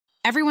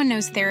Everyone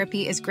knows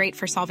therapy is great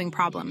for solving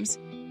problems,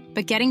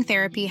 but getting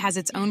therapy has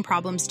its own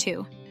problems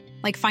too,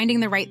 like finding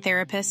the right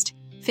therapist,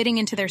 fitting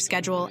into their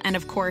schedule, and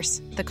of course,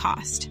 the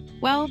cost.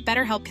 Well,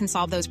 BetterHelp can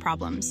solve those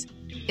problems.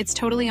 It's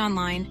totally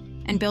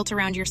online and built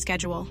around your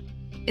schedule.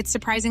 It's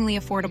surprisingly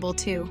affordable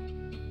too.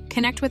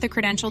 Connect with a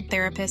credentialed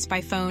therapist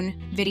by phone,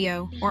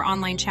 video, or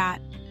online chat,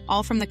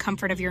 all from the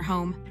comfort of your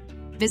home.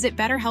 Visit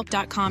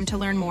BetterHelp.com to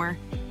learn more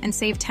and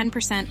save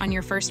 10% on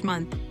your first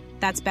month.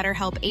 That's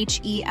BetterHelp,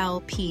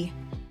 H-E-L-P.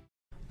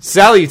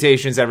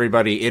 Salutations,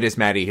 everybody. It is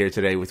Maddie here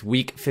today with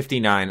week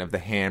 59 of the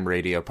Ham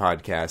Radio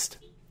Podcast.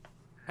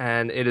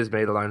 And it is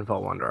me, the Lone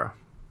Vault Wanderer.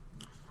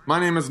 My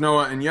name is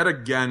Noah, and yet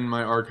again,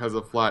 my ARC has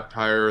a flat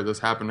tire. This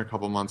happened a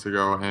couple months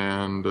ago,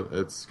 and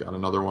it's got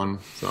another one,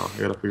 so I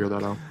gotta figure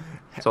that out.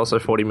 It's also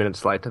 40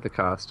 minutes late to the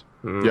cast.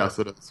 Yes,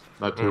 it is.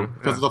 That too.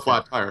 Because of the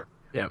flat tire.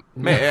 Yeah.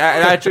 Man, it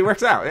actually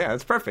works out. Yeah,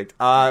 it's perfect.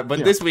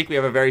 This week we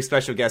have a very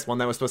special guest, one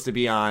that was supposed to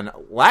be on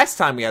last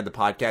time we had the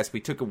podcast. We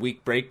took a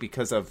week break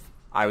because of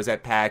I was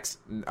at PAX,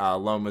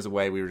 Lone was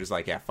away. We were just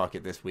like, yeah, fuck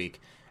it this week.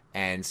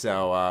 And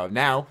so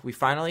now we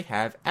finally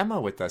have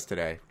Emma with us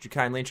today. Would you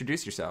kindly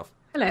introduce yourself?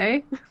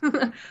 Hello.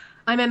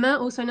 I'm Emma,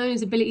 also known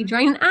as Ability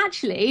Drain. And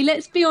actually,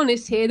 let's be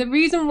honest here, the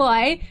reason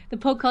why the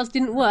podcast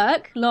didn't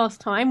work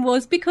last time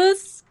was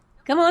because,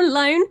 come on,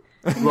 Lone.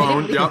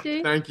 Lone, yep,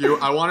 thank you.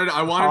 I wanted it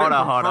from her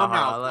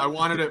mouth. I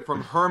wanted it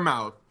from her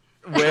mouth.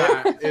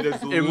 It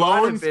is It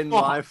might have been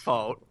my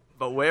fault.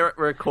 But we're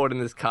recording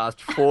this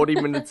cast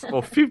 40 minutes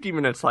or 50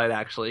 minutes late,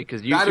 actually,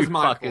 because you two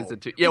fuckers are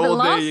too. Yeah, well,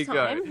 there you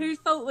go. Whose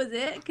fault was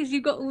it? Because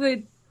you got all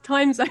the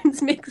time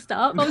zones mixed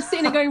up. I was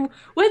sitting there going,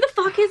 "Where the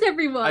fuck is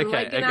everyone?"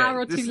 Like an hour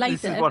or two later.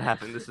 This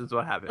is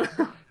what happened.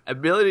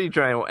 Ability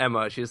Drain, or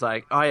Emma, she's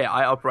like, "Oh yeah,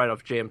 I operate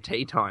off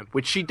GMT time,"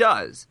 which she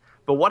does.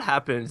 But what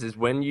happens is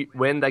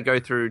when they go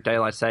through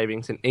daylight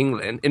savings in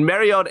England, in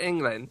merry old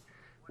England,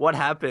 what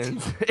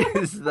happens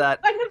is that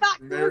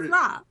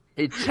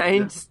It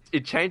changes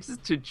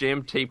to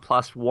GMT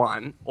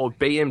 +1 or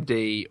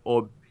BMD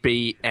or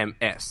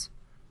BMS.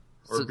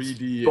 Or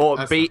BD. Or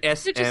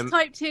BSM. You just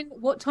typed in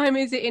what time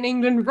is it in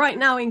England right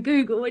now in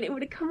Google and it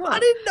would have come up. I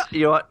didn't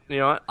know. You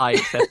know what? I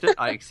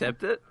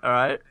accept it. All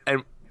right.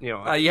 And you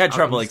know you had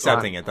trouble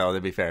accepting it though,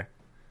 to be fair.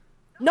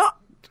 No.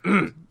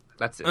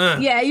 That's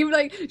it. Yeah, you were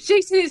like,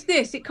 Jason, it's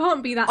this. It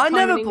can't be that. I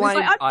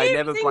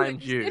never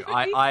blamed you.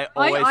 I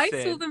always said.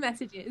 I saw the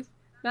messages.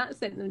 Matt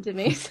sent them to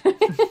me.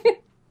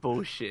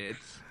 Bullshit.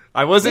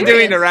 I wasn't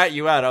doing to rat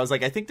you out. I was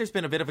like, I think there's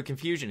been a bit of a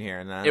confusion here,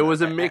 and it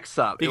was a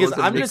mix-up. Because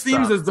it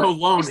seems as though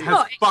Lone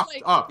has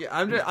fucked up. Yeah,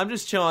 I'm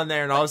just chilling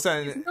there, and all of a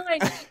sudden, I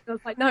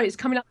was like, no, it's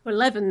coming up to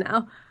 11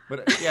 now.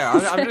 But yeah,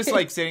 I'm just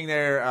like sitting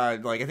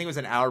there, like I think it was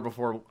an hour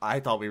before I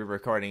thought we were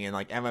recording, and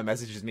like Emma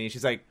messages me,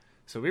 she's like,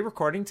 "So are we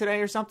recording today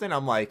or something?"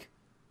 I'm like,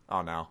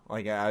 "Oh no!"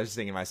 Like I was just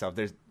thinking to myself,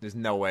 "There's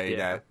no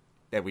way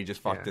that we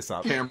just fucked this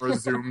up." Camera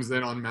zooms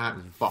in on Matt.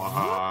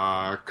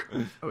 Fuck.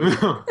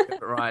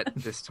 Right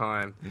this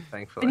time,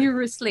 thankfully. And you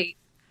were asleep.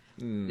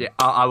 Yeah,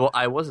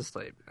 I was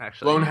asleep,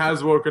 actually. Lone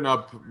has woken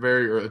up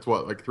very early. It's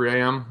what, like 3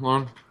 a.m.,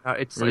 Lone?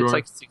 It's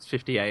like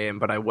 6:50 a.m.,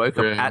 but I woke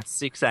up at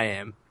 6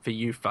 a.m. for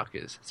you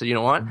fuckers. So you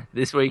know what?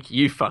 This week,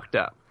 you fucked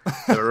up.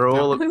 So we're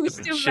all we were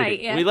still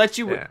late, yeah. We let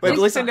you, but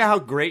listen to how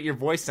great your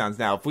voice sounds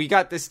now. If we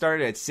got this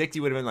started at 6,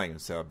 you would have been like,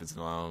 "What's up, it's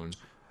Lone.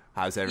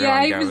 How's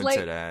everyone going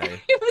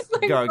today?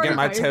 Go get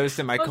my toast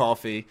and my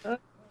coffee."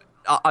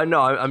 I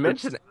know. I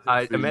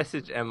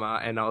messaged Emma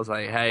and I was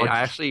like, "Hey,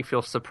 I actually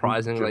feel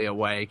surprisingly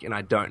awake, and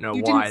I don't know why."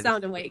 You didn't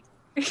sound awake.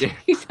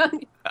 You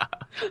sounded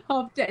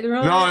half dead.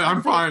 Right? No,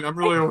 I'm fine. I'm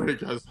really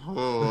awake, guys.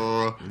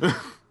 Oh.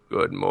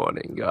 Good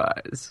morning,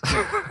 guys.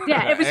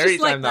 Yeah, it was every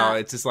just time like though, that.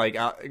 it's just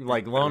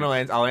like Lone.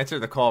 I'll answer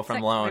the call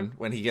from Lone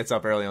when he gets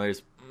up early and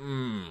he's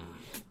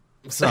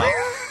so.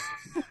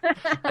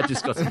 I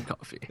just got some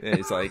coffee. Yeah,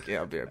 he's like, "Yeah,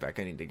 I'll be right back.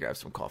 I need to grab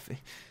some coffee."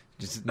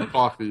 Just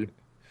coffee.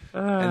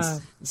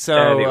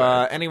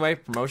 Anyway,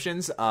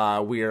 promotions.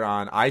 We are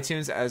on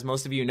iTunes, as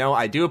most of you know.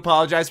 I do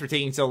apologize for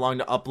taking so long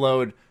to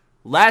upload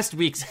last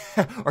week's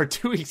or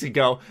 2 weeks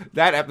ago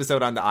that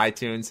episode on the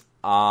iTunes.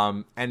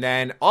 And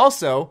then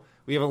also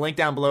we have a link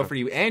down below for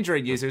you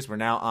Android users. We're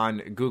now on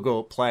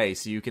Google Play,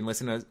 so you can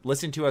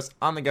listen to us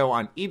on the go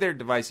on either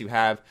device you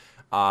have.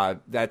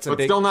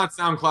 Still not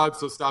SoundCloud,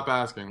 so stop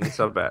asking. It's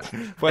so bad.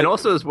 And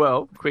also as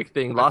well, quick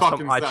thing. Last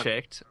time I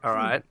checked, all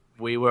right,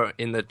 we were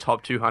in the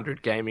top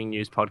 200 gaming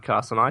news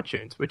podcasts on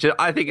iTunes, which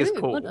I think is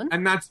cool. Well,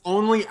 and that's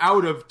only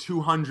out of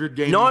 200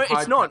 gaming. No,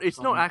 it's not.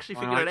 It's not. I actually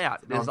figured it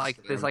out. There's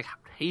like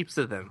heaps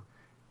of them.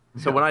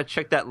 So when I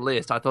checked that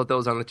list, I thought there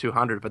was only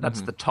 200, but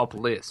that's the top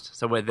list.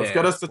 So we're there. Let's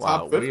get us to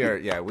top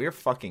 50. We are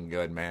fucking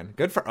good, man.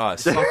 Good for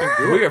us.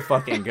 We are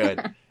fucking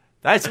good.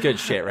 That's good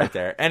shit right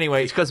there.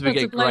 Anyway, it's because we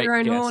get great your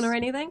own guests. horn or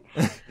anything.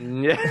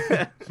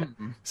 Yeah.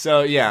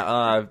 So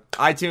yeah,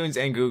 iTunes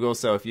and Google.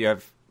 So if you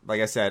have, like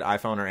I said,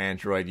 iPhone or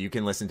Android, you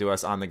can listen to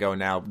us on the go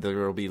now. There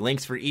will be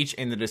links for each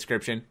in the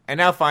description. And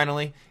now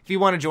finally, if you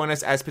want to join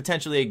us as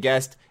potentially a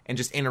guest and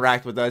just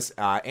interact with us,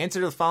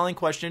 answer the following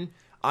question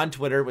on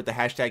Twitter with the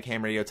hashtag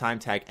HamRadioTime.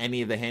 Tag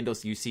any of the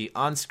handles you see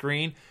on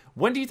screen.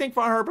 When do you think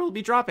Far Harbor will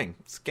be dropping?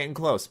 It's getting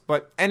close.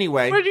 But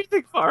anyway. Where do you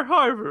think Far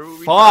Harbor will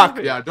be Fuck.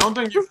 dropping? Yeah, don't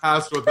think you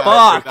passed with that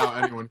Fuck.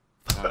 without anyone.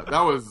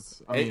 That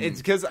was. I mean, It's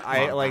because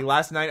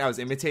last night I was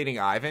imitating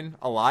Ivan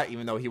a lot,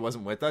 even though he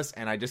wasn't with us,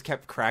 and I just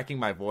kept cracking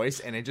my voice,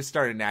 and it just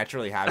started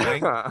naturally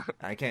happening.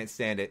 I can't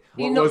stand it.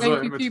 You're What not was going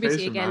the through puberty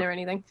imitation, again Matt? or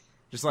anything.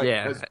 Just like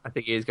Yeah, I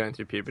think he is going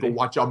through Go puberty.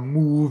 watch a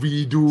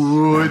movie,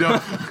 dude.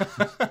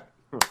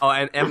 Oh,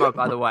 and Emma,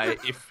 by the way,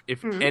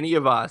 if any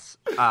of us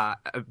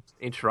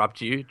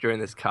interrupt you during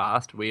this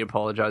cast, we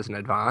apologize in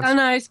advance. Oh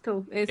no, it's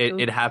cool. It's cool.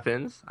 It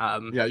happens.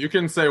 Yeah, you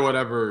can say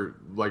whatever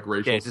like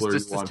racial Yeah, slurs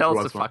just you want. tell to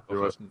us to fuck do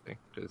off or it. something.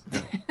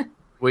 'Cause,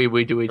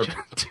 we do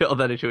tell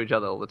that to each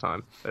other all the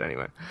time. But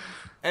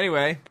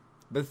Anyway,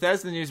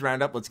 Bethesda News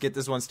Roundup. Let's get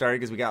this one started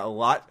because we got a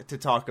lot to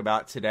talk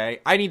about today.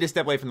 I need to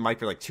step away from the mic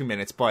for like 2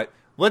 minutes, but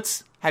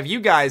let's have you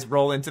guys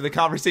roll into the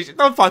conversation.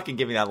 Don't fucking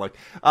give me that look.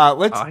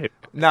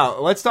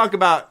 Let's talk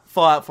about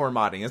Fallout 4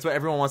 modding. That's what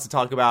everyone wants to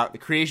talk about. The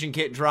Creation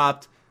Kit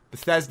dropped,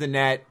 Bethesda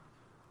Net,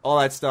 all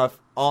that stuff,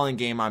 all in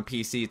game on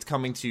PC. It's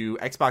coming to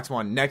Xbox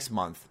One next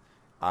month,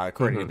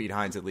 according to Beat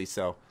Hines at least.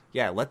 So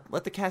yeah,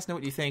 let the cast know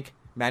what you think.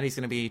 Maddie's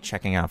going to be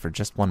checking out for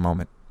just one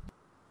moment.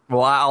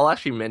 well, I'll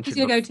actually mention. He's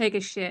gonna go take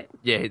a shit.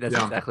 Yeah, that's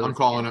Yeah, exactly. I'm what-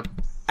 calling it.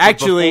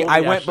 Actually, Before we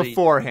I went actually-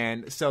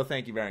 beforehand, so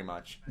thank you very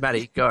much.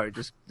 Maddie, go.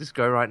 Just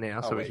go right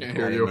now, so wait, we I can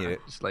hear I you. didn't need it.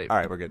 just leave. All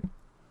right, we're good.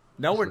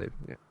 No, Just we're leave.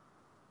 Yeah.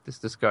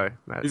 Just go,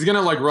 Maddie. He's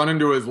gonna like run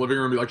into his living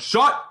room and be like,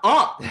 "Shut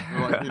up!"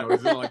 And, like,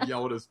 he's gonna like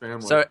yell at his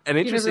family. So an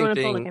interesting everyone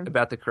a follow thing him.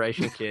 about the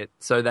Creation Kit,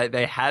 so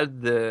they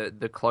had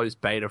the closed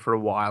beta for a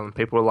while, and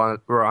people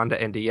were under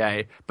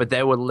NDA, but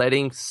they were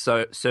letting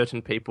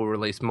certain people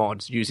release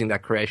mods using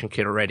that Creation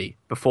Kit already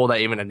before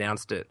they even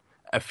announced it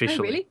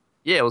officially. Oh, really?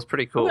 Yeah, it was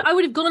pretty cool. I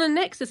would have gone on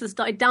Nexus and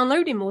started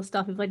downloading more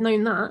stuff if I'd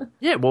known that.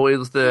 Yeah, well, it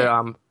was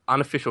the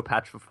unofficial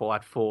patch for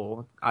Fallout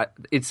 4.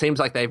 It seems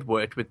like they've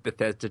worked with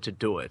Bethesda to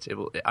do it.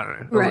 I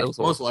don't know. Right. It was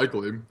most awesome.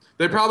 likely,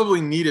 they probably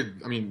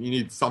needed. I mean, you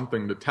need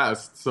something to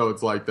test, so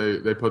it's like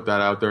they put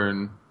that out there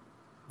and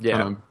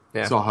Yeah.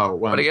 Yeah. saw how it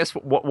went. But I guess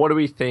what do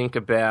we think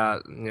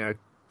about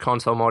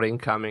console modding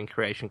coming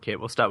Creation Kit?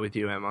 We'll start with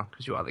you, Emma,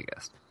 because you are the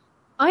guest.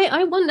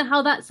 I wonder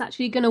how that's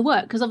actually going to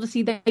work because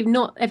obviously they've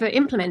not ever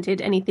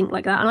implemented anything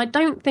like that, and I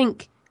don't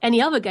think any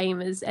other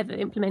game has ever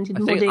implemented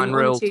I think modding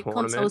Unreal onto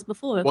Tournament. consoles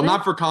before. have well, they?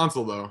 not for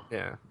console though.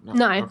 Yeah. No.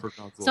 Not for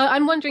console. So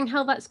I'm wondering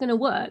how that's going to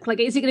work. Like,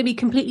 is it going to be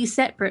completely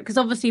separate? Because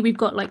obviously we've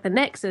got like the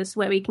Nexus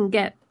where we can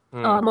get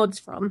our mods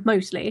from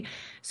mostly.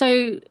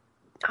 So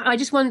I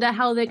just wonder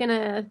how they're going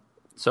to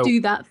So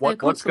do that for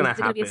what's going consoles. to Is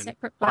it gonna be a happen,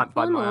 separate by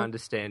platform, my or-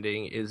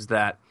 understanding, is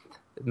that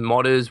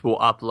modders will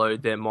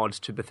upload their mods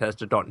to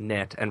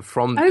Bethesda.net, and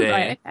from Oh, there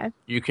right, okay.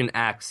 you can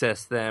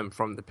access them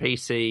from the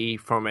PC,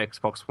 from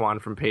Xbox One,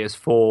 from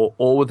PS4,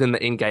 all within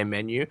the in-game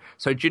menu.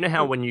 So do you know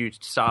how when you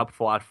start up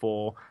Fallout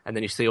 4 and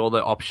then you see all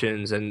the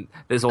options, and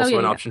there's also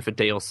an yeah. option for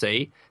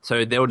DLC?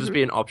 So there will just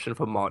be an option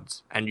for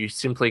mods, and you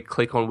simply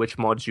click on which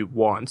mods you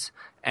want,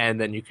 and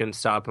then you can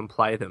start up and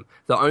play them.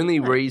 The only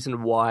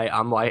reason why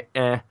I'm like,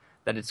 that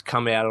it's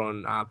come out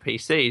on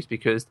PC is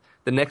because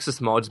the Nexus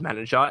Mods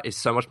Manager is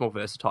so much more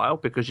versatile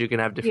because you can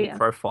have different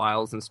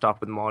profiles and stuff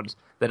with mods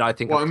that I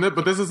think... Well,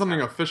 but this is something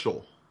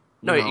official.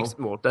 No, you know?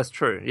 well, that's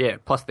true. Yeah,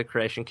 plus the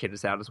Creation Kit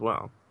is out as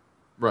well.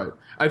 Right.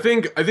 I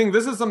think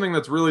this is something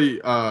that's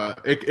really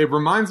it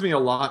reminds me a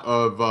lot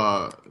of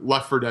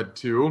Left 4 Dead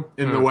 2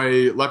 in the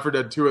way Left 4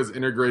 Dead 2 has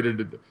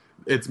integrated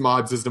its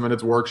mod system and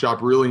its workshop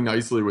really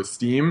nicely with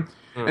Steam,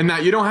 and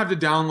that you don't have to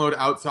download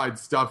outside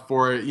stuff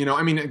for it.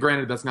 I mean,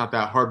 granted that's not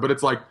that hard, but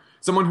it's like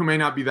someone who may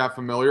not be that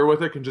familiar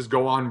with it can just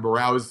go on,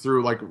 browse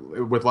through, like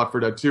with Left 4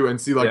 Dead 2 and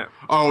see like,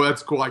 oh,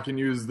 that's cool. I can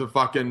use the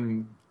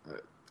fucking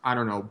I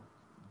don't know,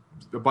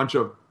 a bunch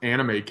of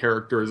anime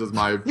characters as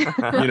my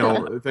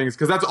things,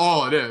 because that's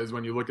all it is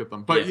when you look at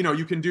them. But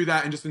you can do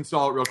that and just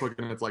install it real quick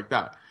and it's like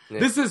that.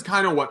 This is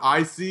kind of what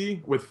I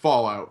see with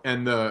Fallout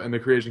and the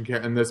Creation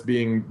Kit, and this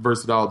being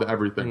versatile to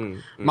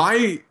everything.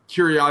 My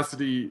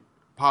curiosity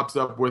pops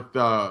up with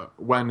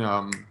when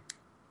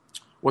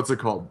what's it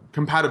called,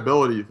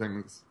 compatibility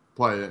things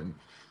play in.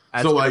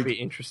 That's So, going like, to be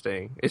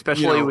interesting,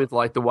 especially with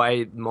like the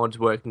way mods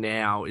work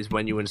now. Is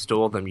when you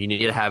install them, you need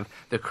to have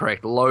the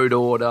correct load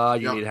order.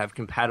 You need to have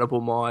compatible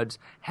mods.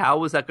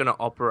 How is that going to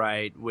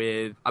operate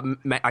with?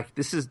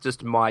 This is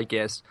just my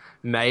guess.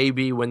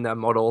 Maybe when the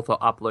mod author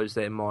uploads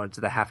their mods,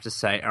 they have to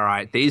say, "All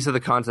right, these are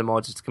the kinds of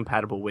mods it's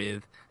compatible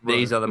with.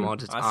 These are the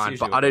mods it's That's aren't."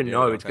 usually But I what they don't do,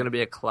 know. okay. It's going to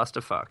be a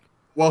clusterfuck.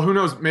 Well, who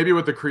knows? Maybe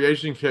with the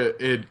Creation Kit,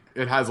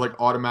 it has like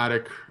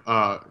automatic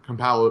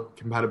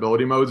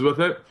compatibility modes with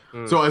it.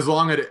 So as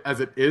long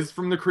as it is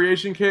from the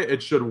Creation Kit,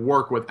 it should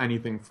work with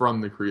anything from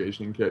the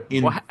Creation Kit.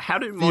 In Well, how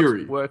do theory.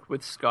 mods work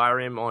with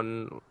Skyrim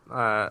on?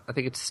 I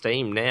think it's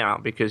Steam now,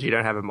 because you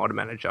don't have a mod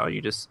manager.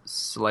 You just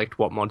select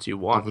what mods you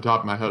Off want. the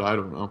top of my head, I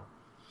don't know.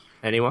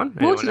 Anyone?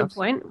 More Anyone to the else?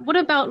 point, what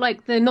about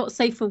like the not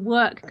safe for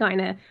work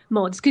kind of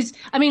mods? Because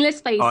I mean, let's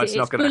face It's it,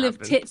 not it's gonna full of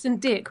happen. tits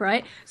and dick,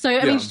 right? So I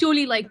Yeah. mean,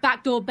 surely like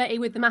backdoor Betty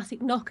with the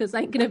massive knockers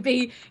ain't going to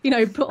be,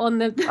 put on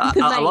the. I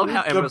main. love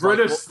how The Emma's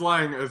British like,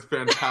 slang is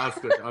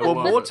fantastic. I well,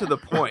 love more it. to the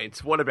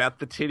point, what about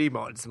the titty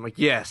mods? I'm like,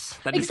 yes.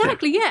 That is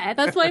Exactly, yeah,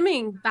 that's what I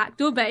mean.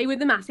 Backdoor Betty with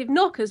the massive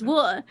knockers.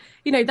 What?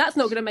 That's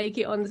not going to make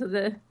it onto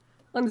the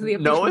official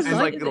Noah's is site,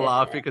 like is it?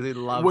 laughing because he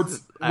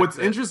loves What's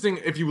it. interesting,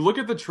 if you look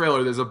at the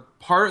trailer, there's a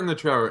part in the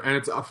trailer and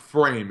it's a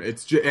frame.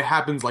 It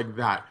happens like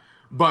that.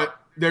 But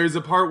there's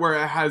a part where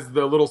it has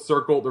the little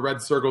circle, the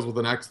red circles with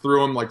an X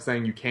through them, like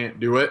saying you can't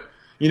do it,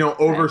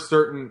 over Right.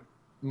 certain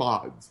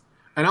mods.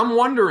 And I'm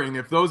wondering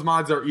if those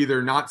mods are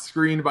either not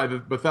screened by the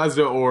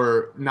Bethesda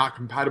or not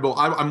compatible.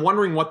 I'm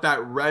wondering what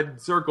that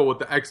red circle with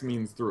the X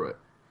means through it.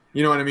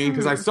 You know what I mean?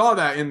 Because I saw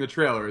that in the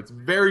trailer. It's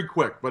very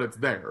quick, but it's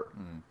there.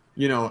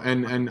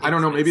 And I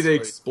don't know. Maybe they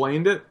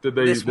explained it. Did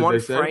they? This did one they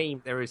say?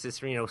 frame, there is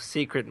this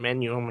secret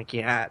menu. Oh my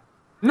god!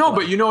 No,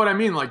 but you know what I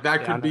mean. Like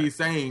that Yeah, I could know. be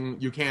saying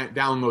you can't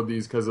download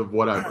these because of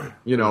whatever.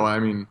 I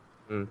mean,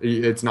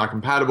 it's not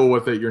compatible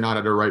with it. You're not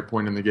at a right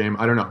point in the game.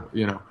 I don't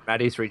know.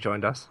 Maddie's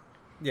rejoined us.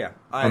 Yeah,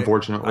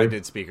 Unfortunately. I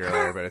did speak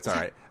earlier, but it's all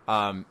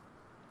right.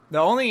 The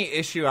only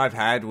issue I've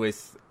had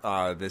with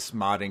this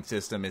modding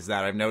system is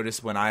that I've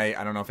noticed when I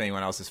don't know if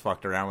anyone else has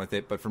fucked around with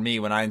it, but for me,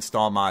 when I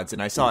install mods,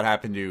 and I saw it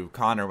happen to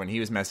Connor when he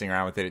was messing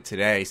around with it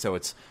today, so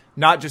it's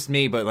not just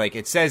me, but like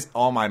it says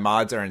all my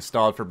mods are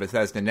installed for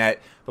Bethesda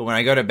Net, but when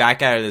I go to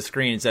back out of the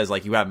screen, it says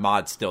like you have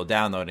mods still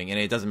downloading, and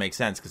it doesn't make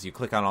sense because you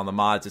click on all the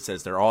mods, it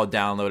says they're all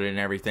downloaded and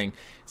everything.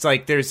 It's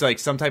like there's like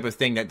some type of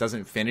thing that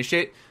doesn't finish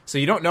it, so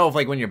you don't know if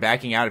like when you're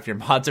backing out if your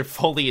mods are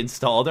fully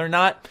installed or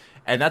not.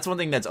 And that's one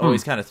thing that's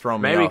always kind of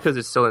thrown me Maybe off. because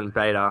it's still in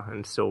beta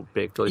and still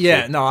big. Glitchy.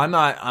 Yeah, no, I'm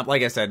not.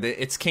 Like I said,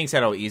 it's kinks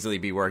that'll easily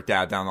be worked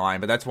out down the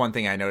line. But that's one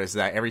thing I noticed,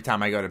 that every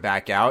time I go to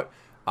back out,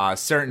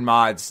 certain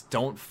mods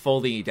don't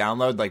fully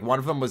download. Like one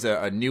of them was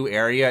a new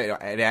area.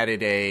 It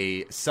added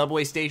a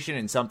subway station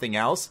and something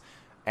else.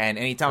 And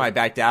anytime I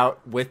backed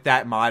out with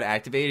that mod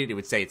activated, it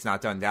would say it's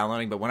not done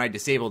downloading. But when I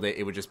disabled it,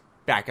 it would just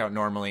back out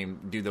normally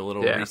and do the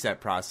little reset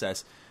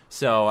process.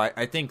 So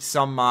I think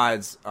some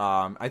mods,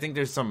 I think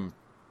there's some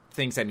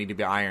things that need to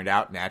be ironed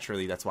out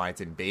naturally. That's why it's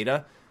in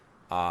beta.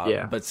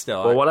 But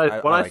still, well, what I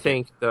like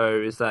think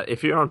though is that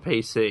if you're on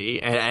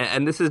PC,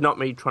 and this is not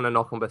me trying to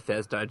knock on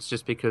Bethesda, it's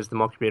just because the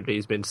mod community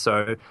has been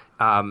so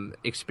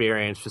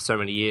experienced for so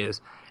many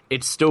years.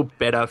 It's still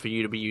better for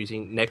you to be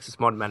using Nexus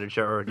Mod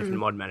Manager or a different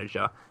mod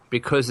manager,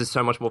 because there's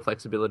so much more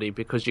flexibility,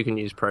 because you can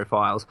use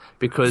profiles,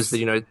 because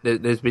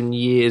there's been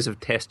years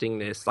of testing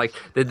this. Like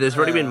there's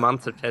already been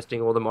months of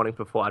testing all the modding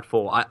for Fallout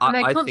 4. And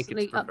they're I think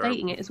constantly it's preferable.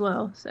 updating it as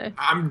well. So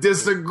I'm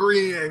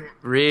disagreeing.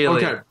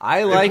 Really? Okay.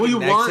 I like we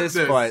want Nexus,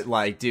 this- but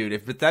like, dude,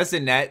 if Bethesda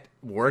Net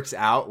works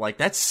out, like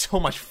that's so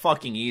much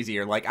fucking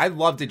easier. Like, I'd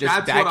love to just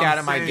That's back what I'm out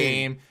of my saying.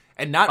 game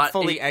and not But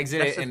fully exit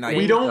that's it. the And thing. like,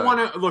 We don't though.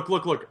 want to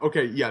look.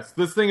 Okay, yes,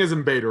 this thing is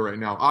in beta right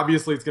now.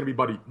 Obviously, it's going to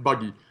be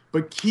buggy,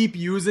 but keep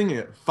using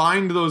it.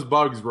 Find those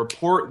bugs,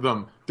 report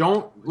them.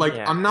 Don't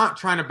Yeah. I'm not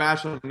trying to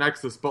bash on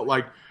Nexus, but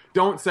like,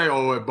 don't say,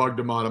 "Oh, it bugged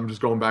a mod. I'm just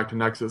going back to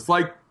Nexus."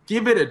 Like,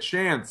 give it a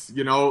chance.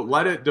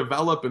 Let it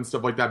develop and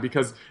stuff like that.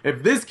 Because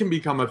if this can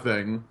become a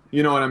thing,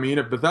 you know what I mean.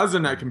 If Bethesda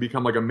Net can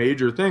become like a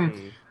major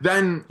thing,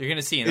 then you're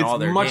gonna see in it's all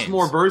their much games.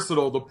 more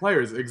versatile to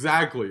players.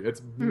 Exactly,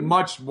 it's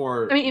much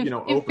more. I mean, in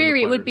open to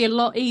theory, it would be a players.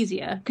 lot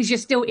easier because you're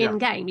still in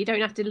Yeah. game. You don't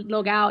have to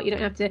log out. You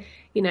don't have to,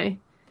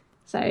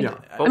 So, Yeah.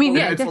 I mean, Well,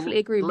 yeah, it's- definitely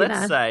agree with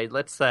that.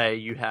 Let's say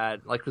you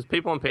had, like, because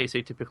people on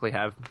PC typically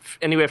have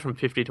anywhere from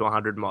 50 to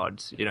 100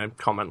 mods,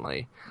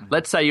 commonly.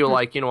 Let's say you're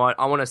like, you know what,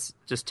 I want to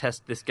just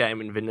test this game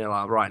in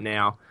vanilla right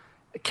now.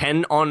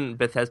 Can on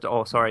Bethesda,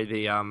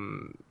 the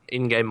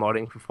in-game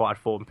modding for Fallout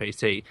 4 and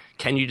PC,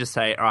 can you just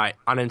say, all right,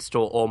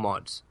 uninstall all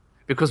mods?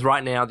 Because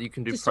right now you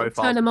can do Just sort of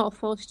profiles. turn them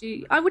off, or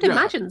I would Yeah.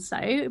 imagine so.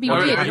 It'd be Well,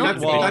 weird. I And mean, not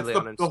that's, to. well, that's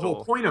the whole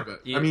uninstall. point of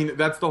it. Yeah. I mean,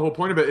 that's the whole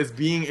point of it, is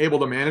being able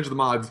to manage the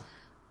mods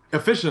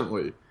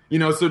efficiently.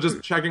 So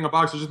just checking a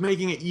box or just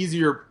making it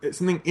easier,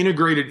 something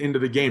integrated into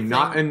the game,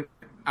 not an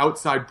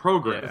outside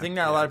program. The thing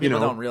that a lot of people You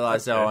know, don't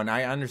realize, though, and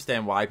I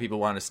understand why people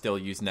want to still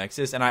use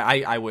Nexus, and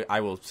I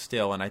will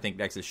still, and I think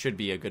Nexus should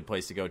be a good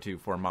place to go to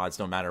for mods,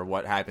 no matter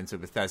what happens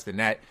with Bethesda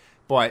Net.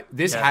 But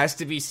this has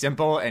to be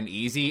simple and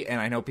easy, and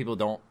I know people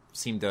don't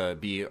seem to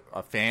be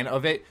a fan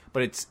of it,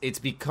 but it's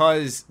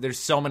because there's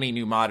so many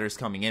new modders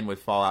coming in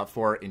with Fallout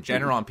 4 in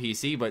general on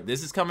PC, but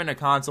this is coming to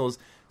consoles.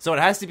 So it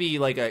has to be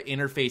like an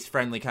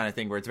interface-friendly kind of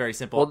thing where it's very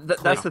simple. Well,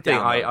 that's the thing.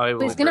 Download. I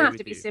will But it's going to agree have with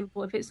to be you.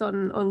 simple if it's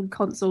on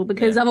console,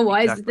 because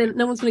otherwise exactly. then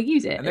no one's going to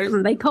use it. And there's-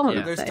 And they can't.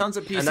 Yeah. There's so. tons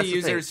of And PC that's the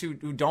users who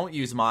don't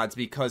use mods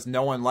because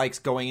no one likes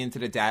going into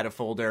the data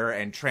folder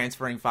and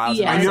transferring files.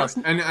 Yeah. and I know,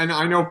 stuff. and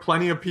I know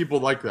plenty of people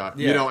like that,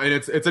 Yeah. and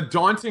it's a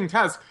daunting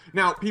task.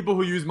 Now, people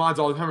who use mods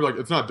all the time are like,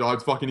 it's not dog,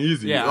 it's fucking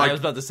easy. Yeah, like, I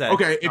was about to say.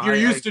 Okay, if No, you're I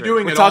used to agree.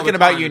 doing We're it all talking the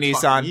about time, you,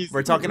 it's fucking Nissan. easy.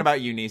 We're talking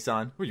about you,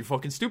 Nissan. Well, you're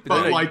fucking stupid.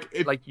 But then. like,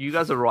 if, Like, you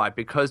guys are right,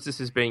 because this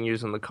is being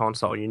used on the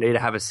console, you need to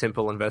have a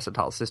simple and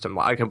versatile system.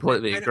 Like, I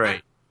completely agree.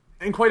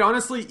 And quite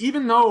honestly,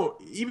 even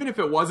if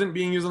it wasn't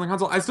being used on the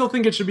console, I still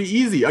think it should be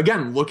easy.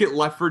 Again, look at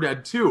Left 4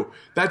 Dead 2.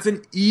 That's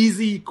an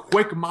easy,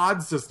 quick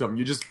mod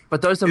system.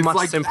 But those are it's much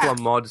like simpler that.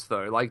 mods,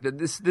 though. Like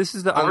this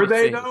is the Are only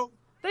they thing. though?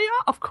 They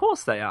are, of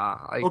course they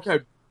are. Like, Okay.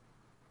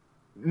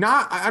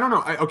 I don't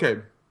know. Okay.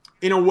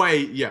 In a way,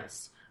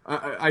 yes.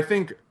 I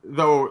think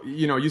though,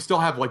 you still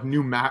have like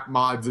new map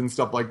mods and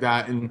stuff like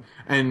that,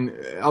 and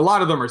a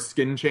lot of them are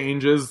skin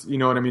changes, you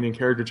know what I mean, and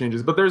character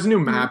changes. But there's new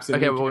maps and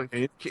Okay, new well,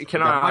 campaigns.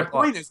 can I?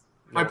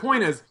 My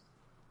point is,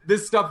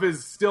 this stuff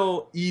is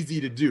still easy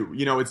to do.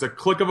 It's a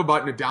click of a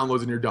button, it downloads,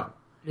 and you're done.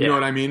 You know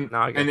what I mean? No,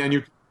 I get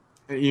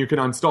and you can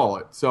install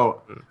it.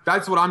 So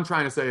that's what I'm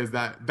trying to say, is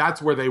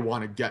that's where they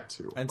want to get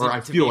to. And or I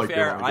to feel be like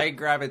fair, they want to I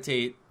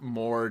gravitate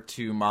more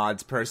to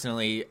mods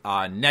personally.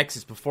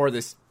 Nexus, before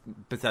this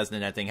Bethesda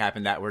Net thing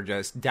happened, that were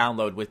just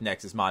download with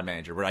Nexus Mod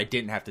Manager, where I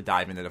didn't have to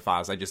dive into the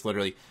files. I just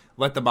literally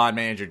let the mod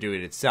manager do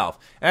it itself.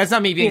 And that's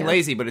not me being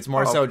lazy, but it's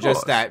more so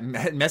just that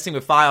messing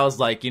with files,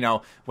 like,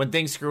 when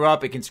things screw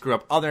up, it can screw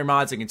up other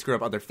mods, it can screw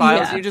up other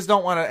files. Yeah. You just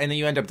don't want to, and then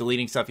you end up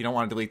deleting stuff. You don't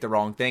want to delete the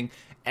wrong thing.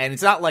 And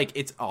it's not like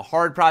it's a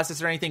hard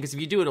process or anything, because if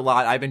you do it a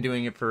lot, I've been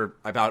doing it for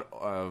about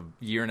a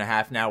year and a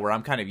half now, where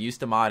I'm kind of used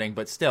to modding,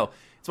 but still,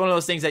 it's one of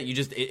those things that you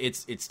just,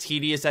 it's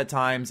tedious at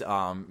times.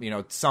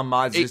 Some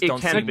mods just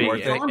don't seem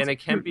worth it. And it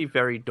can be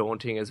very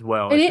daunting as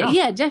well.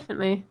 Yeah,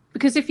 definitely.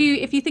 Because if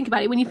you think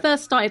about it, when you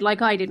first started,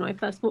 like I did when I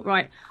first thought,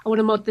 right, I want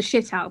to mod the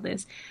shit out of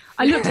this,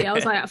 I looked at it, I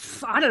was like,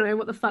 I don't know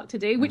what the fuck to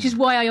do, which is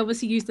why I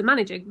obviously used the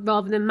manager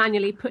rather than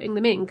manually putting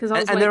them in, because I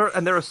was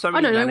there are so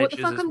many I don't know what the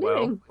managers fuck as I'm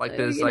well. doing. Like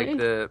there's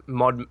the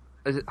mod.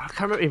 I can't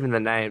remember even the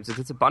names.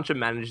 It's a bunch of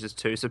managers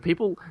too, so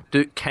people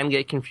can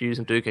get confused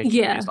and do get confused.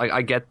 Yeah.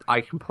 Like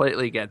I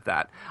completely get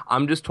that.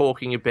 I'm just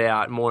talking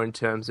about more in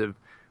terms of,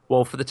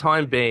 well, for the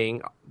time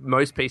being,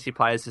 most PC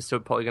players are still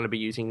probably going to be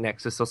using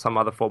Nexus or some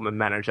other form of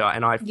manager,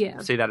 and I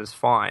see that as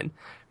fine,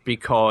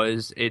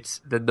 because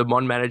it's the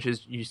mod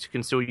managers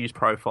can still use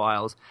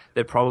profiles.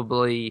 They're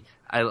probably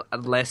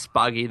less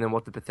buggy than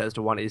what the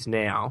Bethesda one is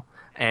now,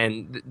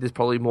 and there's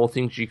probably more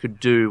things you could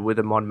do with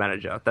a mod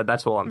manager.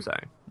 That's all I'm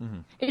saying. Mm-hmm.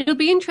 It'll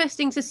be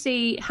interesting to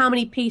see how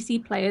many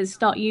PC players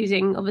start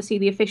using, obviously,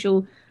 the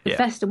official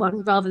Bethesda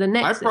one rather than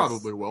I Nexus.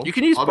 probably will. You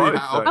can use both.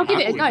 I'll give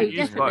it a go, happily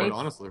use definitely. both,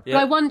 honestly. But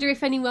I wonder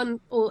if anyone,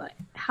 or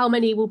how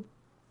many will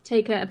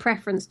take a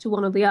preference to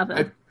one or the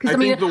other. Because, I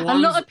mean, think the a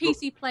lot ones- of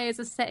PC players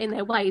are set in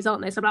their ways,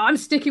 aren't they? So I'm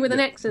sticking with the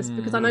Nexus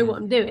because I know what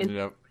I'm doing.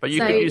 Yep. But you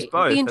So can use it'd be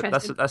both.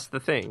 interesting. That's the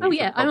thing. Oh, You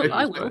yeah, can probably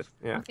I use will. both.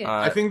 Yeah. Yeah.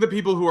 I think the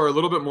people who are a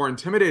little bit more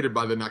intimidated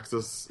by the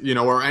Nexus,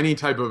 or any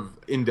type of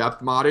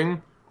in-depth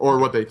modding, or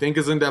what they think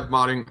is in-depth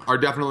modding, are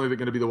definitely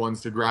going to be the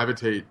ones to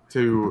gravitate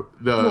to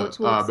More the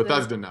towards the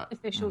Bethesda net.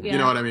 official, yeah. You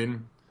know what I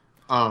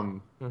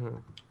mean?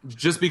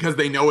 Just because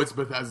they know it's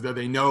Bethesda,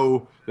 they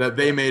know that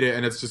they made it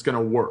and it's just going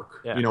to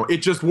work. Yeah. It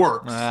just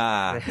works.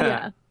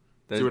 Yeah.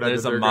 See what I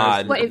There's did a there,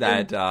 mod guys?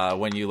 that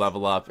when you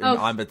level up Oh.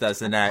 on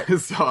Bethesda Net,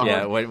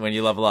 So- when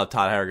you level up,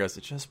 Todd Howard goes,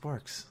 it just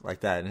works like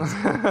that. And it's,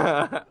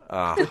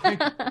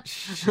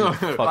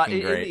 But fucking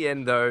in great. the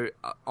end, though,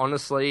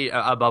 honestly,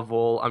 above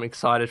all, I'm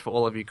excited for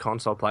all of you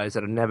console players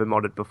that have never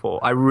modded before.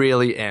 I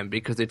really am,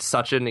 because it's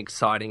such an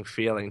exciting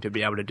feeling to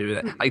be able to do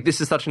that. Like,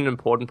 this is such an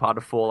important part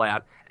of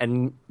Fallout,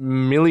 and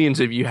millions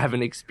of you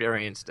haven't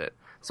experienced it.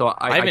 So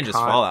I even just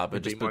can't Fallout,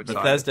 but be just more excited.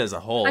 Bethesda as a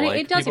whole. And like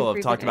it does people have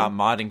improve talked the about game.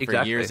 modding for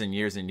Exactly. years and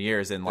years and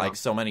years, and like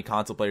so many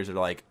console players are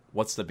like,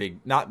 "What's the big?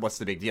 Not what's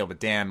the big deal, but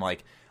damn,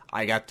 like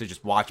I got to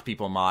just watch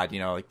people mod.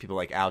 Like people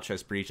like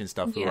Alchest Breach and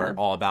stuff who Yeah. are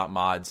all about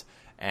mods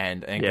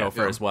and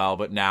Gopher as well.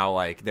 But now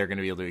like they're going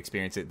to be able to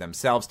experience it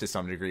themselves to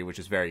some degree, which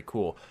is very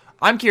cool.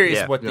 I'm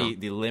curious what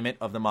the limit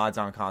of the mods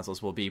on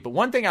consoles will be. But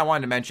one thing I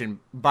wanted to mention,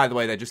 by the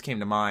way, that just came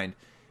to mind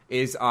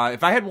is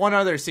if I had one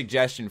other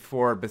suggestion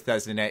for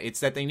Bethesda Net,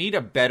 it's that they need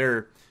a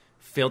better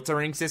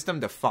filtering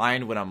system to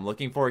find what I'm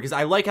looking for, because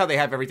I like how they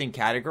have everything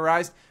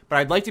categorized, but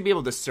I'd like to be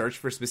able to search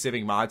for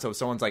specific mods. So if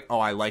someone's like, "Oh,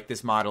 I like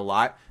this mod a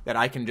lot," that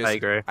I can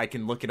just I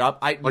can look it up.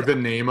 Like the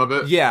name of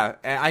it? Yeah,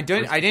 I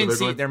didn't see.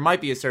 specifically? There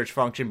might be a search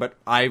function, but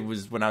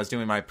when I was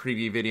doing my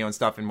preview video and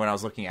stuff, and when I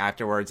was looking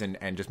afterwards and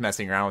just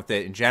messing around with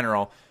it in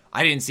general,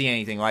 I didn't see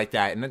anything like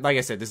that. And like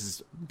I said, this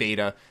is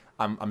beta.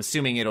 I'm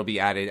assuming it'll be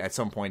added at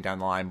some point down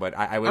the line, but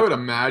I would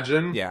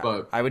imagine. yeah,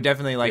 But I would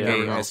definitely like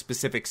Yeah. a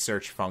specific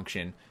search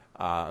function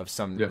of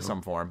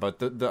some form. But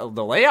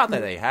the layout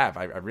that they have,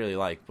 I really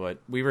like. But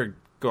we were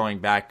going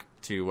back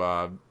to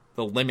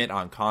the limit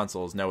on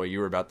consoles. Noah, you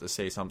were about to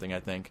say something, I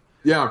think.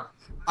 Yeah,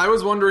 I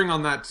was wondering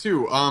on that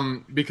too,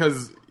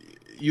 because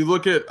you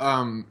look at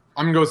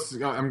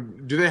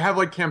do they have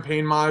like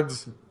campaign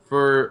mods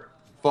for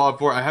Fallout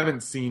 4? I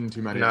haven't seen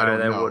too many. I No, don't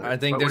they know. wouldn't. I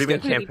think What there's do you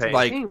mean gonna-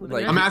 campaign?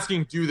 like I'm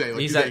asking, do they?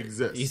 Like, he's do they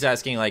exist? he's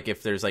asking like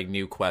if there's like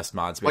new quest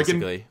mods, like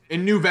basically.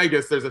 in New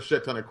Vegas, there's a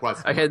shit ton of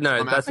quests. Okay, no,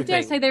 I'm that's I the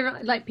dare thing. say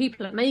they're like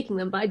people are making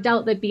them, but I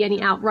doubt there'd be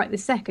any out right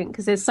this second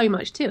because there's so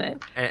much to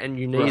it. And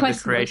you need the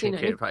Questions, creation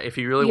you know. kit. If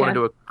you really want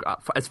to do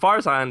as far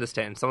as I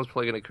understand, someone's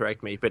probably going to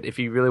correct me, but if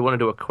you really want to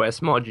do a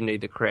quest mod, you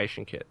need the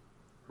creation kit.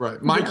 Right.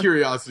 My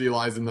curiosity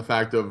lies in the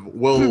fact of,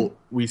 will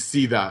we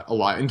see that a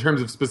lot in terms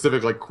of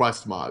specific like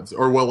quest mods,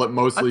 or will it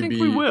mostly I think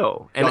be? we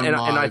will, and I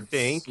mods,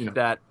 think you know?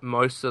 that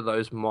most of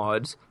those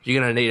mods, you're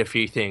going to need a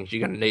few things.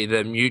 You're going to need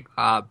the mute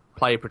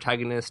player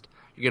protagonist.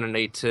 You're going to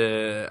need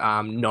to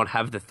not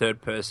have the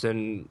third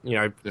person,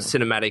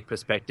 cinematic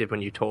perspective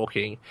when you're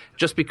talking,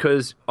 just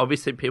because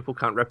obviously people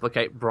can't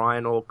replicate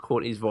Brian or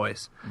Courtney's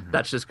voice.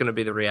 That's just going to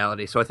be the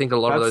reality. So I think a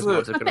lot of That's those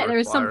mods are I going to bet there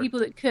are some require it. people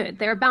that could.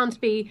 There are bound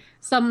to be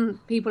some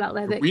people out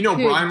there that We know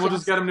could Brian will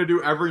just get him to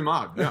do every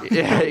mod. Yeah.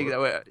 Yeah,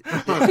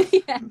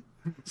 exactly. yeah.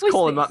 Just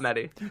call him up,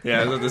 Maddie.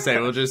 Yeah, I was about to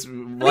say, we'll just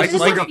It's just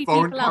like a a few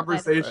phone people out there.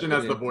 conversation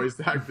as the voice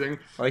acting.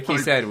 like he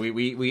said,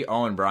 we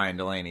own Brian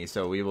Delaney,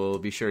 so we will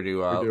be sure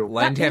to We do.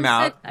 lend That him being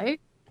out. said,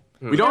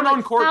 though, We don't There are, own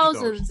like, Courtney, though.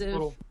 thousands She's a of-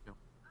 little-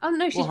 oh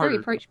no, she's harder. very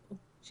approachable.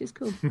 She's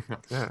cool.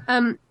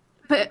 Yeah.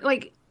 But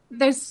like,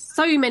 there's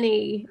so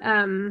many.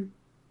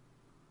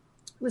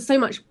 There's so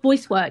much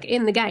voice work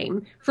in the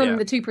game from Yeah.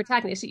 the two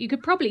protagonists that you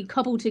could probably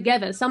cobble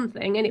together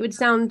something, and it would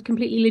sound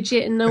completely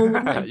legit and no one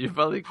would know. You're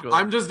probably cool.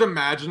 I'm just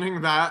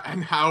imagining that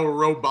and how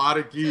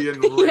robotic-y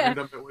and Yeah.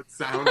 random it would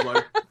sound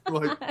like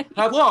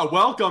hello,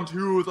 welcome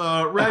to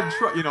the red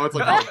truck. It's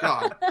like,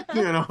 oh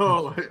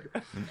god, like,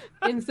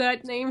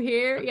 Insert name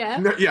here.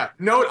 Yeah,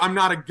 no, I'm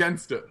not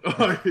against it.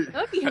 Like, that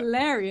would be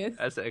hilarious.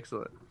 That's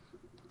excellent.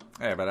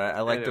 Yeah, but I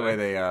like the way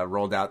Anyway. they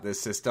rolled out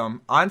this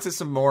system. On to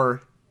some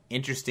more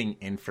interesting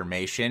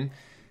information.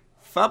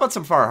 How about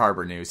some Far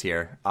Harbor news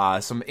here?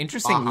 Some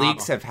interesting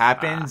leaks have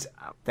happened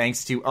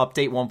thanks to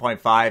Update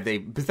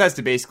 1.5.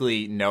 Bethesda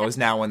basically knows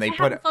now when they I put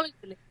haven't followed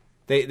the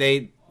leaks.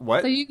 they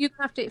what? So you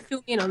have to fill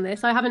me in on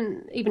this. I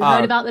haven't even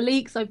heard about the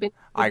leaks. I've been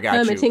I got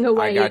hermiting you.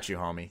 away. I got you,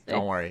 homie.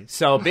 Don't worry.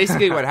 So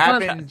basically, what Come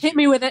on, happened? hit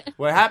me with it.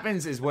 What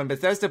happens is when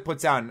Bethesda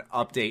puts out an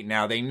update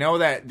now, they know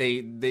that they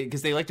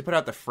because they like to put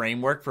out the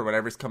framework for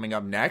whatever's coming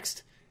up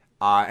next.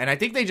 And I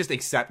think they just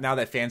accept now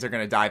that fans are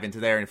going to dive into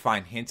there and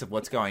find hints of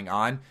what's going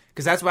on.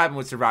 Because that's what happened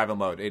with survival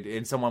mode.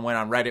 And someone went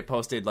on Reddit,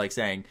 posted like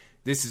saying,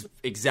 this is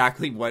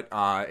exactly what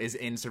is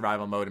in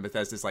survival mode. And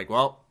Bethesda's like,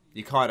 well,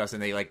 you caught us.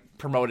 And they like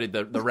promoted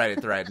the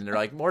Reddit thread. And they're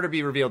like, more to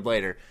be revealed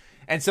later.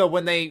 And so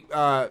when they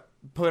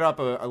put up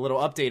a little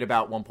update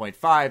about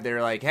 1.5,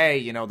 they're like,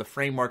 hey, the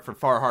framework for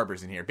Far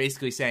Harbor's in here.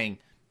 Basically saying,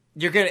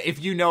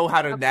 if you know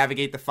how to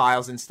navigate the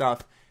files and stuff,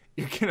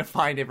 you're gonna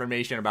find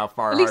information about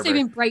Far At least Harbor. they've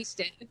embraced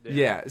it.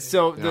 Yeah.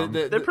 So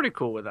They're pretty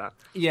cool with that.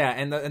 yeah,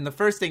 and the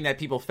first thing that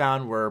people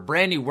found were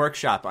brand new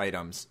workshop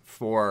items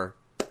for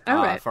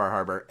right. Far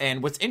Harbor.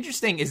 And what's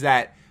interesting is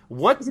that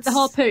what Is it the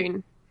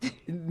harpoon?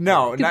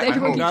 No,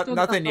 everyone keeps not, talking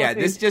nothing about yet.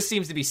 harpoon. This just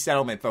seems to be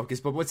settlement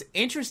focused. But what's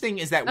interesting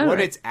is that what right.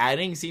 it's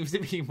adding seems to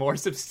be more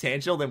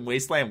substantial than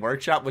Wasteland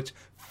Workshop, which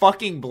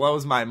fucking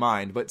blows my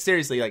mind. But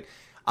seriously, like.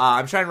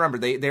 I'm trying to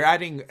remember. They're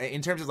adding,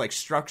 in terms of like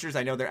structures,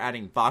 I know they're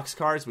adding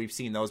boxcars. We've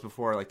seen those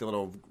before, like the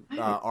little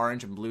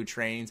orange and blue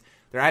trains.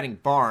 They're adding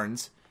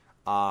barns.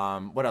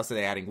 What else are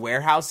they adding?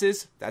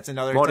 Warehouses. That's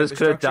another type Modders of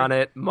could have structure. done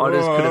it.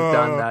 Modders could have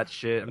done that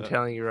shit. I'm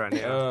telling you right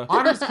now.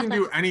 Modders can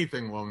do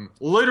anything, Lone.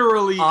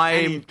 Literally I'm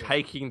anything.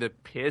 taking the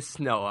piss,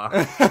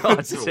 Noah.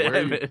 God So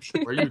damn it.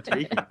 where are you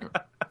taking it?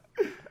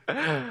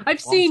 I've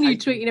seen you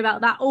tweeting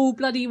about that all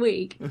bloody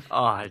week.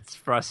 Oh, it's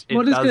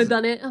frustrating. Modders could have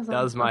done it. I was like,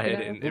 Does my fucking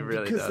head hell. in. It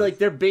really Because does. like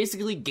they're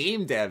basically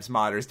game devs,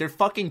 modders. They're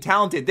fucking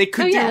talented. They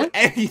could Oh, yeah. do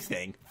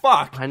anything.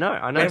 Fuck. I know.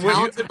 And It's when you-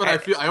 Talented, but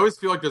I always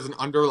feel like there's an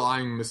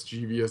underlying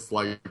mischievous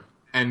like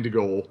end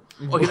goal.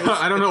 Okay,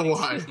 I don't know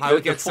why. I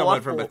would The get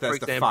someone Fallout from 4, for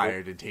Bethesda example,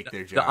 fired to take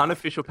their The job.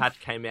 unofficial patch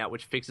came out,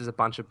 which fixes a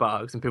bunch of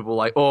bugs, and people were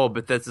like, "Oh,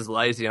 Bethesda's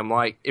lazy." I'm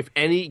like, if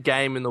any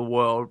game in the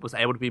world was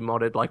able to be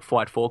modded like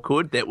Fallout 4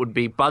 could, there would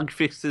be bug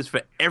fixes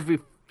for every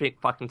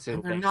fucking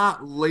single They're thing.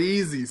 not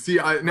lazy. See,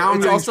 now I'm It's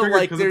getting also triggered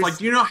like because it's there's- like,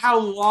 do you know how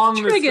long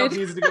this Triggered. stuff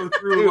needs to go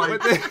through?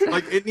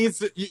 Like it needs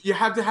to. You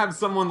have to have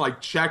someone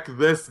like check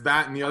this,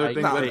 that, and the other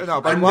thing. No, Then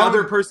no, but another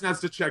long- person has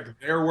to check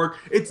their work.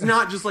 It's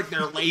not just like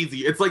they're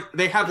lazy. It's like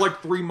they have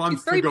like 3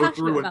 months very to go passionate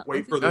through and about wait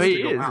this. for No, this he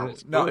to go is. out.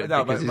 It's No, good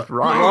no, because but he's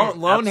right.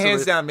 Lone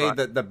hands Absolutely down made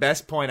right. the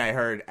best point I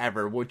heard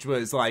ever, which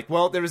was like,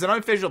 well, there was an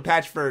unofficial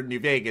patch for New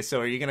Vegas,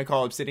 so are you going to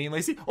call Obsidian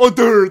lazy? Oh,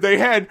 dude, they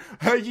had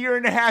a year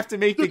and a half to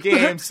make the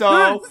game,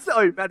 so...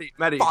 So,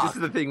 Maddie, this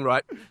is the thing,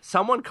 right?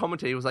 Someone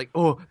commented, he was like,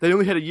 "Oh, they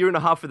only had a year and a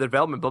half for the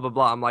development, blah blah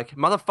blah." I'm like,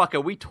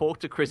 "Motherfucker, we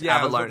talked to Chris Yeah,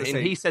 I was about Avallone, to and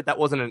say- he said that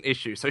wasn't an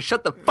issue. So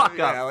shut the fuck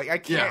Yeah, up." like, I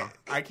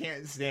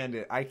can't stand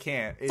it. I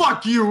can't.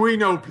 Fuck you. We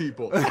know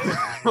people.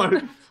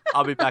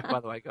 I'll be back, by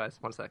the way, guys.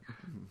 1 sec.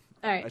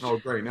 All right. Oh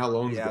great! Now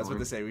Lone's Yeah, I was going.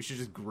 about to say, we should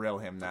just grill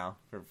him now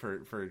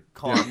for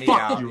calling me fuck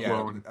out. you, Yeah,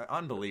 Lone.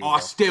 unbelievable. I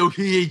still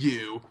hear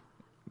you.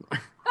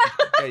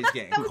 Yeah, he's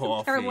getting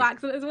coffee. Terrible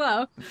accent as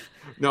well.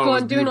 No, Go it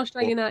was on, do an beautiful.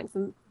 Australian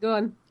accent. Go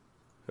on.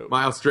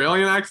 My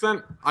Australian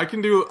accent? I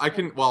can.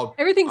 Well,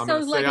 Everything I'm gonna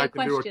sounds say like a I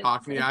can do a question.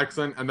 Cockney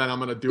accent, and then I'm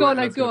gonna do Go it. on,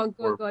 and it's go gonna on,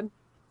 go on, go on,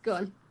 go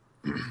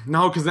on.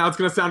 No, because now it's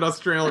gonna sound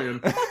Australian.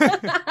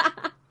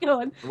 Go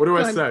on. What do Go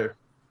I on. say?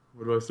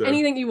 What do I say?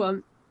 Anything you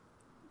want.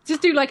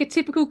 Just do like a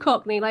typical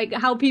Cockney, like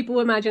how people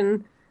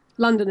imagine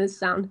Londoners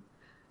sound.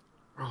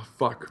 Oh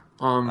fuck.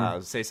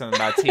 Say something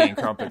about tea and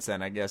crumpets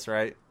then, I guess,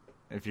 right?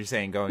 If you're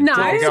saying going, No,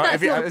 if you're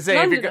that's not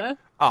saying if you're Londoner.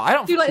 oh, I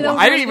don't. Do you like well,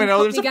 the I didn't even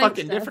know there's a American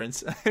fucking gangster?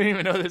 difference. I didn't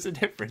even know there's a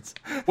difference.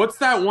 What's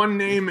that one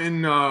name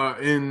in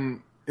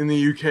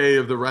the UK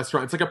of the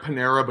restaurant? It's like a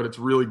Panera, but it's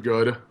really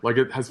good. Like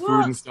it has food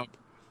What? and stuff.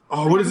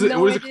 Oh, what is it?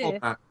 no What is it idea.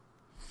 called? Matt?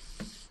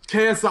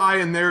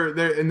 KSI and their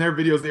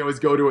videos, they always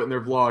go to it in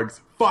their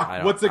vlogs.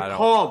 Fuck, what's it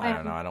called? I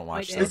don't know. I don't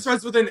watch I It those.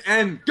 starts with an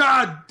N.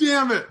 God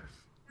damn it.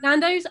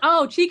 Nando's?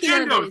 Oh, cheeky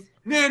Nando's.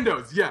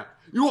 Nando's, yeah.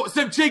 You want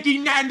some cheeky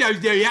Nando's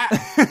there, yeah?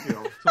 You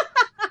know,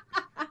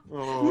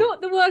 oh,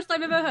 Not the worst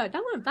I've ever heard.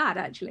 That wasn't bad,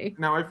 actually.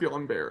 now I feel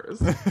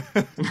embarrassed.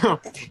 No.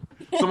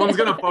 Someone's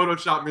gonna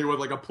Photoshop me with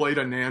like a plate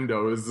of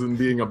Nando's and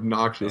being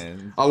obnoxious.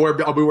 And-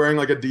 I'll be wearing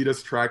like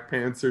Adidas track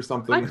pants or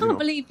something. I can't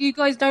believe you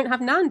guys don't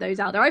have Nando's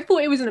out there. I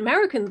thought it was an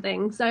American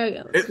thing. So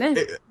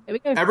there we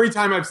go. Every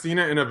time I've seen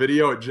it in a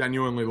video, it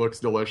genuinely looks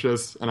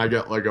delicious, and I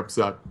get like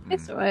upset.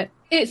 It's alright.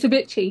 It's a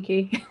bit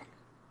cheeky.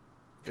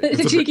 It's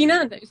a cheeky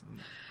Nando's.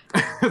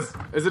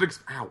 Is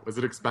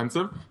it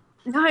expensive?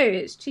 No,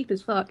 it's cheap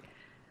as fuck.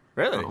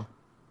 Really? Oh.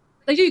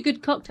 They do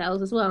good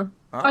cocktails as well.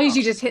 Oh. I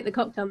usually just hit the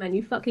cocktail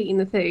menu. Fuck eating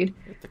the food.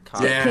 The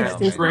cocktail, Yeah,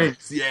 Kingston.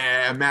 drinks.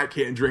 Yeah, Matt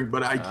can't drink,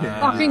 but I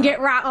can. Fucking get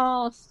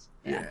rat-assed.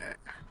 Yeah.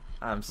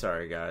 I'm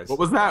sorry, guys. What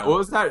was that? What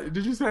was that?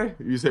 Did you say?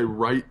 You say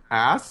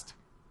right-assed?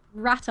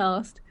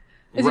 Rat-assed.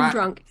 As in Rat-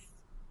 drunk.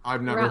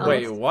 I've never Rat- heard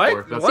Wait, that what?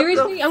 before. That's- What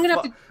Seriously? the I'm gonna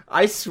have fu- to...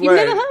 I swear,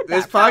 never heard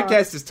this that, Power.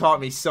 podcast has taught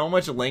me so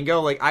much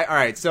lingo. Like, all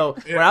right. So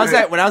when I was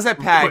at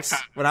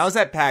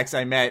PAX,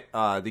 I met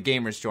the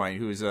Gamers Joint,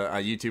 who's a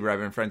YouTuber I've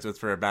been friends with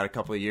for about a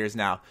couple of years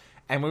now.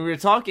 And when we were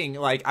talking,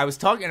 like, I was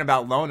talking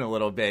about Lone a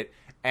little bit,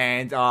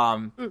 and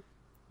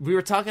we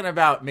were talking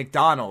about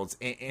McDonald's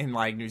in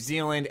like New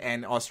Zealand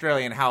and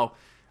Australia, and how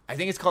I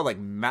think it's called like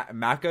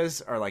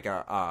Macca's or like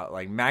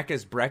like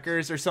Macca's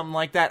Breakers or something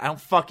like that. I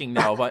don't fucking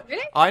know, but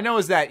Really? all I know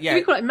is that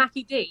We call it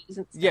Mackie D's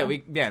and stuff.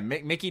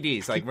 Mickey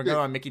D's, like we're going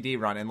on Mickey D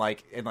run, and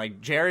like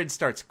Jared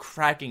starts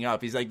cracking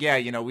up. He's like, yeah,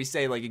 you know, we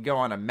say like you go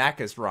on a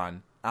Macca's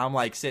run. I'm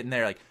like sitting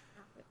there like,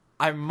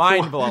 I'm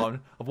mind blown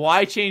of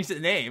why change the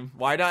name.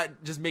 Why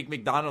not just make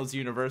McDonald's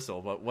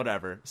universal? But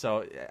whatever.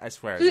 So I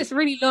swear, Because it's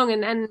really long,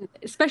 and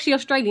especially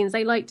Australians,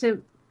 they like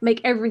to make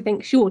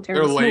everything shorter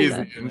They're and smaller.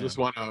 lazy and just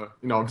want to.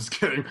 No, I'm just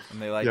kidding.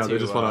 and they like yeah, to. they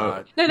just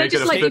want to. No, they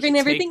just like giving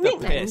everything take the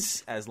nicknames.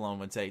 piss, as Lone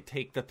would say.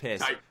 Take the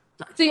piss.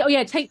 So,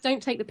 don't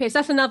take the piss.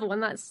 That's another one.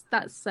 That's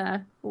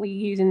what we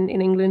use in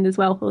England as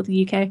well for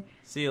the UK.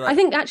 See, like, I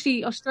think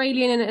actually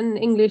Australian and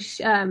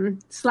English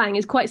slang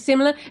is quite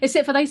similar,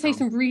 except for they say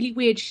some really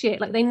weird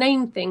shit. Like they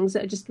name things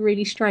that are just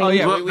really strange. Oh,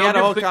 yeah. Well, we had a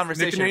they'll whole give things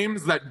conversation.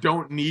 Nicknames that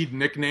don't need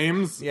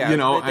nicknames. Yeah, you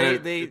know,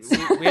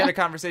 we had a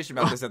conversation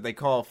about this that they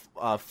call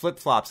flip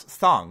flops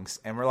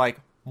thongs, and we're like,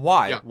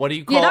 why? Yeah. What do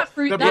you call? Yeah, that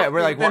fruit- yeah, that-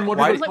 we're like, then what do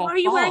why? I they was like, call why are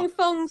you thong? wearing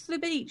thongs to the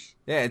beach?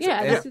 Yeah,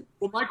 yeah. it's- This is,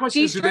 Well, my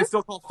question is, do they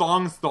G-string? still call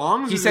thongs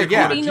thongs? He Do said they call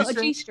yeah. it probably not a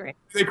G-string? G-string.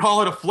 Do they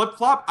call it a flip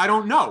flop? I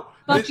don't know.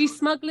 Budgie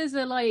smugglers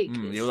are like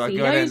You look CEOs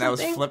good, and that or was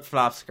something. flip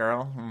flops,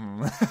 girl.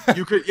 Mm.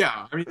 You could,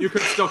 yeah. I mean, you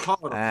could still call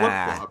it a flip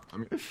flop. I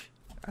mean,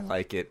 I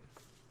like it.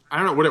 I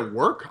don't know. Would it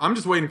work? I'm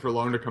just waiting for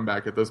Lone to come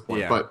back at this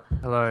point. Yeah. But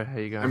Hello, how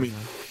you going? I mean,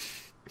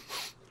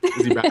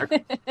 is he back?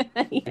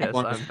 yes,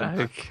 Long- I'm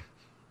back.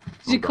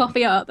 Did you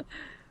coffee up?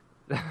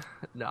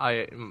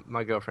 No,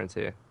 my girlfriend's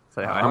here.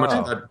 Say hi. How much?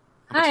 Oh. Is that,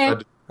 Hi.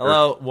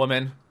 Hello,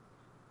 woman.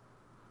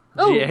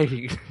 Oh, Yeah,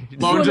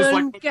 Lone just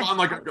Woman, like puts get- on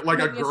like a get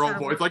your girl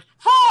sandwich. voice, like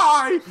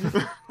hi,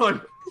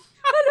 like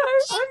hello,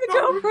 I'm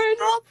the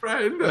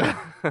girlfriend.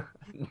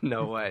 girlfriend.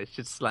 no way.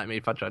 She'd slap me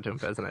if I tried to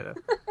impersonate her.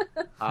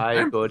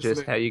 Hi, gorgeous.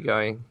 listening. How you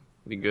going?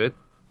 You good?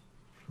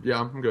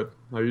 Yeah, I'm good.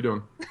 How you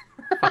doing?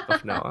 Fuck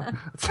off, Noah.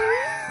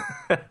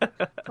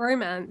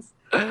 Romance.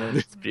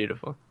 It's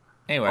beautiful.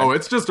 Anyway, Oh,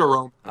 it's just a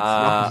romance. No,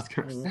 I'm Uh, just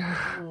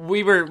kidding.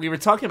 we were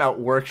talking about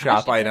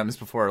workshop items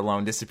before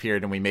Lone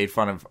disappeared, and we made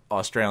fun of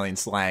Australian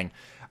slang.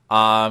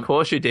 Of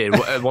course you did.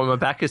 When my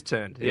back is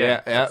turned.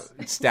 Yeah,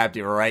 stabbed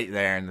you right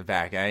there in the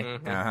back, eh?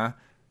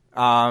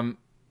 Uh-huh.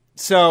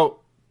 So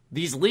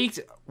these leaked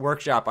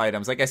workshop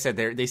items, like I said,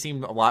 they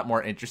seem a lot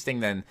more interesting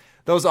than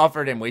those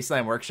offered in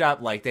Wasteland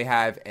Workshop. Like they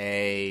have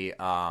a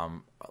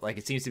like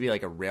it seems to be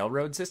like a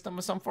railroad system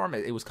of some form.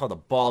 It was called a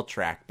ball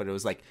track, but it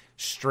was like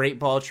straight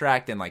ball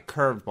track and like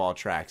curved ball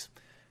tracks.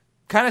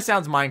 Kind of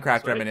sounds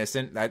Minecraft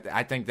reminiscent.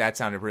 I think that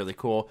sounded really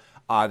cool.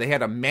 They had a They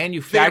have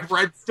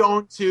manufacturing.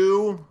 Redstone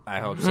too. I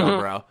hope so,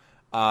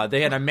 bro.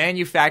 They had a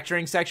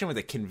manufacturing section with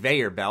a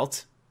conveyor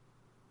belt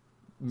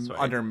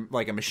under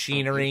like a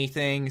machinery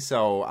thing.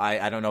 So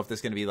I don't know if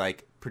there's going to be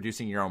like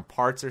producing your own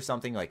parts or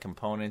something like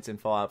components in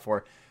Fallout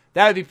 4.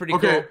 That would be pretty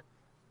Okay.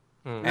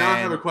 cool. Now I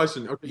have And- a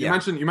question. Okay, yeah.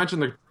 you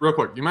mentioned the real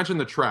quick. You mentioned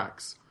the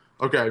tracks.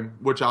 Okay,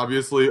 which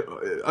obviously,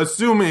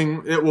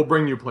 assuming it will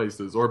bring you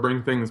places or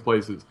bring things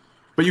places,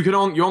 but you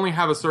only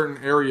have a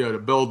certain area to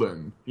build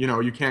in. You know,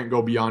 you can't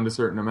go beyond a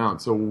certain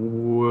amount. So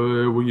what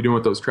are you doing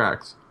with those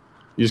tracks?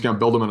 You just gonna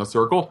build them in a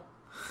circle?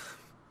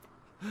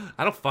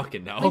 I don't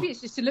fucking know. Maybe it's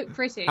just to look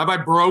pretty. Have I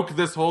broke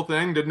this whole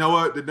thing? Did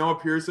Noah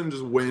Pearson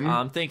just win?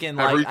 I'm thinking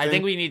like I Everything?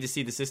 think we need to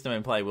see the system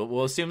in play.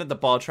 We'll assume that the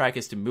ball track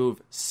is to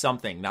move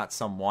something, not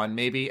someone,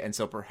 maybe, and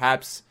so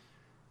perhaps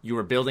you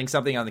were building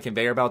something on the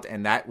conveyor belt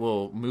and that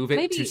will move it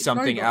Maybe to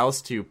something robot.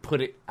 else to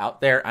put it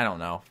out there. I don't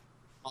know.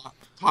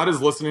 Todd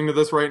is listening to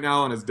this right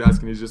now on his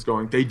desk, and he's just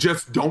going, "They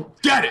just don't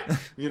get it."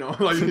 You know,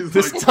 like he's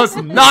This like, does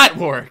not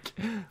work.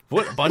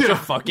 What a bunch Yeah, of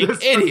fucking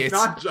this idiots.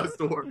 Does not just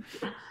work.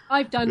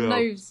 I've done Yeah.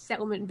 no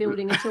settlement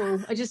building at all.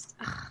 I just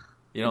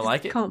You don't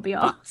like it? can't be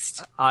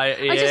asked.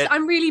 Yeah,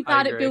 I'm really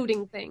bad at agree.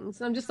 building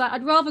things. I'm just like,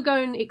 I'd rather go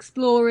and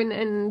explore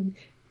and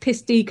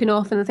piss Deacon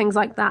off and things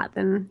like that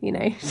than,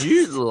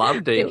 You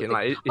love Deacon.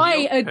 Like, he's I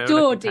your permanent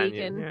adore companion,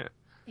 Deacon. Yeah.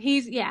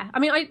 He's, I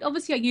mean,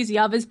 I use the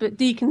others, but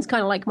Deacon's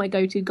kind of like my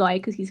go-to guy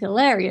because he's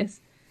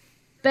hilarious.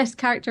 Best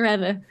character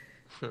ever.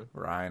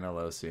 Ryan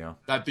Alosio.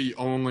 That's the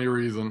only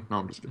reason. No,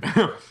 I'm just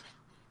kidding.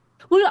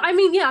 Well, I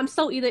mean, I'm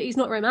salty that he's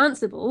not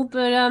romanceable,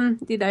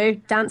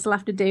 but, dance will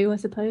have to do, I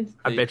suppose.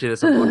 I bet you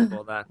there's some point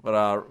for that. But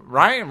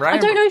Ryan, I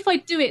don't know if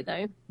I'd do it,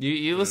 though.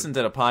 you listened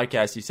to the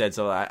podcast. You said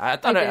so. I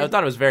thought I did. I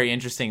thought it was very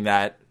interesting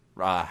that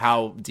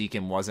how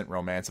Deacon wasn't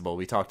romanceable.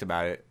 We talked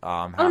about it.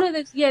 Oh, no,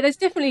 there's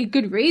definitely a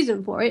good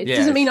reason for it. It Yeah.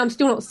 doesn't mean I'm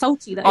still not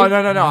salty, though. Oh no!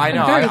 I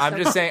know. very I'm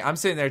just sorry. saying. I'm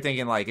sitting there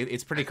thinking like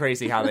it's pretty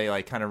crazy how they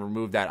like kind of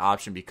removed that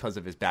option because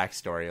of his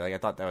backstory. Like I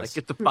thought that was.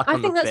 Like, get the fuck I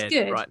on think the that's bed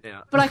good, right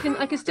now. but I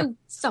can still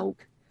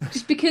sulk.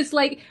 Just because,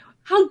 like,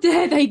 how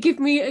dare they give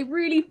me a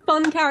really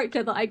fun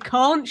character that I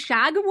can't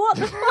shag? What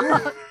the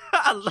fuck?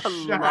 I love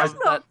That's that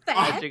not fair.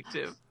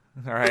 adjective.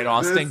 All right,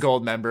 Austin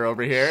Goldmember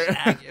over here.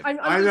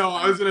 I know.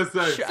 I was gonna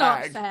say. It's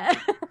not fair.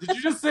 Did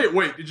you just say?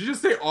 Wait, did you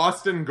just say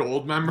Austin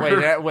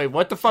Goldmember? Wait,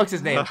 what the fuck's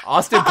his name?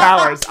 Austin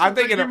Powers. I'm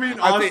thinking You of. mean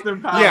I think-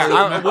 Austin Powers.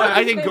 Yeah,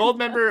 I think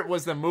Goldmember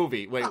was the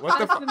movie. Wait, what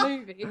the That's fuck? the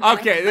movie.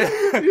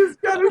 Okay. He's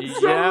got it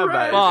so Yeah,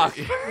 right.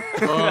 baby.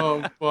 Fuck.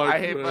 Oh fuck! I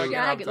hate man.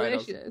 fucking-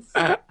 Gagalicious.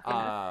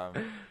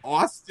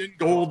 Austin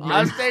Goldmember.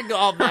 Austin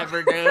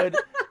Goldmember, dude.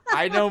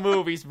 I know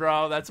movies,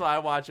 bro. That's why I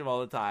watch them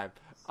all the time.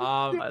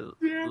 I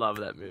love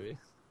that movie.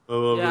 I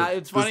love Yeah, it.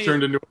 it's funny. Just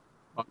turned into.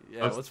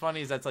 Yeah, what's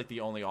funny is that's like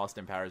the only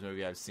Austin Powers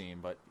movie I've seen.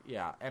 But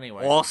yeah,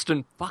 anyway.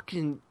 Austin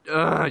fucking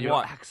your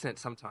What? accent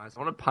sometimes.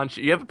 I want to punch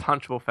you. You have a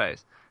punchable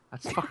face. I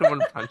just fucking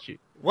want to punch you.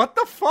 What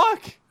the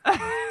fuck?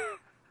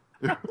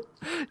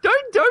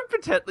 Don't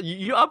pretend.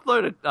 You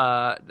upload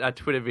a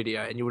Twitter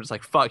video and you were just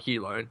like, "Fuck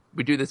you, Lone."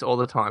 We do this all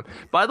the time.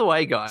 By the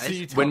way, guys, So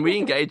you told when we me.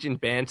 engage in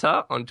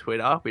banter on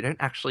Twitter, we don't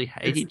actually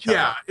hate each other.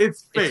 Yeah,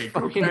 it's It's fake.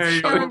 fucking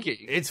okay? joking.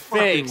 It's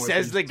Fucking fake, with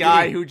says his the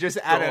guy teeth. who just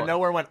out of God.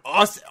 nowhere went,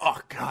 Austin. Oh,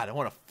 God, I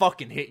want to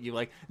fucking hit you.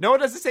 Like, no one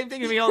does the same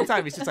thing to me all the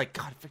time. He's just like,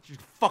 God, I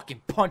should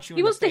fucking punch you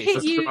He in the wants to face.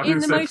 hit you That's in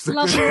the what most I'm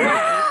loving saying.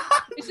 way.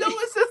 No,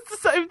 it's just the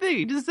same thing.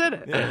 He just said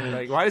it. Yeah,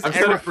 like, why does I've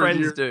said everyone... it for friends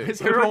years. do. Does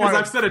Because everyone want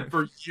I've said it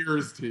for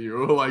years to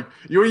you. Like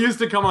you used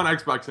to come on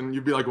Xbox and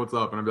you'd be like, "What's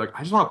up?" And I'd be like, "I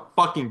just want to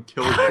fucking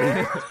kill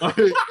you." Like,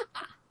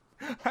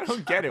 I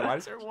don't get it. Why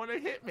does everyone want to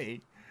hit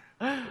me?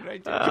 What did I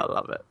do? I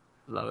love it.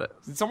 Love it.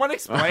 Did someone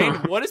explain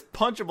what is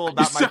punchable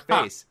about my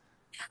face?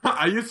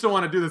 I used to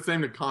want to do the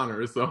same to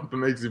Connor, so if it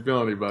makes you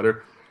feel any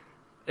better,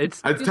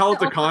 It's I'd Just tell it set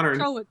to off Connor.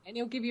 control again,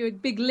 he'll give you a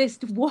big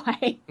list of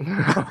why.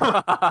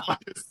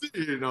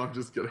 No, I'm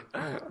just kidding.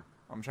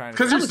 I'm trying to...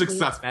 Because you're That was weird.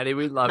 successful. Maddie,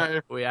 we love Okay.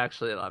 you. We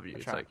actually love you.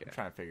 It's I'm okay.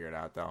 trying to figure it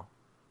out, though.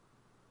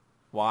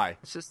 Why?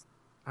 It's just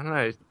I don't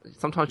know.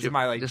 Sometimes Is you it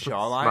my, like, just look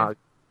jawline? smug,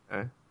 you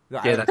know?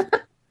 Yeah,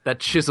 that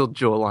chiseled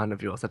jawline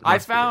of yours. That I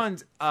must be it.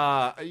 found,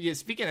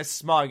 speaking of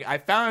smug, I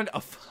found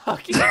a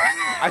fucking,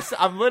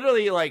 I'm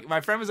literally like,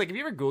 my friend was like, have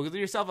you ever Googled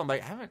yourself? I'm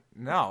like, I haven't,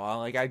 no.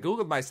 I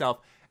Googled myself,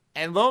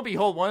 and lo and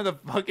behold, one of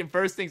the fucking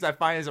first things I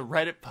find is a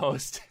Reddit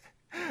post.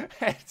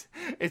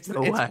 it's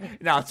way.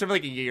 no, it's from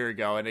like a year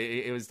ago, and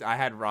it was, I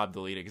had Rob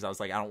delete it because I was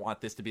like, I don't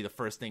want this to be the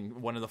first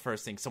thing, one of the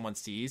first things someone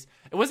sees.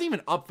 It wasn't even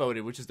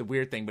upvoted, which is the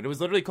weird thing, but it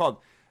was literally called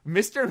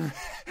Mr.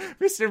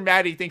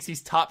 Maddie thinks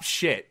he's top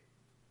shit.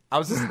 I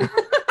was just, and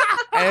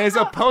it's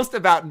a post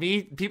about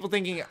me, people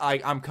thinking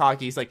like I'm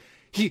cocky. He's like,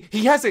 he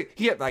has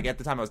like at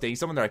the time I was dating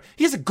someone, they're like,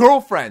 he has a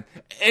girlfriend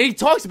and he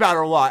talks about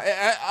her a lot.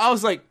 I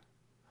was like,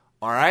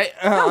 all right.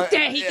 How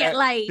dare he get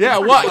laid? Yeah,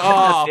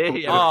 what? dare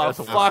he have a Oh,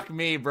 girlfriend? fuck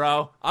me,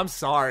 bro. I'm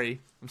sorry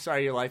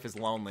your life is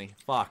lonely.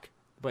 Fuck.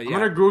 But I'm yeah.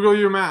 gonna Google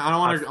you, Matt. I don't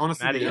want to. I want to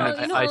see Maddie, the You're image.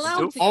 not, you're not I allowed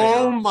still- to.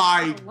 Oh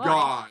my Right.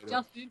 god!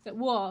 Just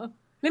what?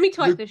 Let me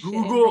type The this shit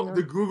in. Google, hang on.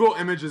 the Google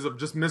images of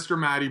just Mr.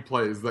 Maddie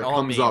plays that All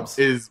comes memes. up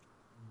is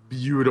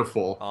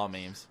beautiful. All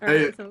memes. All right,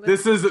 Hey, let's have a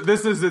look.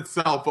 this is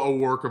itself a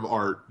work of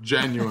art,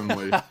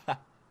 genuinely.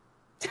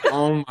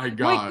 Oh my My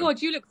god!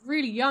 God, you look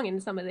really young in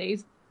some of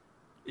these.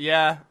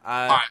 Yeah.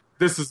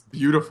 This is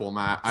beautiful,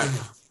 Matt.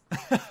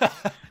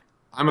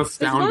 I'm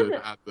astounded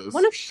one- at this.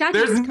 One of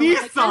Shaggy's There's covers. I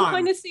can Nissan!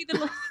 kind of see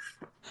the.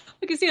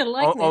 I can see a Oh,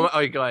 likeness.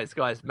 oh,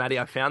 guys, Maddie,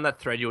 I found that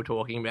thread you were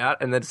talking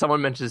about, and then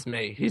someone mentions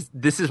me.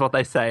 This is what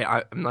they say.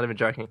 I'm not even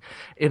joking.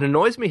 It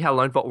annoys me how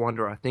Lone Vault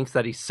Wanderer thinks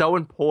that he's so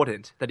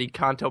important that he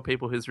can't tell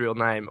people his real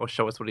name or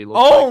show us what he looks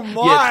Oh like.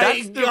 my Yeah,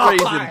 that's the God.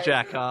 reason,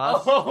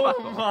 jackass.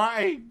 Oh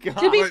my god.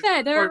 To be Wait,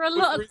 fair, there are a wait,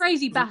 lot wait, of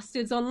crazy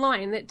bastards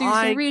online that do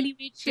I- some really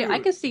weird shit. I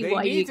can see They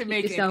why need you to keep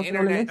make yourself an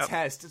internet anonymous.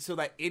 test so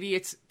that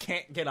idiots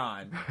can't get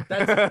on.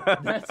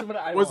 That's what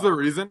I What's want. the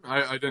reason?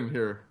 I didn't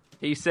hear.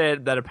 He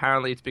said that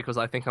apparently it's because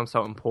I think I'm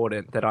so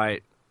important that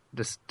I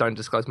Just don't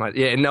disclose my.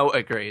 Yeah, Noah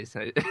agrees.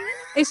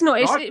 It's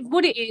not.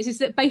 What it is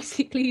that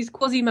basically he's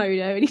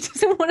Quasimodo, and he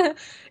doesn't want to.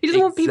 He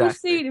doesn't want people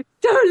seeing him.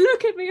 Don't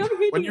look at me. I'm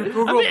hideous. When you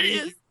Google me,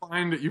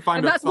 you find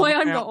and a that's why I'm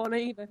thumbnail not on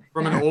either.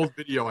 from an old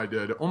video I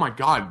did. Oh my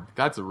god,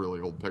 that's a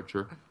really old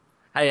picture.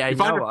 Hey, You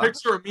find Noah. a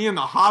picture of me in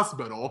the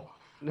hospital.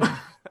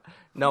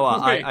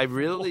 Noah, Wait. I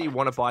really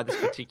want to buy this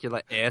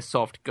particular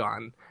airsoft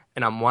gun,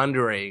 and I'm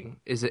wondering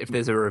if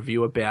there's a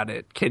review about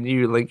it. Can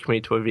you link me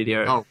to a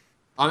video? No.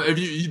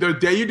 If the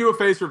day you do a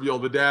face reveal,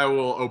 the day I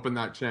will open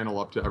that channel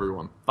up to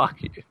everyone.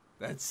 Fuck you.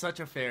 That's such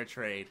a fair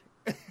trade.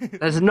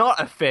 That's not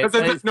a fair.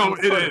 No,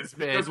 it is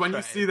fair because when you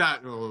trade. see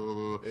that,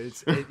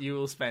 You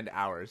will spend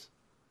hours.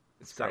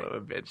 It's Son great.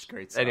 of a bitch. It's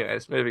great stuff.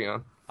 Anyways, moving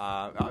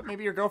on.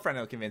 Maybe your girlfriend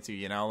will convince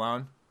you.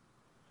 Lone.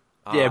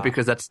 Yeah,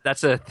 because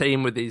that's a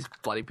theme with these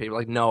bloody people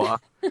like Noah.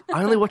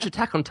 I only watch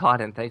Attack on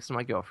Titan thanks to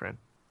my girlfriend.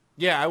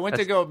 Yeah, I went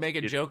to That's- go make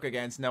a joke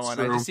against Noah,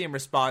 and I True. just see him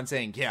respond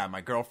saying, "Yeah,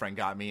 my girlfriend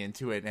got me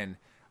into it, and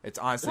it's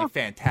honestly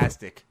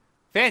fantastic,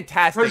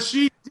 fantastic." because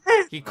she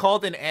did. He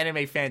called an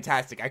anime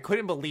fantastic. I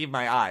couldn't believe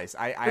my eyes.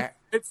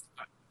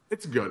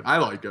 It's good. I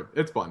like it.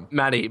 It's fun.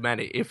 Manny,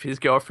 if his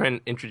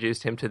girlfriend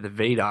introduced him to the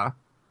Vita,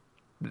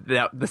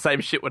 the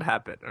same shit would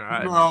happen. All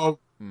right. No.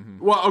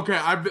 Well, okay.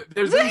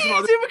 There's been some He's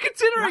other. even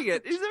considering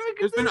it.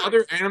 There's been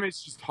other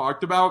animes she's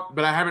talked about,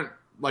 but I haven't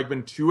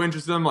been too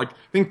interested in them. Like I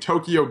think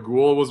Tokyo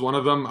Ghoul was one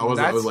of them. I was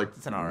like,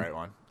 That's an alright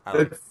one. I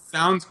like it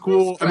sounds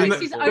cool. I mean,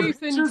 She's the open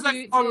pictures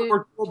I to saw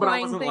were cool, but I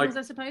trying wasn't things, like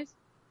I suppose.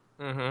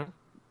 Mm-hmm.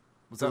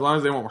 What's as up? long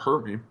as they won't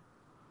hurt me.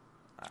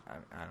 I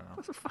don't know.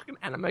 What's a fucking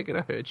anime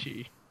gonna hurt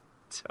you?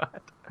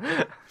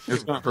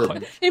 It's not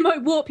hurt me. It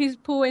might warp his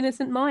poor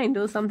innocent mind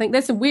or something.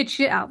 There's some weird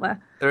shit out there.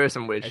 There is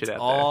some weird shit It's out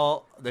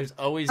all there's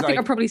always I think I've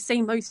like probably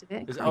seen most of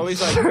it. there's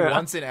always like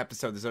once an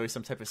episode there's always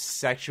some type of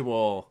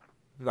sexual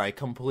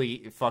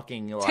complete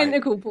fucking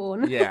Tentacle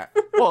porn. yeah.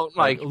 there. Well,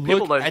 like people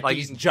Look don't at like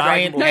these Dragon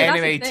giant Ball- No, that's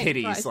anime the thing,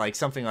 titties, right. like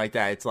something like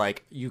that. It's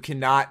like you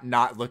cannot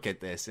not look at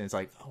this, and it's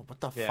like, oh, what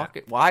the Yeah. fuck?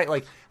 Why?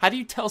 Like, how do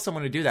you tell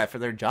someone to do that for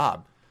their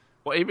job?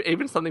 Well,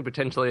 even something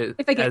potentially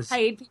If they get as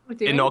paid, people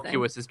do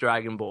innocuous as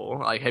Dragon Ball.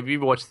 Like, have you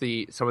watched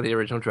some of the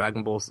original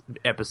Dragon Ball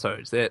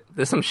episodes?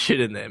 There's some shit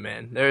in there,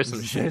 man. There is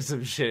some shit. There's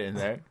some shit in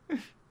there.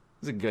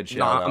 It's a good show.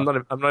 No, though.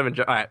 I'm not even.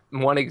 All right,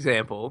 one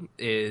example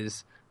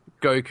is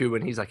Goku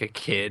when he's like a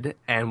kid,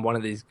 and one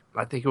of these,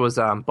 I think it was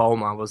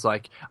Bulma, was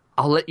like,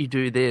 "I'll let you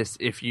do this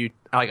if you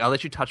I'll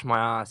let you touch my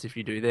ass if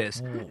you do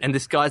this." And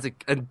this guy's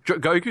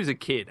Goku's a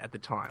kid at the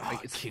time.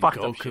 Like it's Kid fucked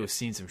up Goku's shit.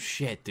 seen some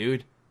shit,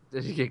 dude.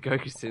 Did you get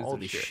Goku sins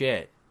Holy of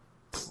shit.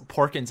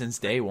 Porkinson's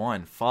day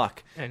one.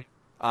 Fuck. And-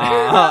 So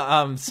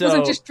It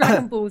wasn't just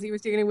Dragon Balls he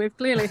was dealing with,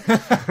 clearly.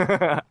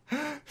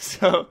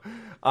 So,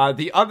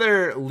 the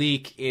other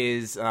leak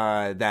is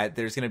that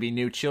there's going to be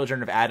new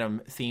Children of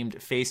Adam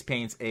themed face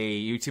paints.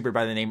 A YouTuber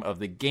by the name of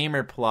the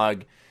Gamer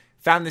Plug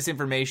found this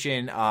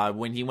information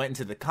when he went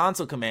into the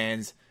console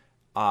commands.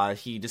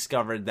 He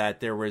discovered that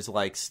there was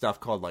like stuff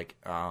called like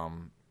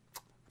I'm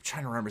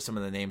trying to remember some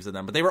of the names of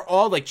them, but they were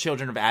all like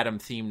Children of Adam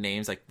themed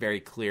names, like very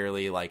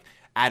clearly like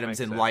Adam's Makes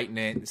sense.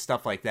 Enlightenment,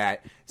 stuff like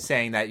that,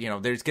 saying that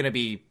there's going to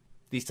be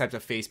these types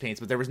of face paints,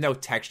 but there was no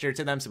texture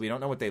to them, so we don't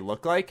know what they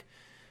look like.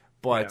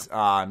 But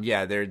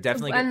they're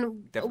definitely.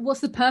 And what's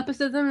the purpose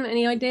of them?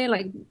 Any idea?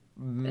 Like,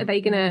 are they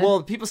gonna?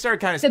 Well, people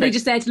started kind of. Are they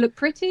just there to look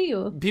pretty,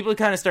 or? People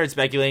kind of started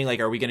speculating, like,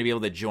 are we going to be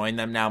able to join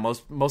them now?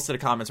 Most of the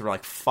comments were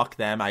like, "Fuck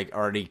them! I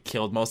already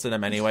killed most of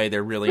them anyway.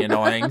 They're really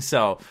annoying."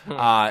 So,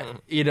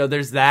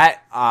 there's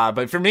that.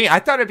 But for me, I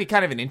thought it'd be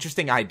kind of an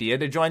interesting idea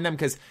to join them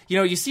because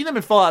you see them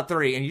in Fallout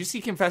 3, and you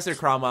see Confessor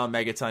Cromwell and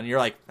Megaton, and you're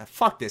like,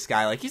 "Fuck this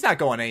guy! Like, he's not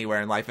going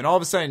anywhere in life." And all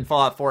of a sudden,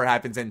 Fallout 4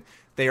 happens, and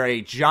they are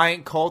a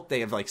giant cult.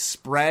 They have like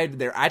spread.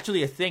 They're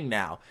actually a thing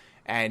now.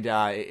 And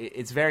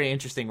it's very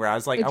interesting where I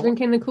was like... They're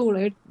drinking the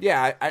Kool-Aid.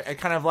 Yeah, I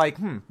kind of like,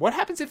 what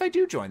happens if I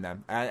do join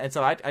them? And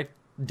so I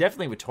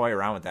definitely would toy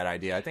around with that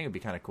idea. I think it'd be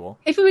kind of cool.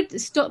 If it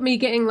would stop me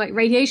getting like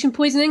radiation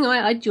poisoning,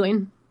 I'd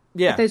join.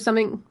 Yeah. If there's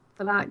something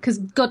for that, because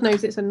God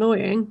knows it's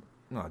annoying.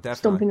 No, definitely.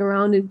 Stomping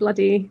around in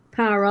bloody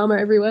power armor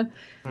everywhere.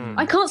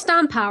 I can't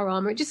stand power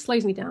armor. It just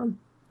slows me down.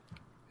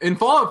 In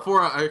Fallout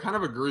 4, I kind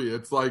of agree.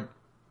 It's like,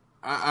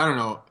 I don't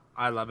know.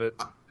 I love it.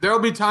 There'll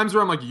be times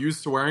where I'm like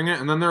used to wearing it,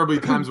 and then there'll be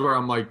times where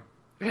I'm like,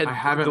 I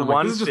haven't. The I'm one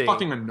like, this is just thing-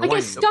 fucking I annoying.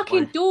 get stuck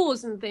Like,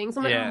 indoors and things.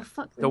 I'm like, Yeah, oh,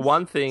 fuck this. the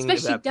one thing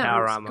Especially about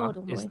power dogs. armor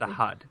God is the almighty.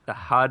 HUD. The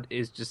HUD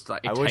is just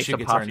like I it wish takes you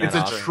could apart turn your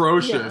that It's off.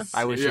 atrocious.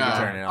 I wish you could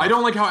turn it off. I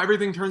don't like how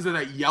everything turns to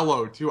that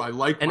yellow too. I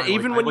like, And my,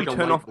 even like, when I you like a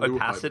turn light off blue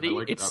HUD. I opacity,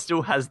 like it that.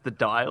 still has the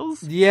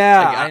dials. Yeah,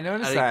 Like, I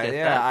noticed I that. get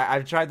Yeah, that.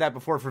 I've tried that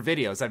before for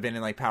videos. I've been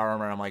in like power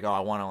armor. And I'm like, oh, I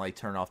want to like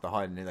turn off the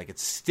HUD, and like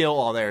it's still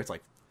all there. It's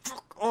like,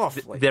 fuck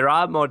off. Like, There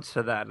are mods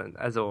for that, and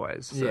as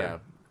always. So.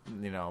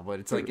 yeah, but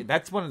it's like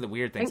that's one of the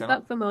weird things. Thank I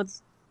don't, that for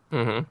mods.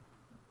 Mm-hmm.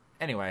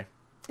 anyway,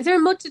 Is there a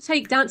mod to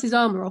take Dance's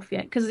armor off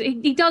yet? Because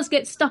he does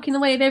get stuck in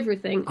the way of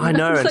everything. I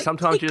know, It's and like,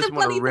 sometimes take you the just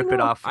want bloody to rip thing it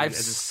off and I've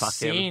just fuck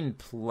him. seen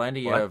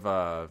plenty What?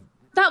 of.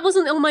 That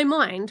wasn't on my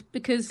mind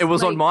because It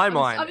was like, on my I was-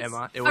 mind, I was-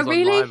 Emma. It Oh, was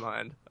really? on my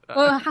mind.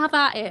 Well, have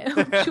at it.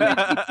 I'm sure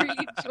you'd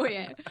really enjoy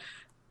it.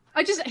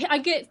 I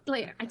get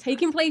like I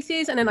take him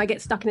places, and then I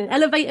get stuck in an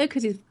elevator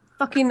because his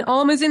fucking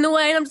armor's in the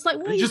way, and I'm just like,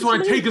 You just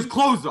want to take his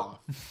clothes off.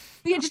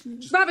 Yeah,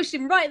 just ravish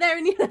him right there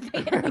in the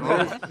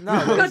elevator.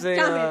 No, there's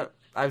damn it.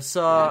 I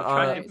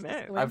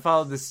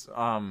followed this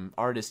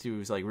artist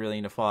who's like really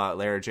into Fallout,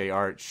 Lara J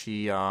Art.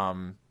 She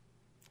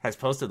has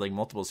posted like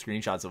multiple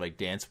screenshots of like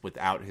Dance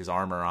without his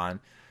armor on.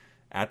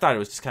 And I thought it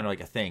was just kind of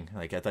like a thing.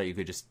 Like I thought you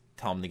could just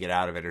tell him to get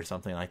out of it or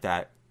something like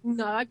that.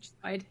 No, I've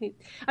tried.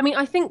 I mean,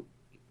 I think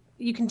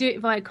you can do it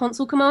via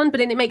console command, but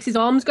then it makes his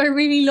arms go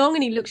really long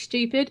and he looks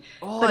stupid.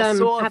 Oh, but, I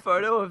saw a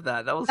photo of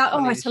that. That was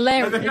funny. it's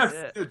hilarious. I think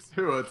that's it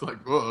too. It's like,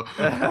 whoa.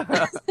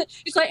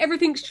 It's like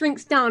everything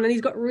shrinks down and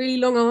he's got really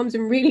long arms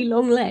and really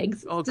long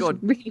legs. Oh, It's just God.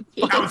 really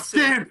weird.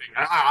 Outstanding.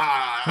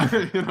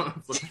 You know,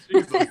 it's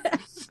like,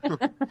 Jesus.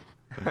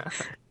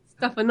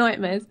 Stuff for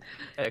nightmares.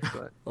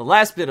 Excellent. The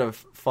last bit of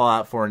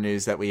Fallout 4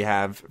 news that we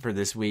have for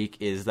this week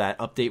is that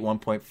Update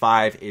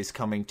 1.5 is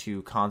coming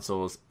to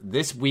consoles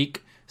this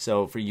week.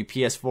 So for you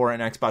PS4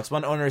 and Xbox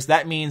One owners,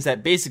 that means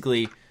that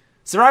basically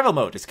survival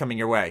mode is coming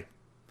your way.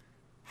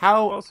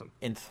 How Awesome.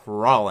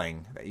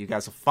 enthralling that you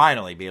guys will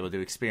finally be able to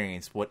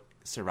experience what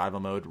survival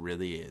mode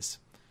really is.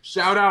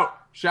 Shout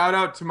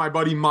out to my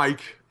buddy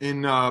Mike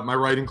in my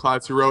writing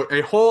class who wrote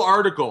a whole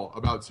article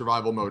about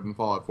survival mode in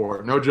Fallout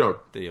 4. No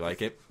joke. Did you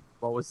like it?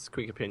 What was his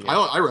quick opinion?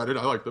 I read it.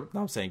 I liked it.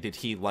 No, I'm saying, did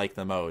he like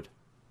the mode?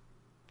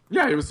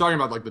 Yeah, he was talking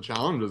about like the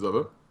challenges of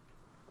it.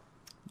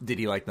 Did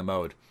he like the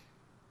mode?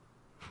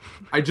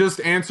 I just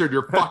answered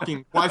your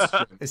fucking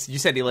question. You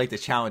said he liked the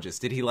challenges.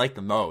 Did he like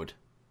the mode?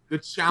 The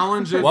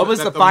challenges. What was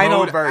that the final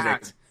mode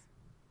verdict?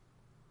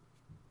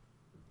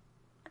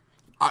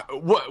 had.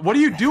 What are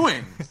you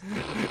doing?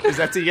 Is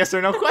that a yes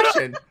or no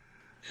question?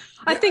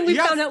 I think we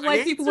Yes, found out why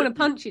I people answered. want to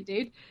punch you,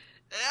 dude.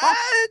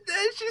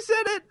 She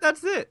said it.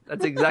 That's it.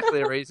 That's exactly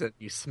the reason.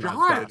 You smart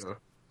God. bastard.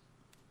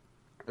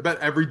 I bet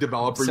every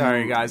developer.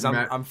 Sorry, you guys.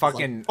 met I'm was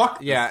fucking. like, fuck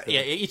this yeah. thing.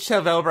 Each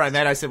developer I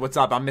met, I said, "What's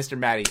up? I'm Mr.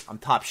 Matty. I'm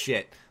top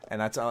shit." And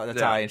that's how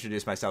I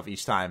introduce myself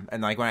each time.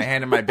 And like when I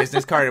handed my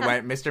business card, it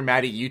went Mr.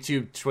 Matty,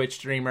 YouTube, Twitch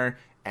streamer,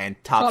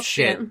 and top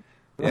shit.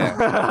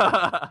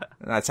 Yeah.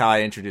 That's how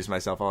I introduce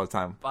myself all the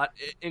time. But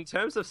in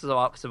terms of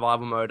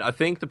survival mode, I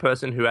think the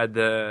person who had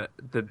the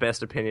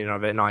best opinion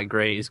of it, and I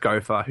agree, is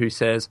Gopher, who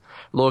says,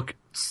 look,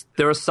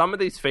 there are some of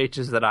these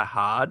features that are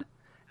hard,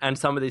 and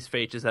some of these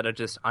features that are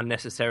just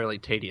unnecessarily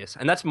tedious.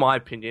 And that's my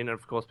opinion, and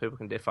of course people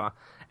can differ.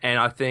 And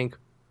I think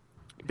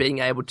being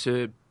able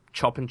to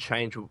chop and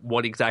change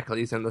what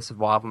exactly is in the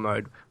survival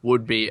mode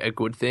would be a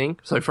good thing.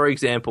 So, for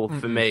example,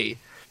 for me,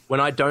 when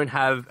I don't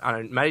have,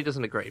 Matty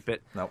doesn't agree, but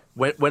Nope.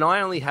 when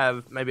I only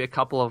have maybe a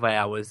couple of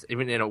hours,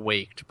 even in a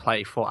week, to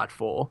play Fallout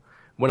 4,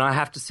 when I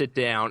have to sit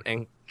down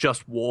and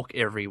just walk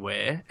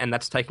everywhere, and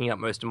that's taking up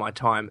most of my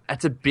time,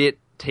 that's a bit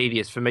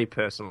tedious for me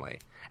personally.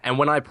 And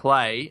when I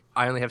play,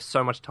 I only have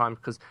so much time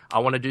because I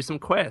want to do some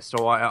quest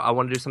or I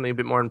want to do something a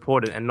bit more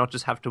important and not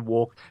just have to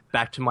walk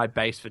back to my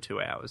base for 2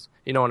 hours.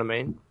 You know what I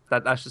mean?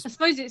 That's just... I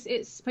suppose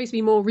it's supposed to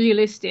be more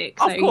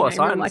realistic. Of So, course,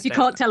 you I know, like you understand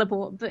can't that.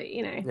 teleport, but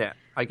Yeah,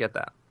 I get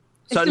that.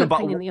 It's still a but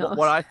pain in the arse.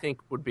 what I think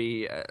would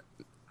be,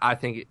 I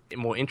think,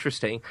 more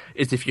interesting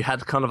is if you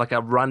had kind of like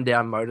a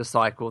rundown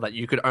motorcycle that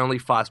you could only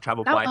fast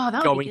travel by that would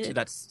be going good. to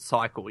that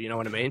cycle. You know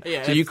what I mean?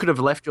 Yeah, so you could have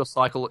left your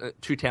cycle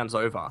 2 towns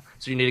over,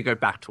 so you need to go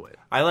back to it.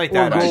 I like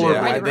that Or idea. roller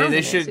blade They around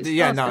it, should. it's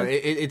Yeah, no. faster.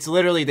 It's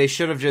literally they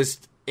should have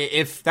just.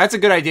 If that's a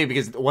good idea,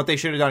 because what they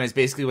should have done is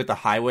basically what the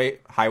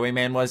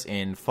Highwayman was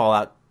in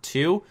Fallout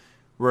 2.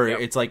 Where Yep.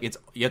 it's like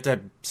you have to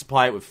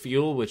supply it with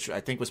fuel, which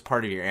I think was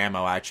part of your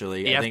ammo.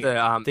 Actually, You I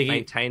have think to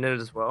maintain it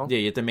as well. Yeah,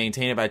 you have to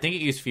maintain it, but I think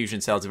it used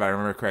fusion cells if I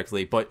remember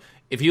correctly. But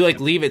if you like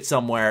leave it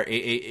somewhere,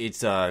 it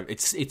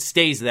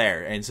stays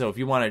there, and so if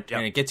you want to,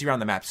 and it gets you around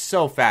the map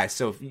so fast.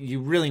 So you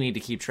really need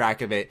to keep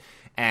track of it.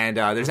 And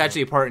there's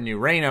actually a part in New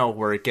Reno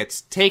where it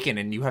gets taken,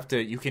 and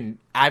you can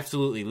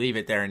absolutely leave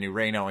it there in New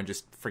Reno and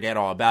just forget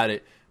all about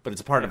it. But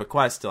it's a part of a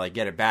quest to like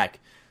get it back.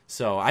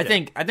 So I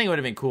think it would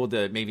have been cool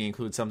to maybe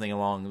include something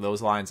along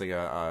those lines, like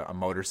a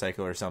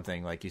motorcycle or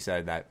something, like you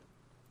said, that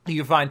you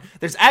can find.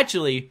 There's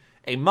actually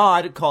a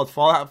mod called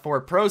Fallout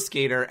 4 Pro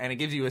Skater, and it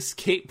gives you a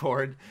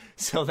skateboard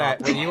so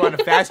that when you want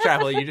to fast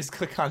travel, you just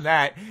click on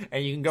that,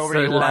 and you can go where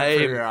So you want.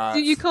 lame. So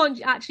you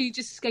can't actually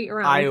just skate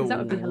around. I 'Cause that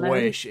would be hilarious.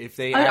 wish if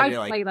they I'd had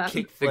play like that.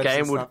 kick The flips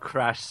game and would stuff.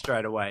 crash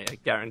straight away. I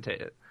guarantee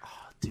it.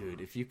 Dude,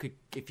 if you could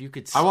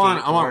I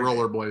want skateboard-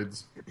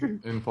 rollerblades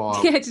in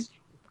Fallout. Yeah, just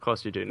Of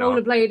course you do not.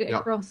 rollerblade it Yeah.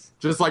 across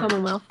Just like-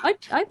 Commonwealth. I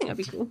think that'd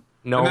be cool.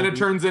 No, And then it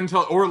turns into,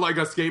 or like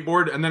a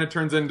skateboard, and then it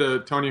turns into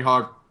Tony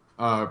Hawk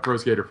Pro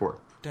Skater 4.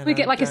 We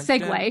get like a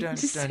Segway.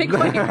 Just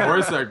Segway. Or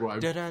a Segway.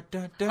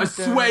 A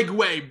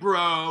Swagway,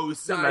 bro!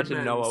 imagine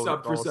Sidemen, Noah sub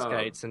with for roller sub.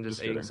 skates and just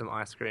eating kidding. some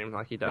ice cream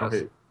like he I does.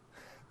 hate-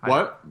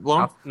 What?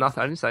 Long?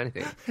 Nothing. I didn't say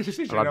anything. Just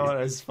I you love know you.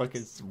 as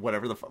fucking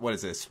whatever what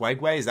is it?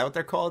 Swagway? Is that what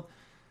they're called?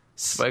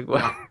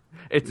 Swagway.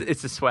 It's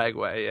a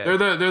swagway. Yeah.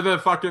 They're the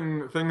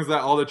fucking things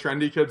that all the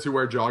trendy kids who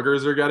wear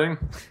joggers are getting.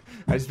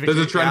 I just There's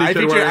a pictured, trendy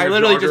kid wearing I a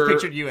literally just jogger.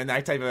 pictured you in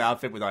that type of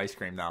outfit with ice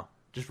cream now.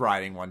 Just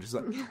riding one. Just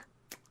like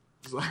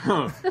Like,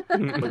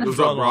 what's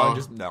Wrong, up, bro?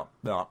 just no.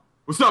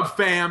 What's up,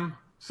 fam?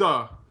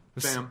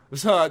 Fam.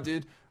 What's up,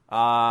 dude?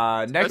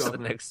 Go Next, to the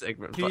next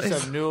segment, piece please.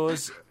 of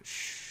news.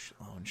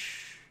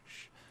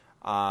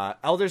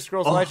 Elder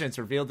Scrolls Legends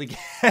revealed again.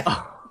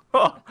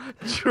 Oh,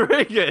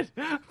 triggered.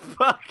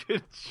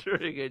 Fucking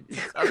triggered, you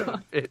son of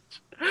a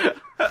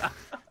bitch.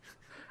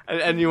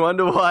 and you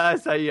wonder why I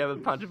say you have a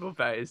punchable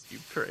face, you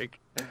prick.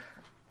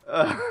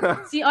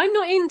 See, I'm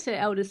not into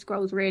Elder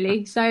Scrolls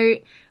really. So,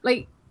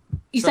 like,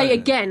 you say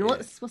again.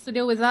 What's the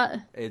deal with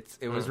that?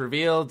 It was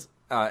revealed.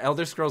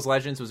 Elder Scrolls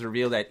Legends was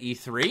revealed at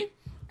E3,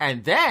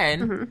 and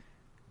then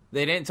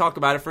they didn't talk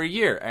about it for a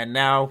year, and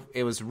now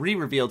it was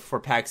re-revealed for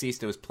PAX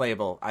East. It was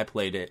playable. I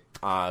played it,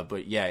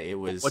 but yeah, it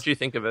was. What do you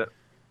think of it?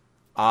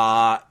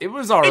 It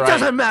was alright. It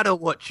doesn't matter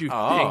what you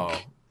Oh,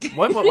 think.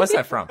 what's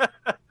that from?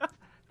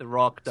 The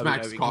Rock.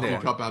 Smacks WWE. coffee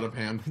cup out of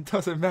hand. It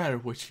doesn't matter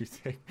what you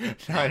think.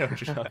 I know what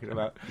you're talking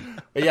about.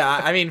 But yeah,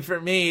 I mean, for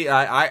me,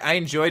 I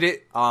enjoyed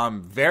it.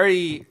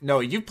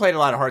 You've played a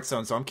lot of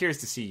Hearthstone, so I'm curious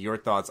to see your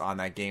thoughts on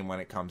that game when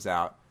it comes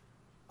out.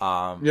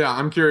 Yeah,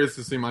 I'm curious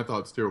to see my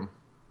thoughts too.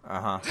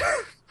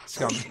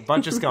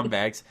 Bunch of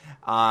scumbags.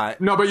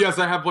 No, but yes,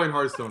 I have played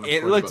Hearthstone.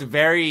 It looked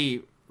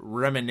very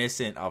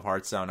reminiscent of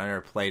Hearthstone. I never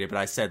played it, but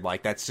I said,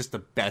 like, that's just the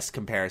best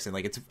comparison.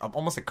 Like, it's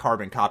almost a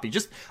carbon copy.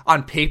 Just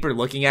on paper,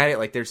 looking at it,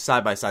 like, they're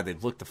side by side. They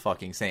look the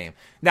fucking same.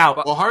 Now,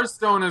 Well,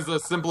 Hearthstone is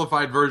a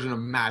simplified version of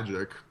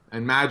Magic,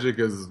 and Magic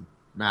is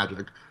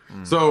Magic.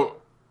 So,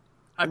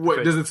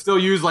 does it still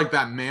use, like,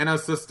 that mana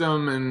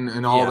system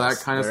and all that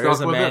kind of stuff there's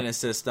a with mana it?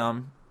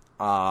 system.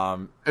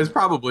 It's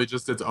probably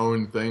just its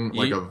own thing.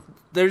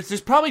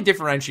 There's probably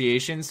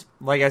differentiations.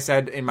 Like I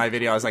said in my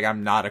video, I was like,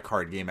 I'm not a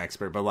card game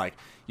expert, but like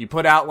you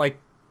put out like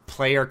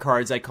player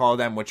cards, I call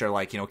them, which are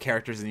like, you know,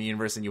 characters in the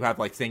universe, and you have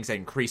like things that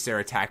increase their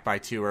attack by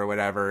 2 or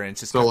whatever, and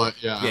it's just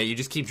you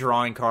just keep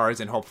drawing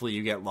cards and hopefully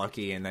you get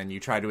lucky, and then you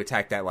try to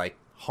attack that like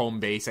home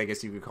base, I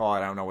guess you could call it.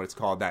 I don't know what it's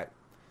called. That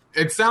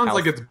it sounds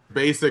like its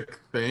basic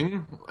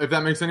thing, if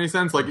that makes any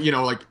sense. Like, you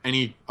know, like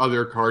any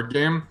other card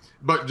game,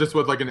 but just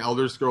with like an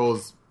Elder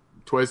Scrolls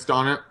twist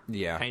on it.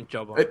 yeah. Paint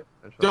job on it.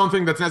 Don't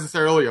think that's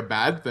necessarily a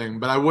bad thing,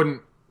 but I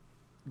wouldn't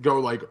go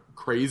like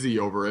crazy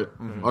over it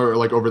or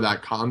like over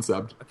that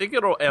concept. I think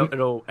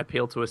it'll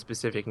appeal to a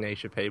specific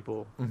niche of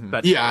people.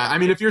 But Yeah, I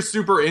mean, if you're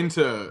super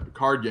into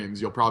card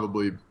games, you'll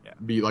probably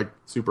be like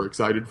super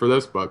excited for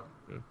this. But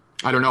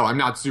I don't know. I'm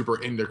not super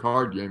into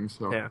card games,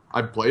 so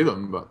I'd play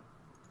them. But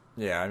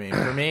Yeah, I mean,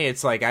 for me,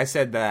 it's like I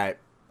said that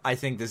I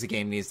think this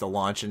game needs to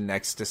launch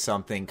next to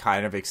something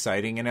kind of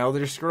exciting in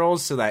Elder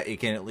Scrolls so that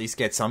it can at least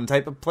get some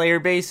type of player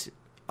base.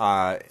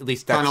 At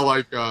least that's kind of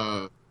like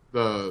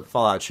the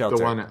Fallout Shelter.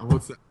 The one,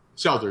 what's that?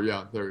 Shelter,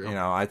 yeah, there you go. You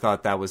know, I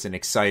thought that was an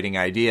exciting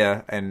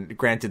idea. And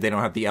granted, they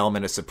don't have the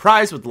element of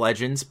surprise with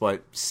Legends,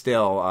 but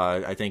still,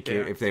 I think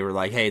if they were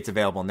like, hey, it's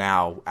available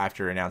now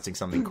after announcing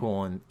something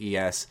cool in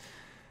ES,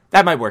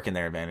 that might work in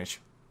their advantage.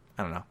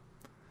 I don't know.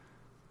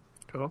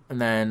 Cool. And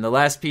then the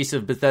last piece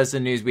of Bethesda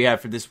news we have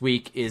for this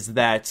week is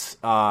that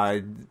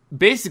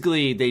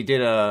basically they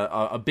did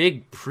a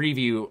big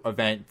preview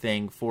event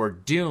thing for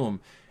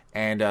Doom.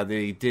 And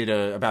they did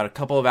about a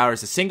couple of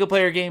hours of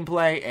single-player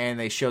gameplay, and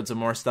they showed some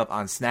more stuff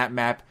on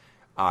SnapMap.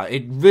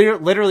 It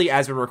literally,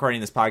 as we're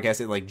recording this podcast,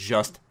 it like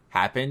just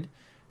happened.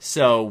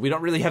 So we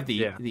don't really have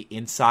the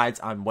insides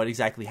on what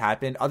exactly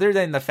happened, other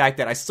than the fact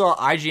that I saw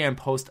IGN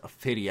post a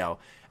video.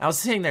 And I was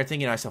sitting there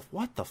thinking to myself,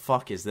 what the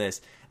fuck is this?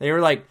 They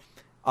were like,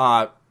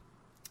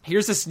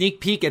 here's a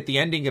sneak peek at the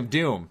ending of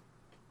Doom.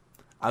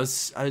 I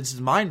was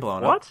just mind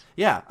blown. What?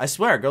 Yeah, I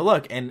swear. Go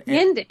look. And The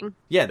ending?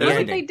 Yeah, the Why would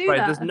ending. they do Wait,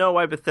 that? there's no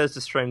way Bethesda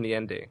streamed the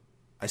ending.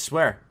 I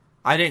swear.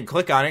 I didn't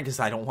click on it because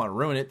I don't want to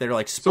ruin it. They're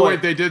like, So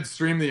wait, they did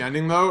stream the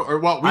ending though, or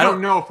well, we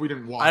don't know if we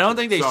didn't watch. I don't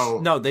think they. So...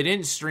 No, they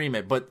didn't stream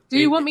it. But Do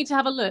you want me to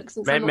have a look?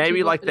 Since I'm not Maybe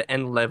too like bothered? the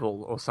end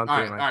level or something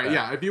All right, like all right, that.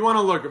 yeah. If you want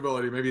to look,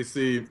 Ability, maybe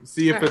see if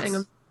Alright, it's hang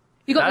on.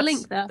 You got the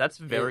link there. That's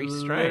very it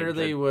strange.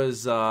 Literally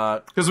was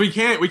because we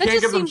can't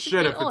just give them seems to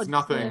shit be if odd, it's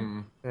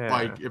nothing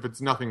yeah. if it's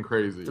nothing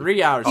crazy.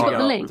 3 hours You got ago.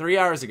 the link? 3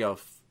 hours ago.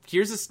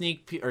 Here's a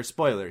sneak peek, or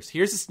spoilers.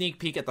 Here's a sneak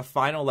peek at the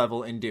final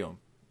level in Doom.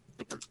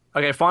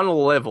 Okay,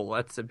 final level.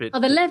 That's a bit. Oh,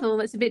 the level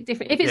that's a bit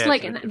different. If it's Yeah,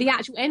 like it's a bit the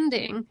actual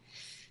ending,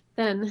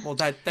 then Well,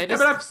 that Yeah, is,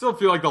 but I still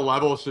feel like the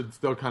level should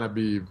still kind of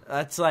be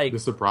that's like. the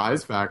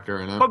surprise factor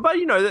in it. But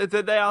you know,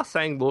 they are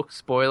saying, look,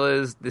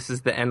 spoilers. This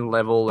is the end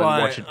level, and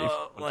But, watch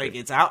it. like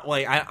it's out.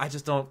 Like I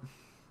just don't.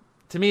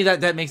 To me,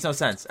 that makes no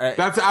sense.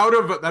 That's out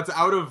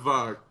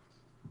of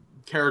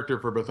character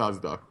for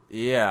Bethesda.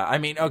 Yeah, I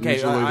mean, okay,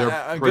 Usually they're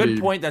a pretty-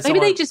 good point that maybe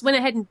someone, they just went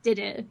ahead and did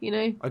it. You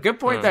know, a good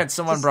point that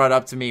someone brought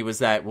up to me was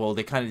that, well,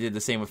 they kind of did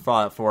the same with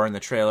Fallout 4. In the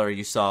trailer,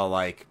 you saw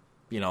like,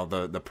 you know,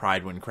 the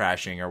Pride when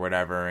crashing or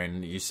whatever,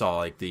 and you saw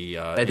like the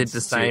they did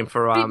the same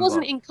for. but it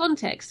wasn't in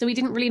context, so we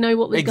didn't really know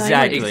what was going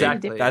on.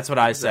 Exactly. That's what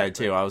I said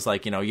too. I was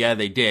like, you know, yeah,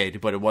 they did,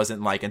 but it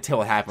wasn't like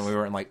until it happened we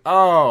weren't like,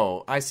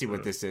 oh, I see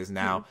what this is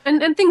now.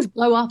 And things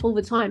blow up all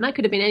the time. That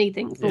could have been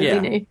anything for all we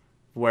knew.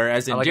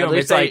 Whereas in Like, at Doom,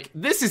 least it's like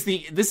this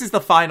is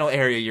the final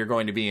area you're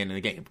going to be in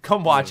the game.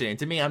 Come watch it. And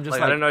to me, I'm just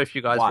like I don't know if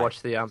you guys why?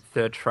 watched the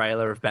third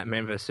trailer of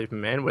Batman vs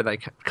Superman, where they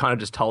kind of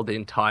just told the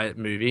entire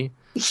movie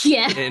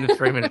Yeah. in a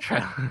 3-minute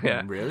trailer.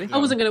 Yeah, Really? I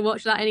wasn't going to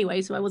watch that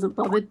anyway, so I wasn't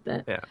bothered.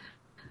 But yeah.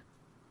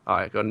 All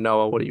right, got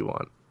Noah. What do you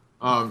want?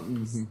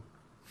 Nothing.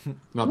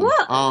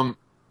 What? Man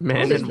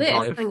what is and this?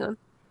 Wife. Hang on.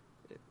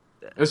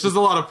 It's just a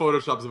lot of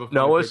photoshops of a funny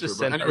Noah's picture. just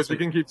But sent anyways, us we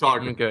can keep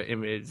talking. Amiga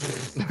image.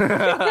 This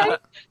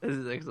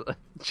is excellent.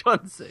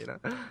 John Cena.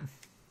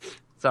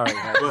 Sorry,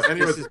 guys. But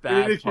anyways, this is we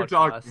bad need to keep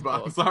talking.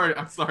 But podcast.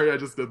 I'm sorry I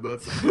just did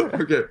this.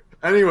 Okay.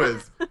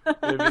 Anyways.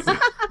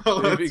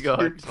 Moving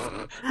on.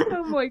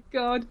 Oh my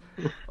god.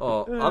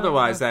 Well,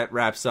 otherwise, that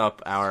wraps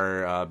up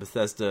our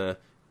Bethesda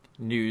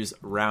news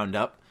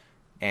roundup.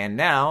 And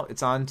now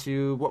it's on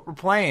to what we're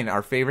playing,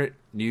 our favorite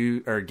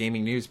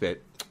gaming news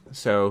bit.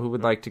 So who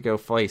would like to go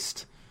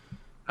first?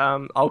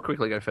 I'll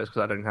quickly go first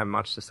because I don't have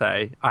much to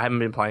say. I haven't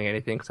been playing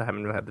anything because I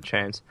haven't really had the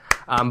chance.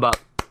 But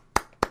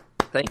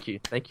thank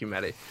you,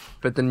 Maddie.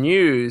 But the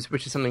news,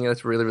 which is something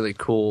that's really, really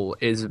cool,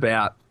 is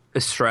about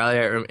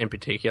Australia in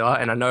particular.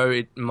 And I know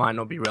it might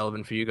not be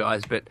relevant for you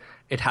guys, but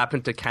it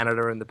happened to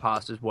Canada in the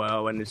past as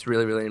well, and it's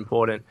really, really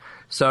important.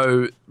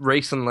 So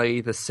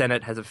recently, the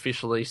Senate has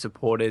officially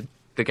supported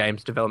the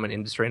games development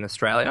industry in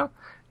Australia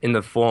in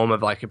the form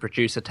of like a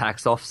producer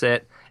tax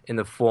offset, in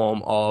the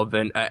form of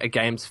a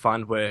games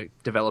fund where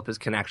developers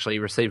can actually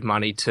receive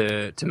money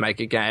to make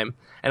a game.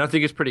 And I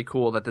think it's pretty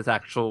cool that there's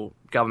actual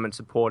government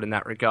support in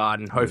that regard,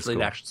 and hopefully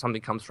cool. actually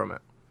something comes from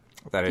it.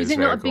 That Is it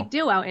very not a cool. big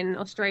deal out in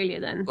Australia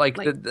then?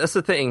 That's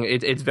the thing.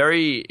 It's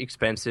very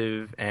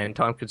expensive and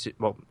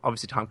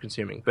obviously time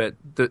consuming. But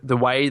the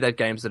way that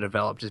games are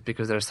developed is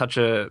because there's such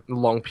a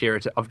long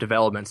period of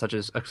development, such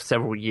as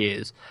several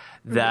years,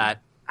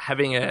 that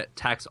having a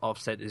tax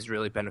offset is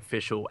really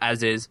beneficial,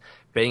 as is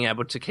being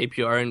able to keep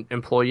your own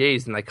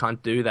employees, and they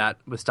can't do that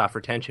with staff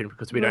retention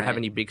because we don't have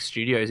any big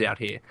studios out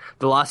here.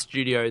 The last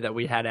studio that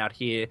we had out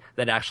here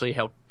that actually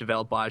helped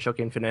develop BioShock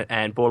Infinite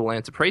and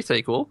Borderlands, a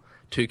pre-sequel,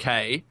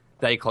 2K,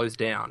 they closed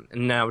down,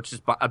 and now it's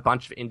just a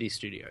bunch of indie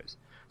studios.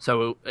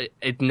 So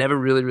it's never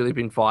really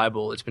been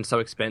viable. It's been so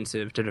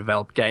expensive to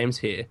develop games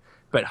here,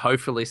 but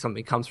hopefully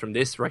something comes from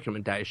this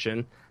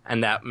recommendation,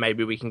 and that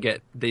maybe we can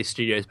get these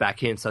studios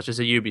back in, such as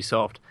a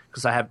Ubisoft,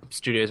 because I have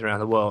studios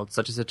around the world,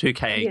 such as a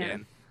 2K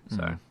again.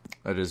 So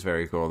That is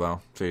very cool,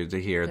 though, to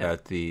hear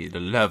that the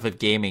love of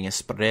gaming is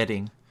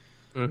spreading.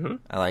 Mm-hmm.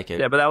 I like it.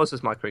 Yeah, but that was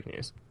just my quick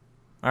news.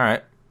 All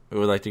right. Who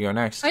would like to go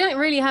next? I don't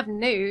really have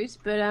news,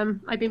 but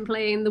I've been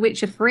playing The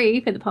Witcher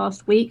 3 for the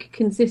past week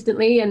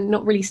consistently and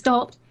not really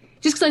stopped.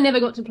 Just because I never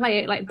got to play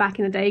it like back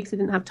in the day because I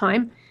didn't have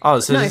time. Oh,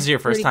 so No, this is your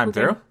first really time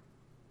cool through? game.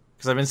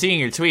 Because I've been seeing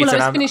your tweets, Well, I and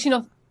was I'm finishing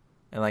off.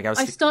 and like I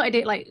started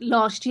it like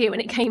last year when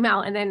it came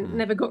out, and then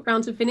never got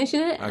round to finishing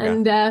it. Okay.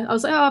 And I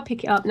was like, I'll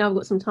pick it up now. I've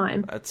got some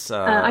time. That's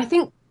I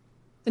think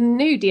the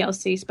new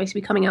DLC is supposed to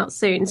be coming out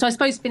soon, so I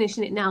suppose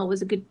finishing it now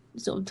was a good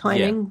sort of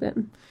timing. But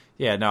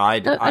yeah, no, I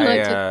liked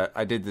it.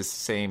 I did the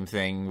same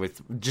thing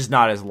with just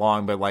not as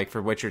long, but like for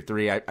Witcher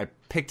 3, I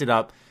picked it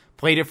up,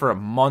 played it for a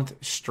month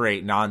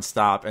straight,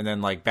 nonstop, and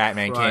then like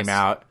Batman Christ. came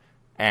out,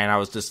 and I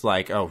was just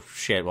like, oh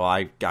shit, well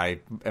I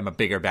am a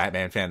bigger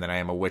Batman fan than I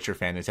am a Witcher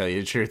fan, to tell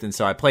you the truth, and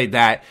so I played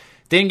that.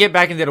 Didn't get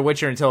back into The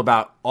Witcher until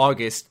about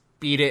August.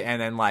 Beat it,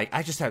 and then like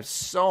I just have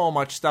so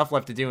much stuff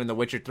left to do in The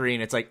Witcher 3,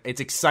 and it's like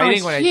it's exciting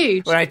it's when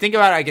huge. I think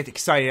about it. I get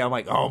excited. I'm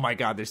like, oh my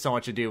god, there's so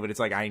much to do, but it's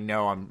like I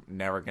know I'm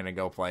never gonna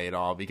go play it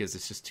all because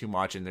it's just too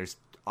much, and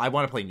I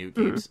want to play new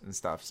games and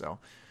stuff. So,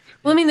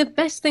 well, I mean, the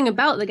best thing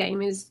about the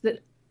game is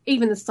that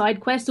even the side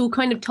quests all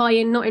kind of tie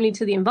in not only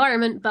to the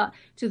environment but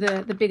to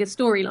the bigger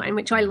storyline,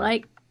 which I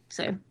like.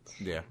 So,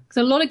 yeah, because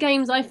a lot of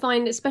games I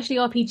find, especially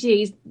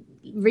RPGs,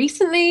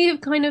 recently have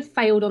kind of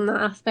failed on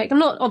that aspect. I'm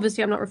not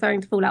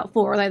referring to Fallout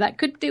 4, although that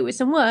could do with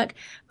some work,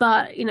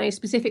 but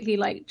specifically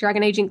like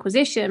Dragon Age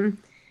Inquisition,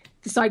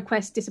 the side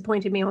quest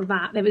disappointed me on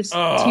that. There was too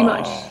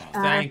much.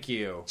 Thank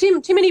you,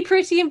 Too many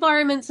pretty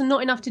environments and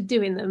not enough to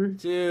do in them.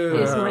 dude.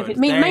 Is my opinion. I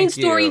mean, main thank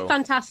story you.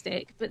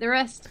 fantastic, but the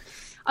rest,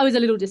 I was a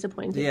little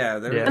disappointed. Yeah,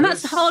 And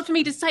that's hard for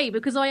me to say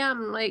because I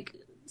am like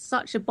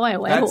such a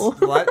BioWare That's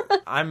whore.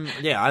 what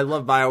I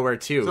love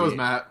BioWare too. So is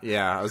Matt.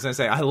 Yeah, I was gonna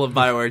say I love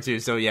BioWare too.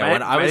 So yeah,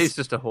 when I was Maddie's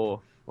just a whore.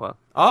 Well,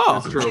 oh,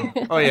 That's true.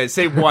 oh yeah,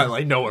 say what?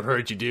 Like no one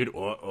heard you, dude.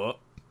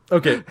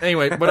 Okay.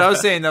 Anyway, what I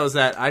was saying though is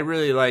that I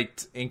really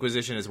liked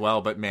Inquisition as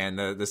well, but man,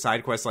 the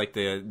side quests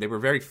they were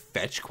very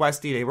fetch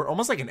questy. They were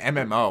almost like an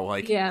MMO.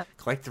 Like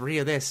collect 3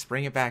 of this,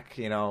 bring it back.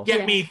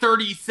 Get me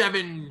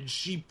 37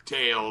 sheep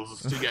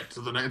tails to get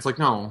to the night. It's like,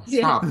 no,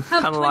 Yeah. stop.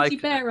 Have 20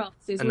 like bear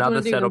asses.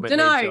 another settlement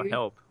needs your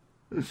help.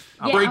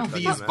 Break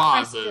these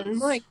fuck vases. Preston.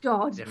 My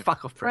God. Yeah,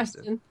 fuck off,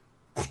 Preston.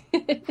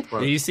 Did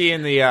you see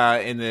in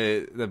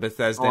the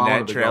Bethesda I wanted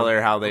Net to trailer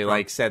go. how they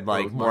like said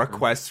like was more nothing.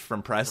 quests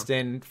from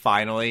Preston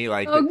finally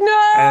like Oh,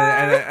 no!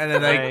 and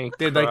then Thank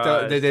did like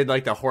Christ. they did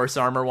like the horse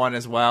armor one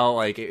as well.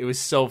 Like it was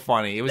so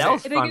funny. It was That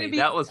was Are they funny. gonna be,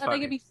 That was Are they funny.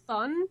 going to be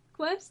fun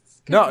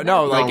quests? no like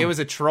No. it was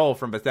a troll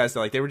from Bethesda.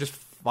 Like they were just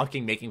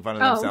fucking making fun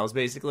of Oh. themselves.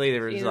 Basically, they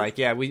were just Yeah. like,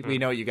 "Yeah, we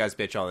know you guys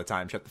bitch all the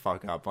time. Shut the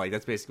fuck up." Like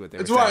that's basically what they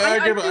were That's saying. why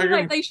I I give feel them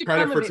like they should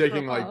credit come for with it for a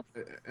taking while.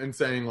 and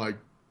saying like,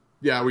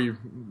 yeah,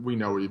 we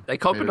know we. They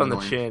cop made it on the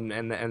annoying. chin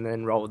and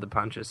then roll with the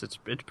punches. It's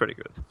pretty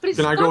good. But it's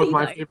Can I go with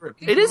funny, my though. favorite?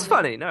 It is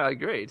funny. No, I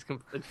agree.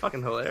 It's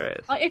fucking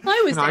hilarious. Like, if I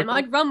was Can I them, go-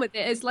 I'd run with it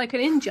as like an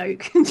in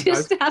joke,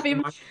 just to have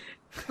him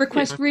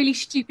request really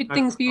stupid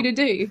things for you to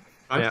do.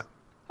 Yeah.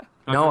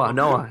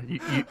 Noah,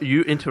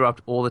 you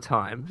interrupt all the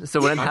time.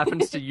 So when it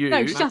happens to you,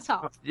 No, shut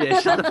up. yeah,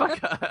 shut the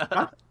fuck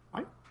up.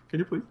 Hi? Can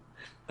you please?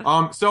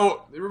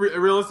 So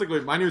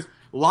realistically, my news: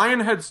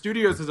 Lionhead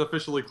Studios has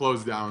officially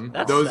closed down.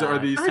 That's Those sad. are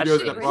the That's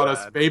studios really that brought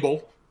us sad.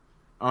 Fable.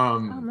 Oh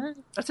man,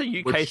 That's a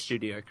UK Which-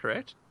 studio,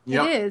 correct?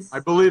 Yep, It is. I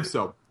believe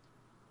so.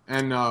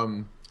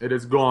 And it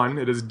is gone.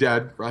 It is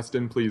dead. Rest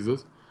in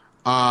pleases.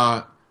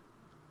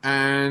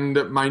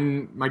 And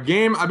my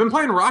game, I've been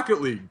playing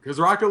Rocket League because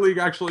Rocket League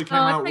actually came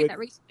I out played with that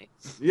recently.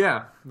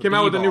 came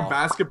out with a new B-ball.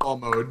 basketball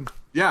mode.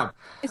 Yeah,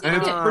 Is it and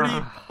it's good?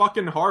 pretty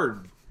fucking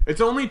hard.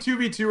 It's only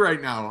 2v2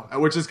 right now,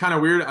 which is kind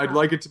of weird. I'd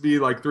like it to be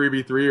like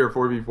 3v3 or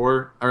 4v4,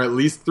 or at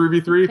least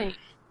 3v3. Okay.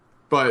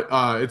 But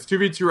it's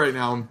 2v2 right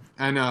now,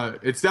 and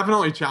it's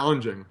definitely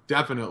challenging.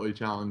 Definitely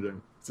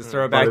challenging. It's a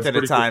throwback it's to the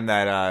pretty time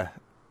that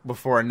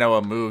before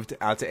Noah moved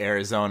out to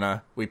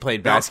Arizona, we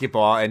played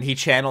basketball, and he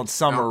channeled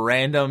some Yeah.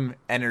 random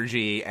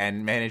energy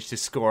and managed to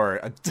score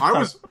a ton, I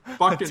was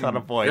fucking a ton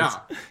of points.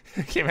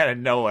 Yeah. Came out of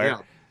nowhere.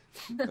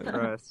 Yeah.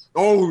 Gross.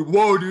 Oh,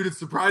 whoa, dude! It's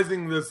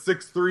surprising this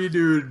 6'3"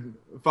 dude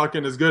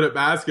fucking is good at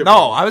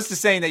basketball. No, I was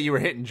just saying that you were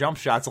hitting jump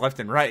shots left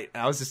and right.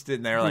 I was just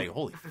sitting there like,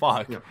 holy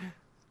fuck.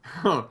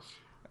 Huh.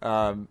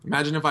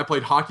 Imagine if I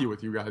played hockey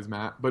with you guys,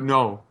 Matt. But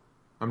no,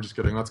 I'm just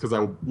kidding. That's because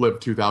I live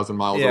 2,000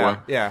 miles away.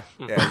 Yeah.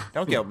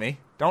 Don't guilt me.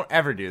 Don't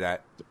ever do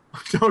that.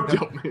 Don't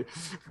guilt me.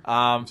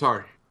 I'm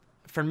sorry.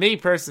 For me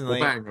personally,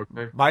 Well, bang,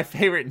 okay. my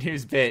favorite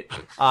news bit,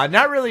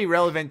 not really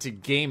relevant to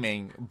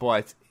gaming,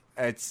 but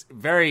it's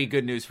very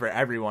good news for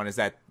everyone, is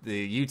that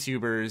the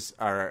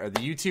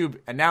YouTube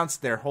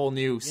announced their whole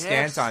new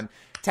stance on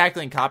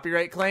tackling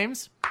copyright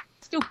claims.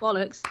 Still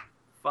bollocks.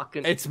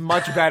 Fucking. It's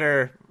much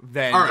better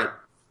than All right.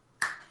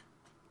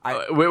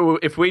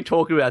 If we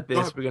talk about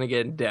this, we're gonna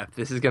get in depth.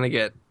 This is gonna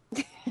get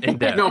in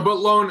depth. No, but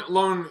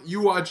Lone,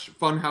 you watch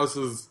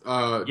Funhouse's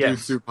Yes. Dude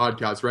Soup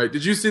podcast, right?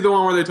 Did you see the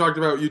one where they talked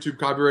about YouTube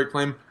copyright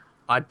claim?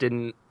 I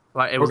didn't.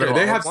 Like, it was Okay, an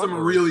they old have one, some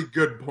or- really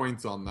good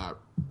points on that.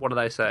 What do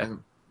they say?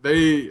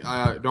 They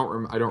I don't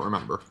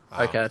remember.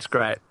 Okay, that's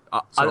great.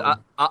 So-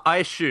 I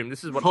assume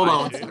this is what Hold I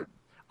on. assume.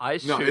 I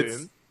No, assume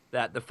it's-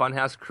 that the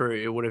Funhouse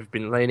crew would have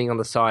been leaning on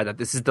the side that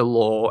this is the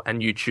law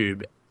and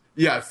YouTube.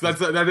 Yes,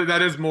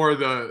 that is more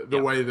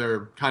the way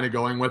they're kind of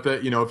going with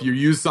it. You know, if you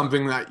use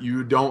something that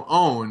you don't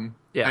own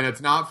Yeah. and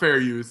it's not fair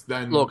use,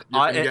 then Look, you're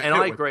gonna get hit I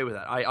with agree with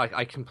that.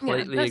 I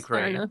completely that's fair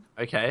agree. enough.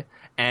 Okay,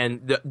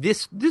 and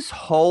this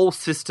whole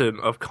system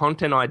of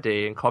content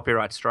ID and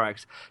copyright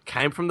strikes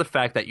came from the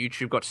fact that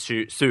YouTube got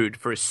sued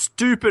for a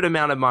stupid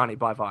amount of money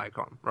by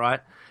Viacom, right?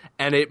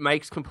 And it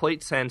makes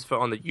complete sense for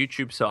on the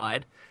YouTube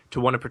side to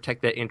want to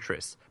protect their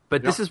interests.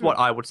 But this Yeah. is what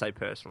I would say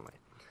personally.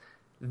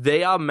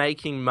 They are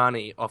making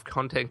money off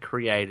content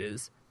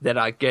creators that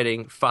are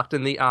getting fucked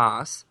in the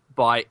ass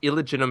by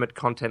illegitimate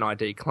content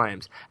ID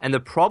claims. And the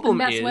problem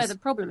And that's is... where the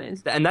problem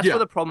is. And that's Yeah, where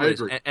the problem I is.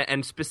 agree.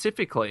 And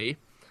specifically,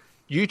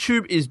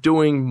 YouTube is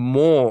doing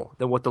more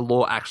than what the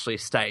law actually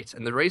states.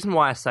 And the reason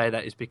why I say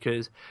that is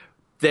because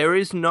there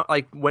is not,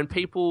 like, when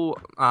people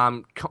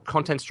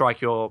content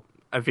strike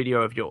a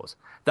video of yours,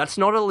 that's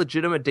not a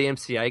legitimate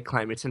DMCA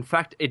claim. It's, in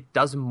fact, it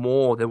does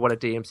more than what a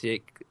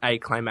DMCA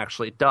claim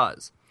actually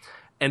does.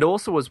 And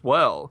also, as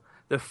well,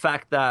 the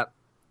fact that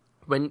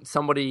when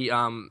somebody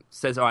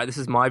says, all right, this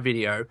is my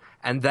video,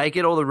 and they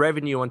get all the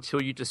revenue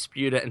until you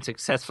dispute it and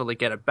successfully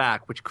get it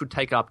back, which could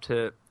take up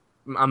to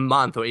a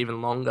month or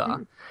even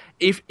longer.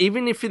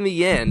 Even if in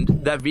the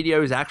end that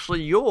video is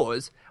actually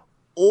yours,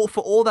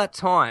 for all that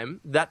time,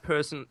 the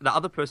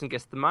other person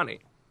gets the money.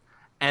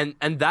 And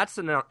that's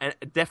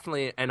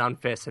definitely an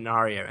unfair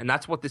scenario. And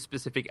that's what this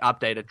specific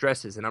update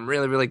addresses. And I'm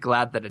really, really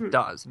glad that it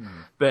does.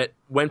 But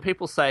when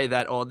people say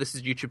that, oh, this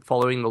is YouTube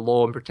following the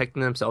law and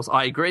protecting themselves,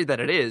 I agree that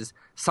it is.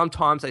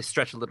 Sometimes they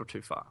stretch a little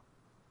too far.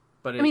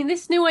 But I mean,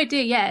 this new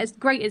idea, yeah, as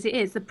great as it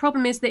is, the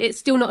problem is that it's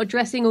still not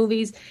addressing all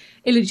these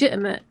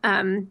illegitimate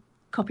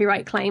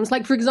copyright claims.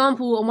 Like, for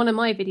example, on one of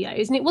my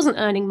videos, and it wasn't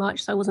earning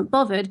much, so I wasn't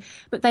bothered,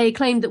 but they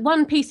claimed that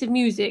one piece of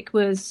music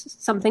was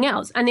something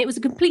else, and it was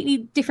a completely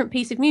different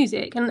piece of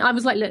music. And I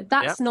was like, look,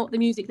 that's Yep. not the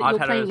music that I've you're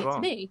had it playing as it well.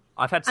 to be.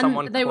 I've had And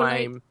someone they were like-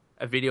 claim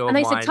a video And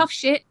of they mine. said, tough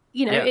shit,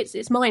 you know, Yeah.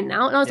 it's mine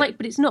now. And I was Yeah. like,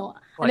 but it's not.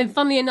 Like- And then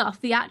funnily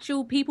enough, the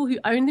actual people who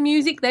own the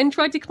music then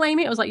tried to claim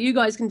it. I was like, you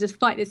guys can just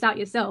fight this out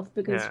yourself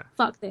because Yeah.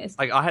 fuck this.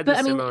 Like, I had But this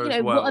I mean, similar you know,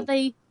 as well. what are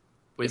they...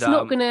 with, It's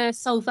not going to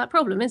solve that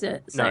problem, is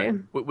it? So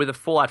No, with a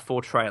Fallout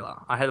 4 trailer.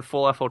 I had a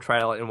Fallout 4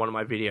 trailer in one of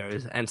my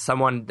videos, and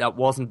someone that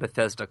wasn't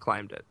Bethesda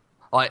claimed it.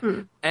 Like,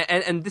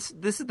 and this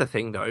is the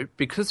thing though,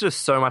 because there's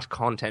so much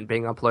content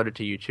being uploaded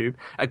to YouTube,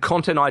 a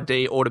content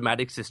ID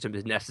automatic system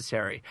is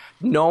necessary.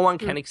 No one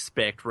can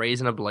expect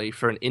reasonably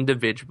for an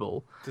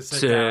individual to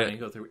sit down and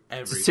go through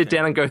everything. To sit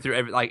down and go through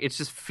every, like, it's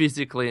just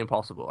physically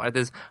impossible. Like,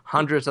 there's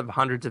hundreds of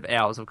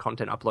hours of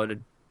content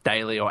uploaded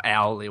daily or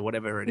hourly or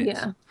whatever it is.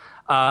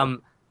 Yeah.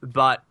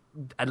 But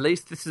at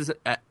least this is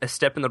a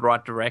step in the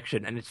right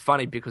direction. And it's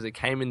funny because it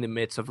came in the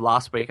midst of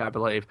last week, I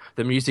believe,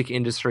 the music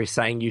industry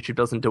saying YouTube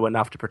doesn't do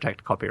enough to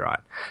protect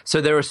copyright.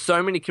 So there are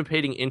so many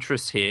competing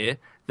interests here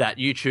that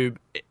YouTube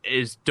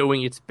is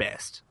doing its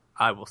best,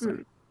 I will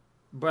say.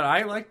 But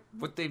I like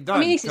what they've done. I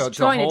mean, it's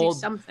trying to do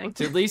something.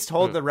 To at least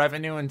hold the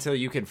revenue until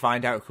you can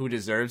find out who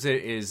deserves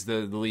it is the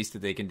least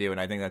that they can do, and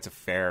I think that's a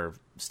fair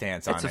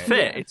stance on it. It's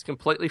fair. It's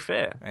completely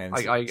fair. And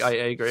I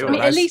agree with I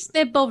mean, that. at least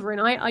they're bothering.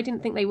 I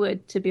didn't think they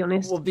would, to be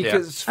honest. Well,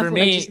 because I for thought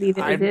they'd me, just leave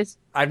it as is.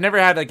 I've never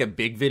had like a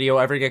big video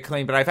ever get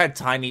claimed, but I've had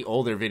tiny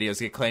older videos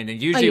get claimed,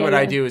 and usually what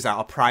I do is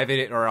I'll private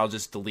it or I'll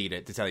just delete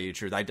it, to tell you the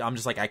truth. I'm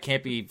just like, I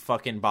can't be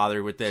fucking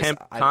bothered with this.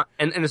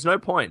 And there's no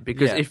point,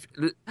 because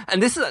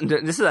this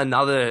is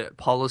another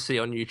policy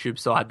on YouTube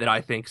side that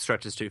I think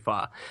stretches too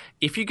far.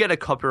 If you get a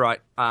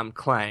copyright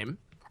claim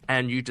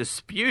and you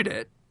dispute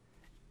it,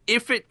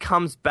 if it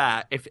comes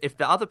back, if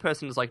the other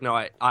person is like, no,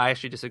 I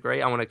actually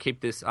disagree, I want to keep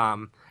this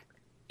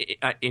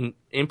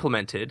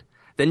implemented,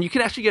 then you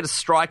can actually get a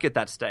strike at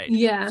that stage.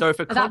 Yeah. So if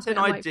a content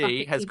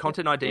ID has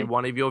content ID in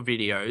one of your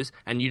videos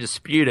and you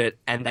dispute it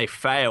and they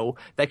fail,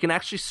 they can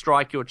actually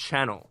strike your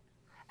channel.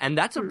 And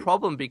that's a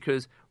problem,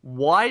 because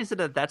why is it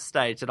at that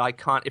stage that I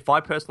can't, if I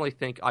personally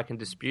think I can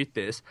dispute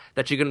this,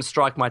 that you're going to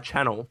strike my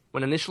channel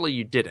when initially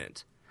you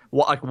didn't?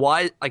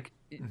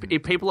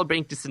 If people are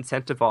being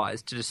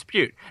disincentivized to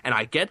dispute, and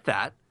I get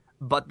that,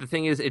 but the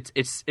thing is,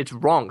 it's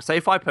wrong. Say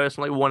if I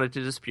personally wanted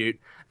to dispute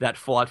that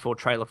Fallout 4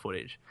 trailer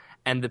footage,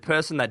 and the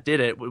person that did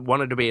it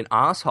wanted to be an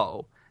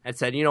asshole and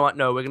said, you know what,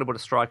 no, we're going to put a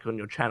strike on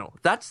your channel.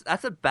 That's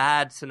a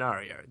bad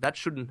scenario. That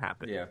shouldn't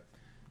happen. Yeah.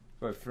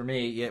 But for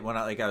me, when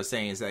like I was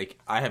saying, is like,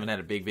 I haven't had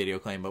a big video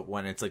claim, but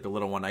when it's like a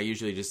little one, I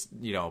usually just,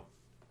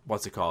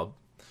 what's it called?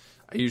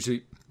 I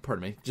usually,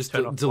 just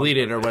delete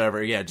it or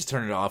whatever. Yeah, just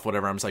turn it off,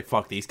 whatever. I'm just like,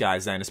 fuck these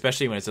guys then.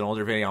 Especially when it's an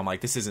older video, I'm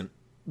like, this isn't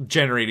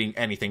generating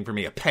anything for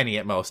me, a penny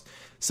at most.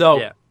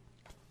 So,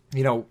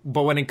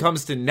 but when it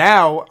comes to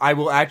now, I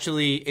will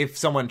actually, if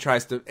someone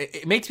tries to,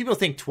 it makes people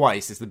think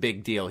twice is the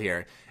big deal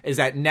here, is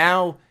that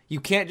now you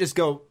can't just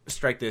go,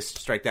 strike this,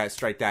 strike that,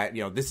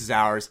 this is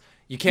ours.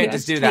 You can't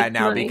just do that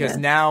now, because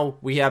now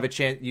we have a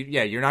chance.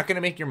 You're not going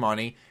to make your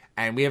money,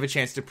 and we have a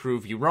chance to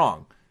prove you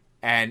wrong.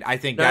 And I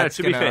think that's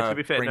going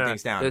to bring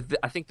things down.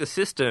 I think the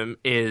system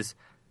is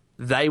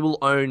they will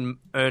earn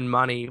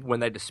money when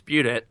they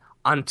dispute it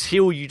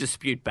until you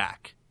dispute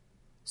back.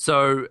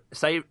 So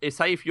say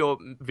if your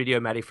video,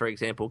 Maddie, for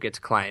example, gets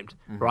claimed,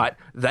 right?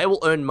 They will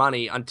earn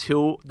money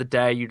until the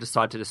day you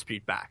decide to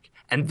dispute back.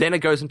 And then it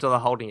goes into the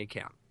holding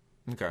account.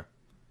 Okay.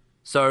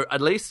 So at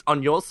least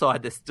on your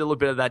side, there's still a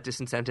bit of that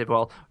disincentive.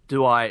 Well,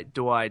 do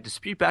I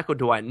dispute back or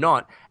do I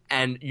not?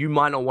 And you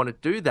might not want to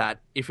do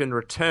that if in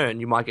return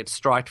you might get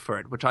striked for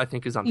it, which I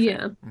think is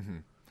unfair. Yeah.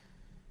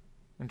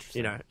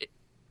 Interesting.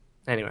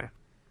 Anyway.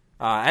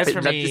 As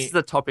for me, this is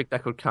a topic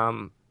that could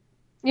come.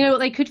 You know what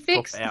they could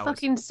fix? The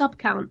fucking sub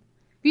count.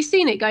 Have you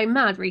seen it going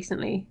mad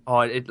recently? Oh,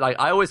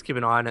 I always keep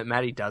an eye on it.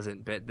 Maddie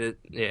doesn't, but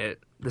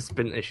there's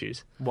been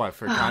issues. What,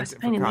 for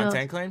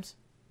content claims?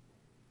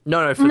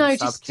 No, for the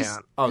sub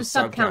count. The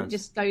sub count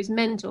just goes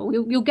mental.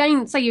 You'll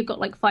gain, say you've got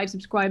like 5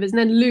 subscribers, and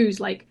then lose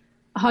like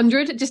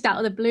 100 just out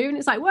of the blue, and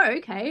it's like, whoa,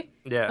 okay.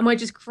 Yeah. Am I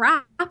just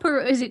crap,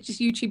 or is it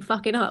just YouTube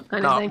fucking up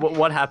kind of thing?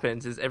 What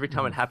happens is every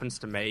time it happens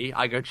to me,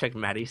 I go check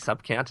Maddie's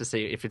sub count to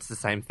see if it's the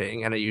same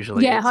thing, and it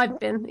usually is. I've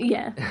been,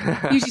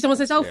 Usually someone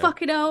says, oh,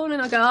 fuck it all,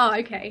 and I go, oh,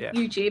 okay,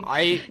 YouTube.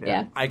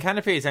 I kind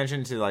of pay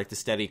attention to like the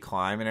steady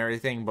climb and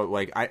everything, but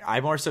like I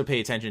more so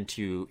pay attention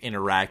to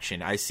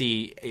interaction. I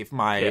see if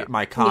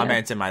my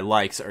comments and my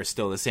likes are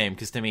still the same,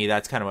 because to me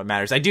that's kind of what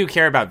matters. I do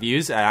care about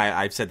views.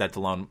 I've said that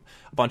to Lone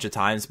a bunch of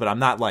times, but I'm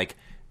not like,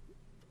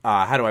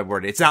 how do I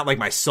word it? It's not like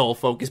my sole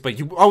focus, but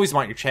you always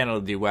want your channel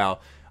to do well.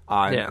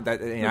 You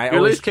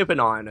always keep an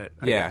eye on it.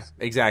 I guess.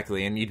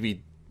 Exactly. And you'd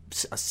be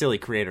a silly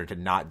creator to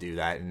not do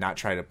that and not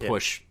try to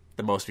push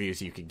the most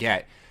views you could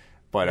get.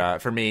 But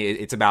for me,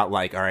 it's about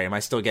like, all right, am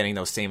I still getting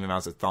those same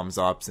amounts of thumbs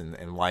ups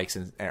and likes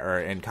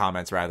and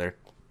comments rather?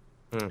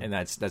 And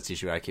that's the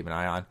issue I keep an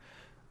eye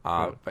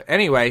on. But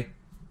anyway,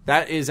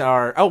 that is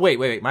our. Oh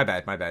wait, my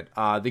bad.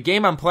 The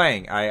game I'm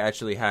playing, I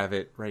actually have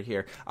it right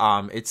here.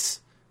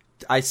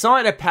 I saw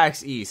it at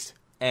PAX East,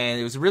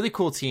 and it was a really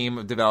cool team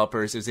of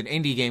developers. It was an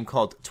indie game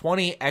called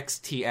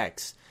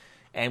 20XTX.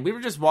 And we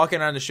were just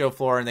walking on the show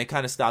floor, and they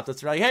kind of stopped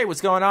us. They're like, hey,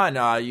 what's going on?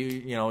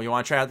 You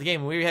want to try out the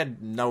game? And we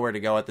had nowhere to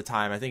go at the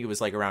time. I think it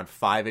was like around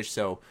 5-ish,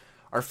 so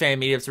our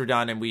fan meetups were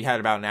done, and we had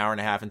about an hour and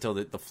a half until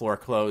the floor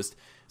closed.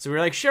 So we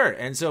were like, sure.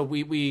 And so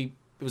it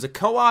was a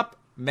co-op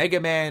Mega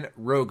Man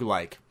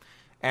roguelike.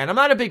 And I'm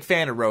not a big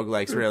fan of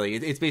roguelikes, really.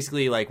 It's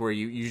basically like where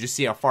you just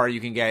see how far you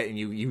can get and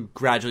you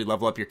gradually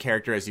level up your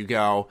character as you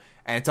go.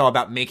 And it's all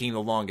about making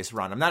the longest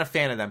run. I'm not a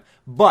fan of them,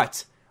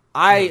 but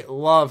I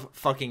love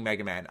fucking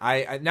Mega Man.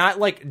 I not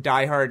like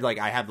diehard, like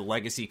I have the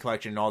Legacy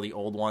Collection and all the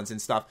old ones and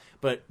stuff,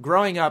 but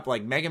growing up,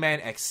 like Mega Man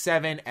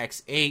X7,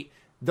 X8,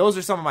 those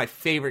are some of my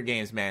favorite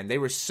games, man. They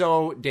were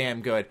so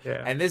damn good.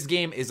 Yeah. And this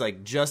game is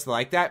like just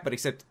like that, but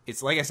except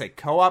it's, like I said,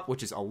 co-op,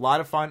 which is a lot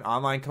of fun.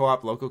 Online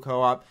co-op, local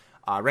co-op.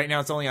 Right now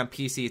it's only on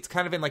PC. It's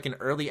kind of in like an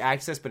early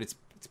access, but it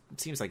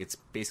seems like it's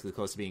basically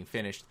close to being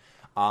finished.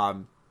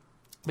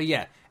 But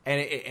yeah,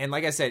 and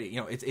like I said,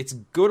 it's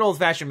good old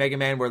fashioned Mega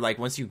Man where like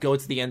once you go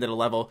to the end of the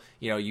level,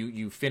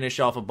 you finish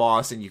off a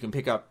boss and you can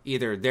pick up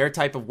either their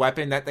type of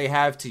weapon that they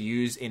have to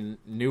use in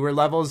newer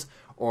levels,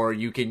 or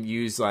you can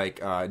use like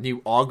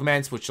new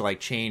augments which like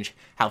change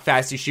how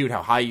fast you shoot,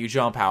 how high you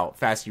jump, how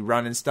fast you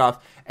run and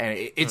stuff. And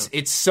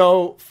it's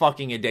so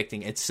fucking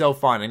addicting. It's so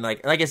fun. And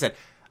like I said,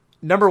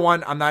 number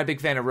one, I'm not a big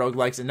fan of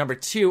roguelikes, and number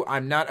two,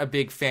 I'm not a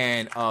big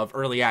fan of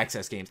early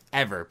access games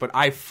ever, but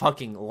I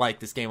fucking like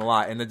this game a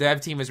lot, and the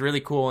dev team is really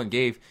cool and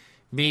gave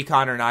me,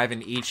 Connor, and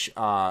Ivan each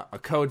a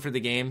code for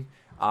the game.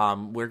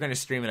 We're going to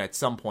stream it at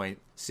some point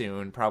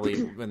soon, probably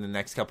in the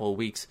next couple of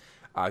weeks,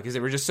 because they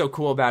were just so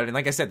cool about it, and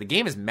like I said, the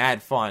game is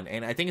mad fun,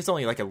 and I think it's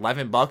only like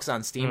 $11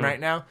 on Steam right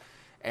now,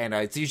 and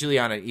it's usually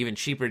on an even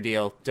cheaper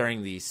deal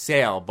during the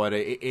sale, but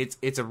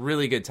it's a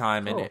really good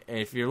time, and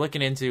if you're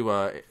looking into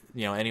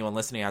anyone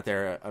listening out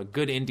there, a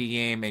good indie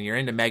game, and you're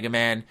into Mega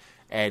Man,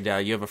 and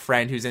you have a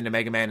friend who's into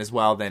Mega Man as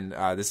well, then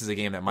this is a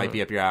game that might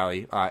be up your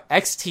alley.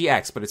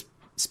 XTX, but it's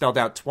spelled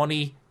out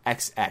 20XX.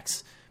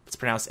 It's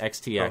pronounced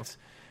XTX.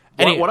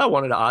 What I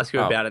wanted to ask you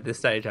about at this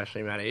stage,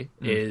 actually, Matty,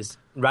 is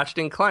Ratchet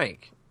and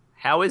Clank.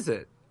 How is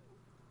it?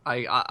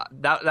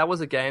 That was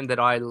a game that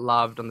I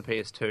loved on the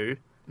PS2,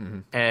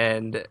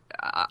 and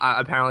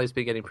apparently it's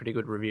been getting pretty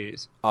good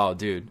reviews. Oh,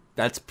 dude,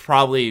 that's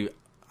probably...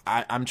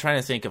 I'm trying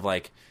to think of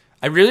like...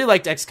 I really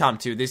liked XCOM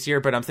 2 this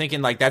year, but I'm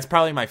thinking like that's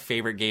probably my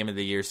favorite game of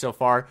the year so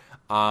far.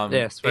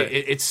 Yes, right.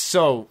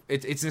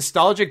 It's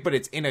nostalgic, but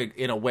it's in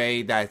a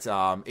way that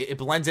it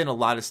blends in a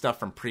lot of stuff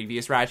from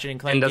previous Ratchet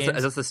and Clank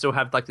games. Does it still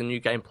have like the new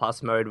game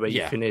plus mode where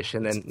you finish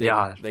and then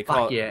they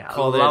call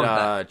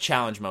it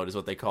challenge mode is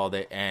what they called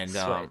it, and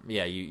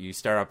you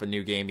start up a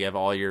new game, you have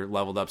all your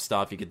leveled up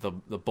stuff, you get the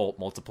bolt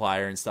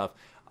multiplier and stuff.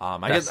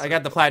 I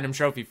got the platinum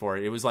trophy for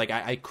it. It was like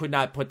I could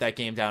not put that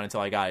game down until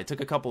I got it. It took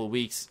a couple of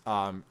weeks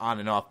on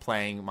and off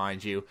playing,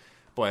 mind you,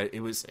 but it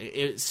was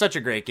such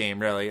a great game.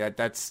 Really,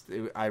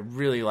 I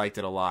really liked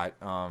it a lot.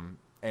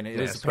 And it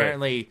was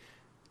apparently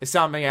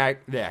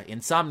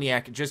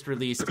Insomniac just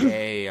released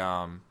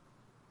a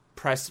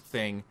press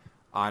thing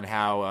on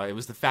how it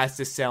was the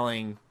fastest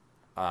selling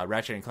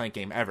Ratchet and Clank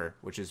game ever,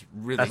 which is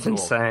really cool.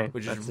 Insane.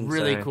 Which is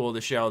really cool to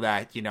show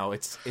that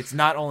it's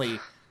not only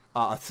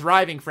a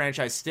thriving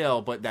franchise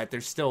still, but that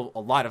there's still a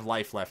lot of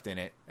life left in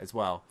it as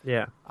well.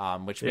 Yeah.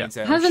 Which means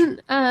that... Hasn't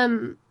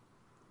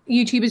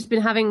YouTubers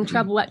been having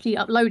trouble actually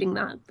uploading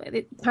that?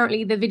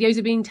 Apparently the videos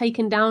are being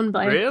taken down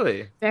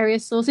by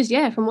various sources.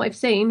 Yeah, from what I've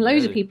seen.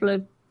 Loads of people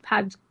have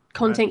had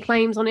content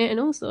claims on it and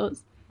all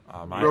sorts.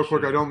 Real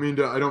quick, I don't mean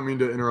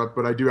to interrupt,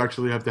 but I do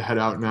actually have to head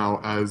out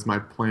now as my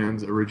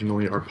plans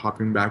originally are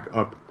popping back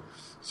up.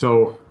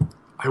 So...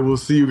 I will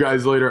see you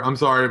guys later. I'm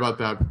sorry about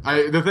that.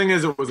 The thing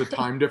is, it was a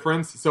time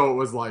difference, so it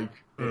was like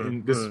I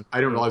didn't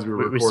realize we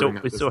were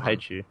recording. We still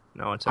hate you.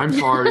 No, it's okay. I'm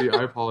sorry.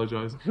 I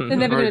apologize. They're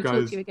never going to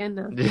talk to you again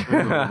now.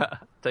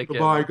 Take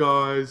care. Bye,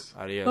 guys.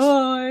 Adios.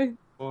 Bye.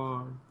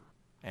 Bye.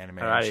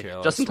 Animated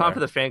chill. Just in time for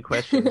the fan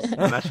questions.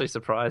 I'm actually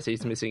surprised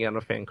he's missing out on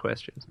fan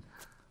questions.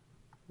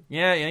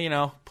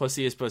 Yeah,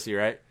 pussy is pussy,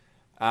 right?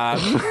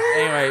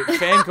 Anyway,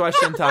 fan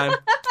question time.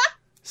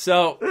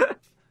 So...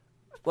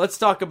 let's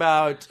talk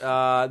about,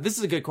 this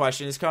is a good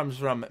question. This comes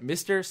from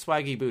Mr.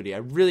 Swaggy Booty. I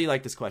really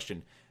like this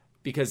question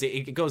because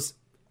it goes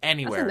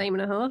anywhere. That's a name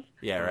and a half.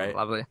 Yeah, right?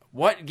 Lovely.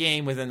 What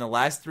game within the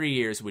last 3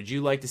 years would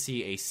you like to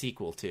see a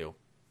sequel to?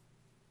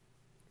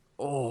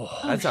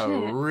 That's a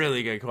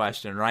really good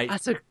question, right?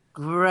 That's a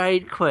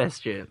great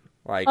question.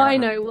 I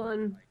know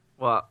one.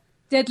 What?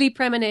 Deadly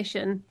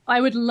Premonition.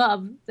 I would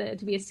love there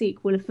to be a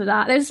sequel for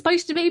that. There's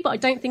supposed to be, but I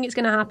don't think it's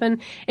going to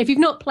happen. If you've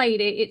not played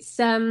it,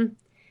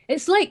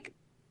 it's like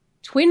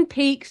Twin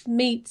Peaks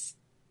meets,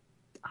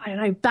 I don't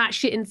know,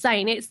 batshit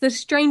insane. It's the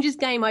strangest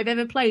game I've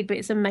ever played, but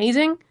it's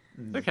amazing.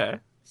 Okay.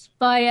 It's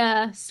by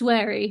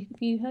Swery. Have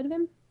you heard of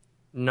him?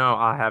 No,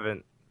 I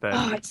haven't.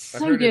 But it's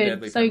so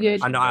good. So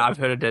good. I know, I've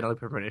heard of Deadly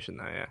Premonition,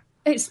 though, yeah.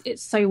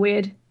 It's so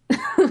weird.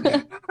 All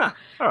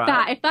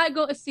right. If that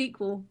got a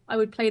sequel, I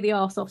would play the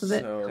arse off of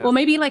it. Or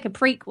maybe like a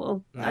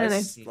prequel. I don't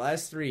know.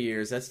 Last 3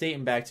 years, that's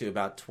dating back to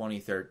about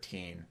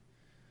 2013.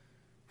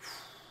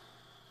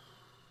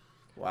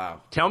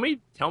 Wow. Tell me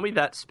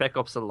that Spec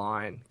Ops: The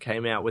Line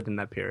came out within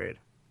that period.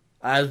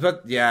 That'd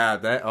be a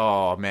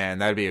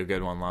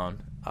good one, Lone.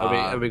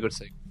 That'd be a good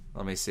sequel.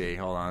 Let me see.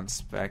 Hold on.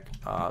 Spec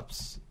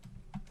Ops.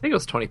 I think it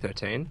was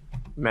 2013.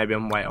 Maybe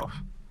I'm way off.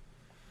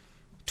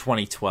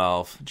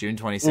 2012, June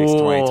 26, Oh,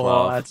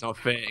 2012. that's not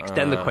fair.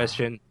 Extend the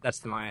question.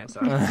 That's my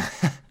answer.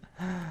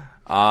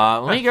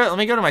 Let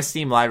me go to my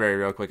Steam library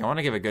real quick. I want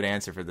to give a good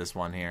answer for this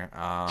one here.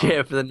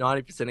 Yeah, for the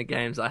 90% of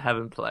games I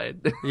haven't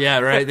played. Yeah,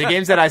 right. The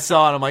games that I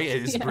saw, and I'm like, hey,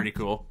 this is pretty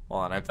cool.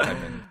 Hold on, I have to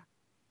type in.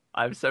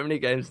 I have so many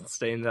games in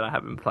Steam that I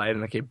haven't played,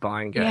 and I keep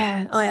buying games.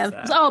 Yeah, I have.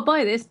 Sad. So I'll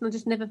buy this and I'll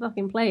just never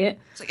fucking play it.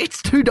 It's like,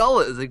 it's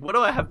 $2. Like, what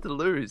do I have to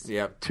lose?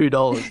 Yep.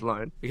 $2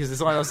 alone. Because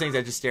it's one of those things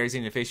that just stares you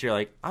in the face. You're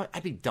like,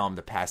 I'd be dumb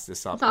to pass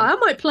this up. So I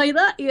might play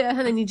that, yeah,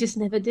 and then you just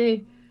never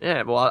do.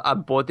 Yeah, well, I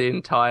bought the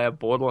entire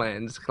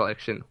Borderlands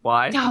collection.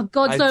 Why? Oh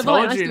God, I so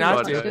told have I. you still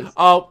not got to. it.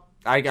 Oh,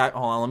 hold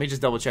on. Let me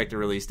just double check the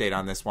release date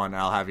on this one.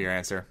 I'll have your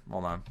answer.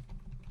 Hold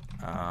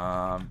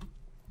on.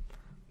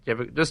 Yeah,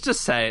 but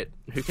just say it.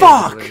 Who cares?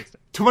 Fuck! Who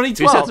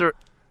 2012. says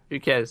Who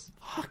cares?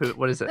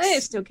 What is it?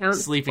 It still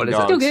counts. Sleeping What is it?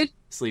 Dogs. Still good.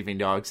 Sleeping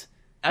Dogs.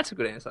 That's a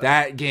good answer.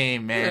 That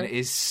game, man, Yeah.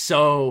 is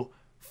so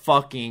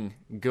fucking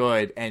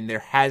good, and there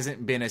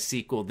hasn't been a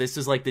sequel. This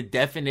is like the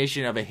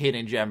definition of a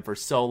hidden gem for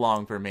so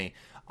long for me.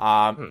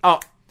 Oh,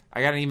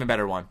 I got an even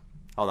better one.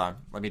 Hold on,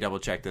 let me double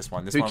check this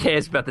one. This Who one,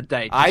 cares about the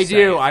date? I Just say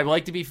do. it. I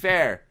like to be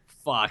fair.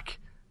 Fuck.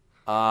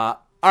 All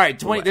right,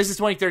 this is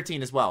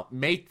 2013 as well.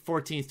 May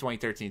 14th,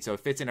 2013. So it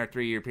fits in our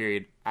 3-year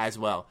period as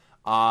well.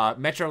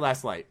 Metro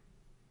Last Light.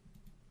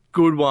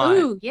 Good one.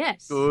 Ooh,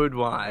 yes. Good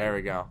one. There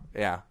we go.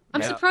 Yeah.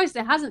 I'm yeah. surprised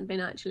there hasn't been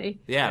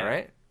actually. Yeah, Yeah.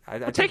 right? I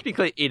Well,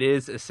 technically, it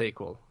is a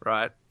sequel,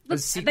 right? the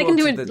They sequel can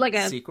do to it the like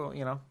a sequel,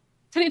 you know?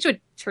 turn it into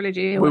a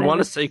trilogy. Or We whatever.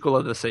 want a sequel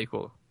of the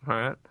sequel, all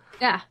right?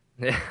 Yeah.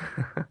 Yeah.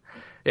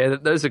 Yeah,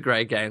 those are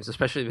great games,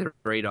 especially the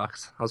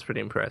Redux. I was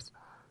pretty impressed.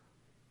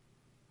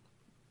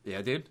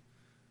 Yeah, dude.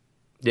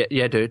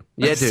 Yeah, dude.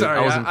 Yeah, dude. Sorry,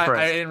 I was I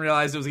impressed. didn't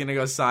realize it was gonna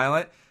go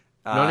silent.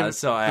 Not even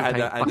So I had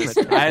to,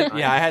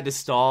 paying I had to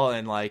stall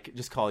and like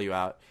just call you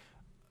out.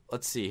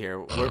 Let's see here.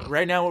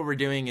 Right now, what we're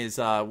doing is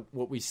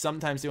what we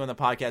sometimes do on the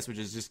podcast, which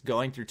is just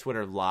going through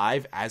Twitter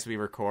live as we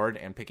record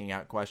and picking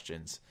out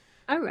questions.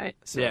 All right.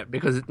 So, Yeah,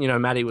 because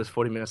Maddie was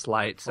 40 minutes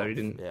late, so he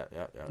didn't.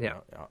 Yeah.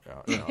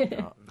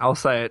 I'll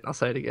say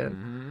it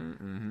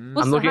again.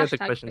 What's I'm the looking at the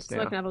hashtag questions so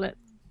I now. can have a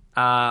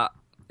look.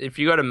 If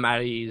you go to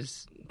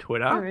Maddie's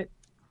Twitter All right.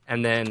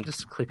 and then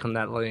just click on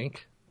that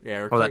link.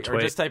 Yeah, Or that or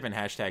tweet. just type in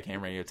hashtag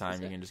Ham Radio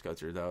Time. You can just go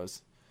through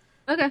those.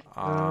 Okay.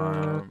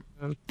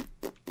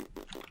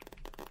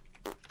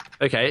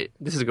 Okay,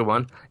 this is a good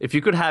one. If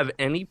you could have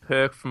any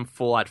perk from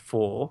Fallout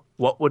 4,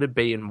 what would it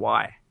be and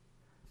why?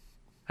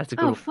 That's a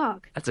good. Oh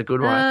fuck. That's a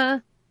good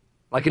one.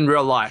 Like in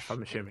real life,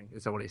 I'm assuming.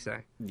 Is that what he's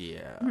saying?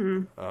 Yeah.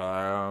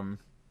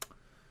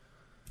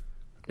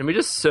 Can we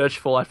just search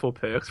Fallout 4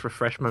 perks,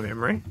 refresh my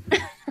memory?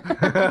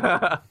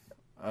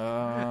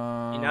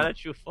 You know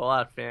that you're a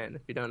Fallout fan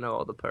if you don't know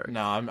all the perks.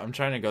 No, I'm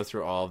trying to go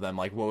through all of them.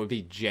 Like, what would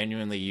be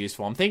genuinely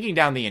useful? I'm thinking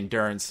down the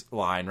endurance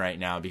line right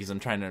now because I'm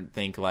trying to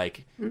think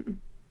like.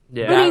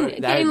 Yeah. I That- mean,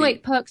 that getting would be-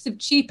 like perks of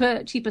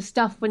cheaper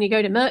stuff when you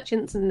go to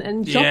merchants and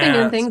shopping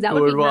Yeah, and things. That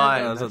would good be one.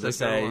 nice. I was about to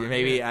That's a good say one,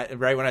 maybe yeah.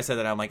 right when I said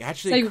that, I'm like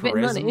actually Save a bit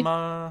of money.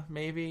 charisma,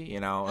 maybe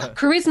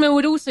Charisma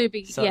would also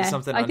be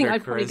something I think under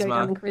I'd probably go charisma.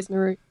 down the charisma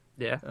route.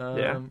 Yeah. Um,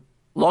 Yeah.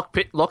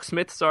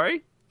 Locksmith,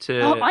 sorry.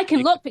 Oh, I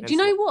can lockpick. Do you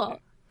know what?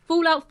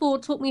 Fallout 4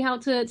 taught me how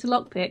to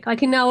lockpick. I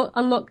can now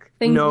unlock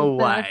things. No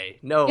with, way.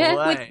 No yeah,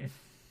 way.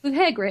 with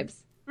hair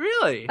grips.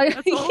 Really? Yeah,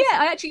 That's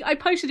awesome. I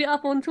posted it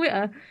up on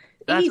Twitter.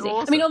 That's Easy. I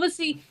awesome. mean,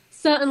 obviously,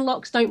 certain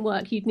locks don't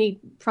work. You'd need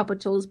proper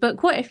tools, but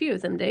quite a few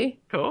of them do.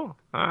 Cool. All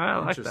right, I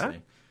like that.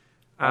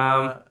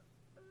 Interesting.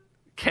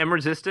 Chem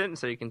resistant,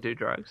 so you can do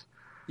drugs.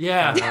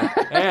 Yeah,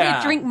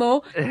 yeah. Drink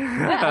more.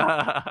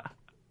 I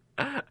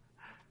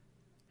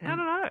don't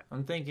know.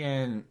 I'm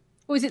thinking.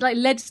 Or was it like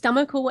lead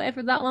stomach or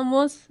whatever that one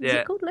was? Is Yeah.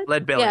 it called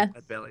Lead belly. Yeah.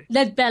 Lead belly.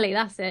 Lead belly,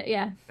 that's it,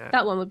 yeah. Yeah.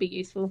 That one would be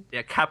useful.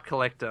 Yeah, cap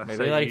collector.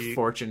 Maybe so like you...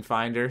 fortune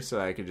finder, so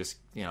I could just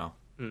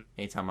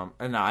anytime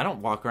I'm. No, I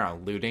don't walk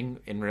around looting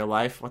in real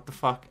life. What the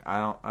fuck? I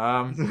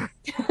don't.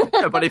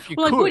 Yeah, but if you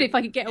Well, could. I would if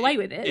I could get away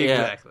with it.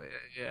 Yeah. Exactly.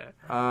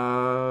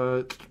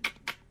 Yeah.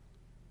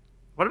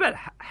 What about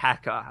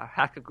hacker?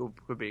 Hacker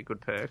could be a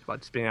good perk, like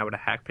just being able to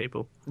hack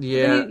people.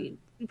 Yeah.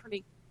 You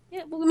probably,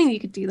 yeah, well, I mean, you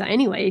could do that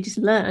anyway. You just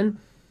learn.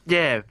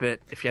 Yeah, but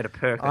if you had a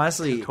perk, that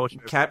Honestly, could torture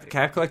cap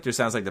everybody. collector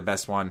sounds like the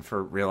best one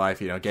for real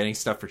life. You know, getting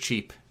stuff for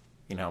cheap.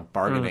 You know,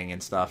 bargaining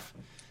and stuff.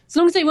 As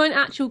long as they weren't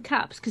actual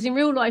caps, because in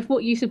real life,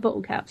 what use of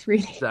bottle caps,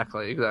 really?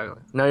 Exactly.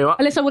 No, you are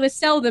Unless I want to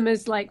sell them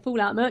as like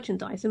Fallout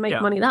merchandise and make Yeah.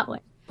 money that way.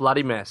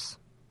 bloody mess.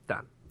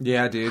 Done.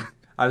 Yeah, dude.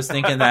 I was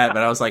thinking that,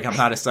 but I was like, I'm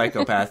not a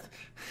psychopath.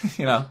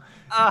 You know,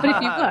 But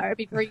if you were, it'd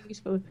be very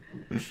useful.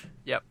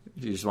 Yep.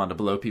 you just wanted to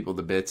blow people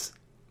to bits.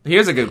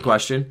 Here's a good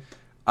question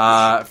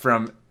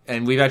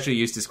and we've actually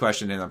used this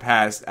question in the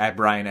past at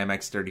Brian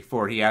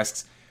MX34. He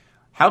asks,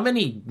 how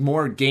many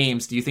more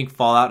games do you think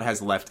Fallout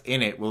has left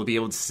in it? Will it be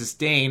able to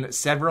sustain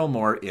several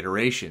more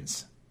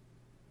iterations?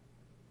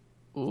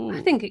 Ooh.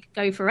 I think it could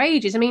go for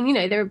ages. I mean, you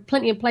know, there are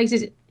plenty of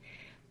places,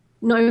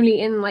 not only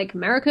in like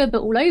America,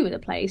 but all over the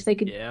place. They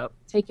could Yep.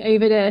 take it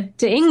over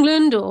to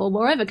England or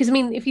wherever. Because, I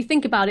mean, if you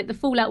think about it, the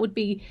Fallout would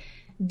be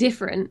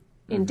different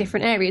in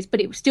different areas, but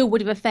it still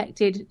would have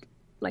affected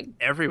like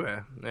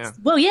everywhere. Yeah,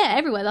 well, yeah,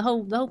 everywhere, the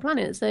whole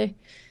planet. So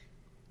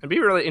it'd be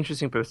a really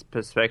interesting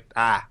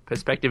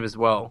perspective as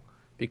well,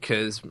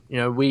 because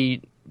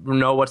we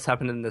know what's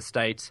happened in the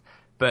States,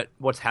 but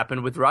what's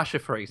happened with Russia,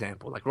 for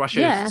example. Like,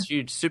 Russia is this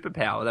huge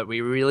superpower that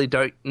we really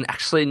don't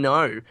actually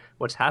know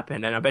what's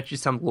happened. And I bet you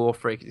some lore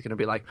freak is going to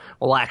be like,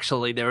 well,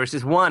 actually, there is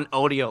this one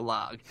audio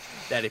log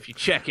that if you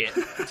check it,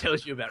 it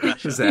tells you about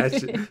Russia.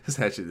 It's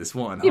actually this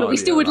one. yeah, but we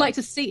still would like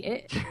to see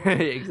it.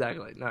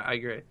 Exactly. No, I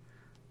agree.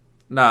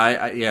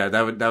 No, yeah,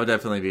 that would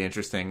definitely be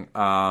interesting.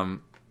 I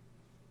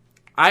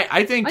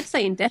think I'd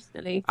say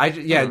indefinitely.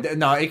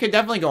 No, it could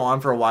definitely go on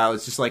for a while.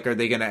 It's just like, are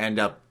they going to end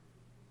up?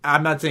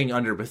 I'm not saying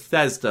under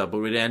Bethesda, but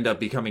would it end up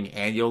becoming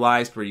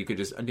annualized, where you could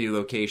just a new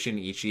location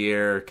each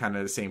year, kind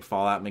of the same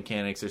Fallout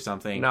mechanics or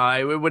something?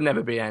 No, it would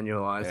never be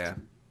annualized.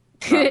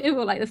 Yeah.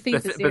 Well, like the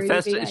FIFA series.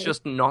 Bethesda is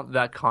just not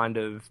that kind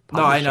of.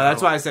 No, I know.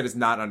 That's why I said it's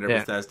not under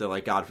Bethesda.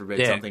 Like, God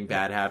forbid something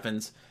bad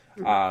happens,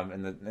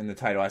 and the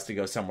title has to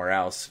go somewhere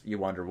else. You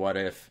wonder what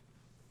if.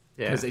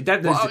 Because there's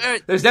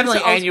definitely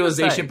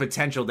annualization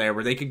potential there,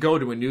 where they could go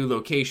to a new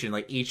location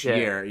like each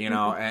year.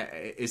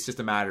 It's just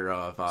a matter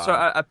of.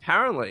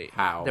 Apparently,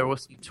 there were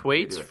some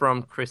tweets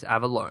from Chris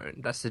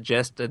Avellone that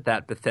suggested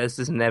that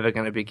Bethesda's never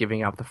going to be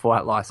giving up the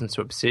Fallout license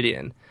to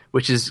Obsidian,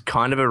 which is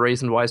kind of a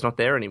reason why it's not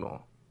there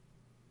anymore.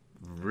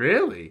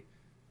 Really?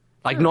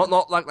 Like not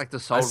like the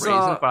sole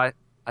reason, but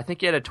I think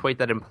he had a tweet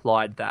that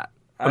implied that,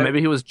 or maybe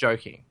he was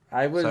joking.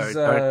 So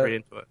don't read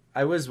into it.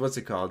 I was what's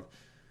it called?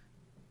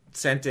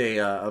 Sent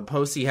a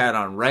post he had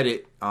on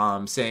Reddit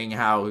saying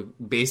how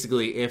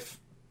basically if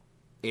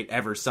it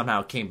ever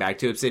somehow came back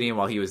to Obsidian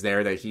while he was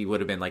there, that he would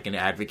have been like an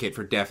advocate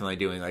for definitely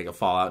doing like a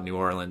Fallout New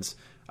Orleans.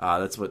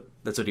 That's what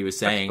he was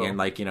saying, cool. And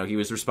like he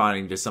was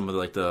responding to some of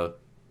the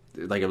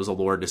it was a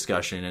lore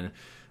discussion,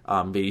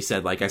 and but he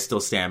said like I still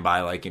stand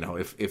by like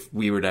if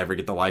we were to ever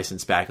get the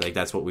license back, like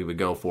that's what we would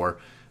go for.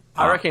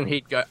 I reckon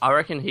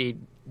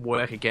he'd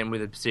work again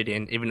with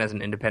Obsidian even as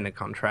an independent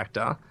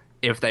contractor.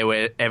 If they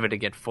were ever to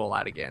get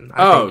Fallout again,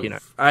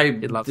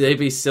 they'd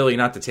be silly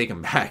not to take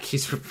him back.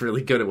 He's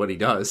really good at what he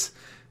does.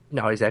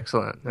 No, he's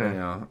excellent.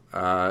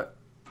 Yeah.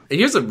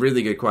 Here's a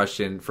really good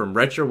question from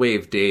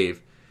Retrowave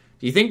Dave.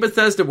 Do you think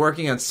Bethesda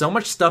working on so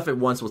much stuff at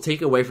once will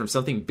take away from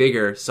something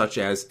bigger, such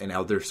as an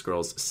Elder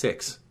Scrolls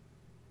 6?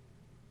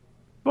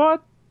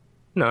 What?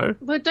 No.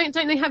 Well, don't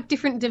they have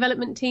different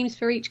development teams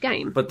for each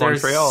game? But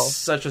there's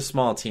such a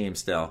small team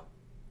still.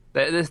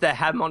 They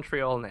have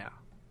Montreal now.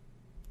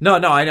 No,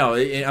 I know.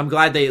 I'm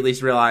glad they at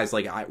least realize,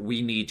 like,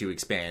 we need to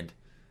expand.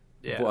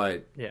 Yeah.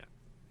 But... yeah.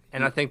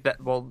 And I think that,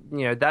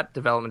 that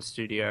development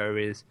studio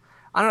is...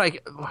 I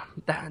don't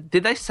know,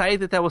 did they say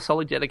that they were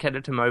solely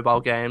dedicated to mobile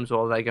games,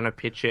 or are they going to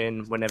pitch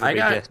in whenever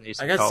BGS needs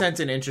to I got sent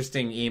an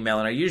interesting email,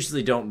 and I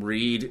usually don't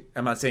read...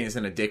 I'm not saying this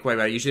in a dick way,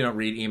 but I usually don't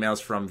read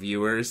emails from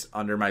viewers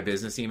under my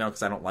business email,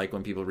 because I don't like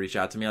when people reach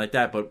out to me like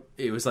that. But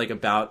it was, like,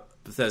 about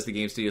Bethesda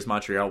Game Studios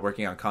Montreal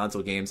working on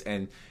console games,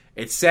 and...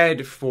 it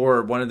said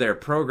for one of their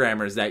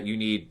programmers that you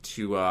need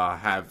to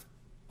have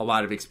a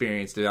lot of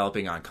experience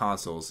developing on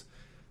consoles.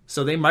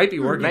 So they might be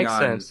working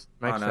on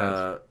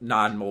a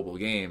non-mobile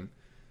game.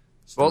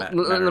 Well,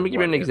 let me give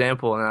you an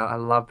example, and I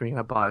love bringing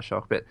up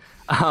Bioshock. But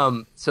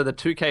so the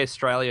 2K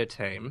Australia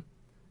team,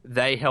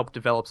 they helped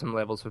develop some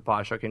levels for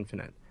Bioshock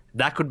Infinite.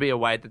 That could be a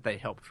way that they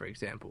help, for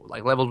example.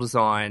 Like level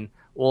design,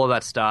 all of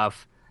that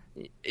stuff.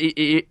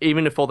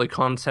 Even if all the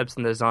concepts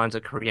and designs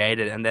are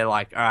created, and they're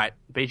like, all right,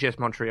 BGS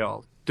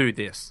Montreal, do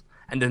this,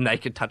 and then they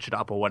could touch it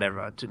up or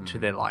whatever to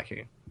their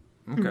liking.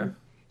 Okay.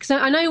 So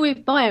I know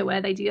with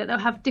BioWare they do that. They'll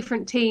have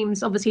different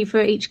teams, obviously,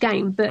 for each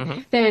game, but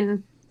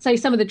then, say,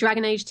 some of the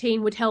Dragon Age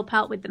team would help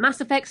out with the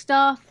Mass Effect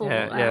stuff, or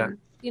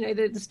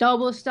the Star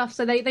Wars stuff.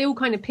 So they all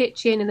kind of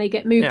pitch in and they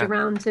get moved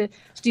around to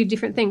do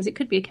different things. It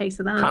could be a case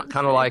of that.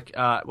 Kind of like,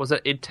 was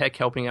it id Tech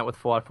helping out with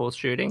Fallout 4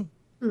 shooting?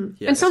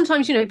 Yes. And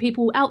sometimes,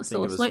 people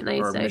outsource, won't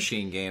they? Or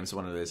Machine Games,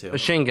 one of those.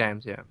 Machine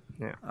Games, yeah.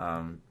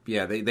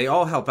 They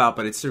all help out,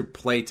 but it's through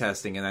play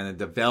testing, and then the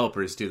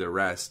developers do the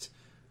rest.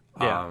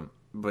 Yeah.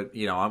 But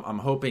I'm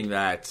hoping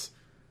that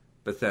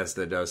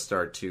Bethesda does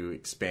start to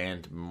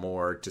expand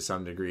more to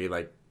some degree,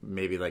 like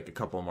maybe like a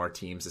couple more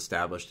teams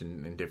established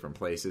in different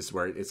places,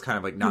 where it's kind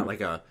of like not like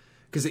a,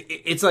 because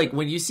it's like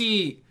when you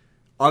see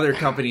other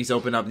companies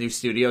open up new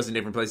studios in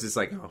different places, it's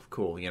like, oh,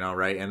 cool,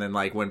 right? And then,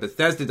 like, when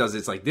Bethesda does it,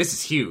 it's like, this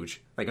is huge.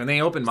 Like, when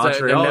they open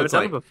Montreal, it's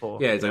like,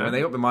 like, when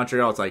they open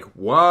Montreal, it's like,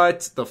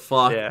 what the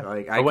fuck? Yeah.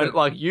 Like,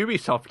 like,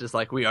 Ubisoft is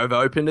like, we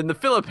over-opened in the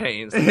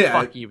Philippines.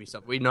 Fuck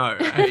Ubisoft, we know.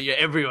 You're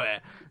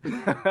everywhere.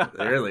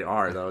 They really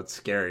are, though. It's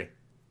scary.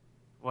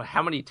 Well,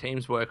 how many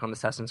teams work on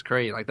Assassin's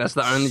Creed? Like, that's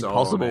the only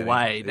possible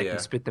way they can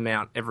spit them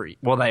out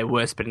they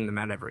were spitting them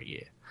out every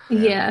year.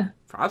 Yeah.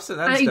 Props to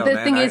them still, the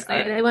man. thing is,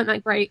 they weren't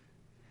that great.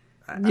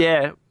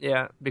 Yeah,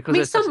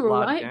 because some are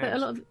alright, but a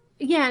lot of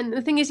and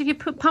the thing is, if you're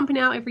pumping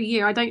out every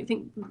year, I don't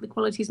think the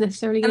quality is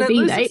necessarily going to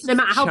be there, no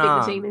matter how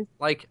big the team is.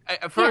 Like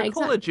for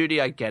Call of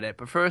Duty, I get it,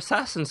 but for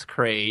Assassin's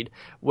Creed,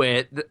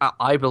 where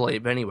I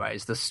believe,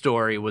 anyways, the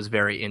story was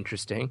very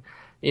interesting.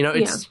 You know,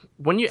 it's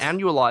when you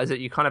annualize it,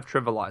 you kind of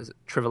trivialize it.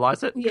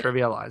 Yeah.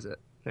 Trivialize it.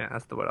 Yeah,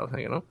 that's the word I was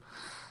thinking of.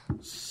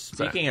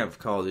 Speaking of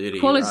Call of Duty,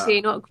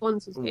 Quality, not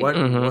quantity.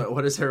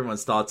 what is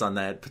everyone's thoughts on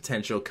that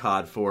potential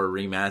COD 4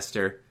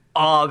 remaster?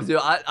 Oh, dude,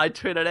 I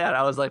tweeted out.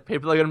 I was like,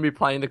 people are going to be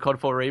playing the COD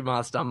 4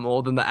 remaster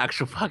more than the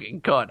actual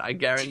fucking COD. I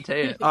guarantee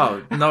it.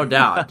 Oh, no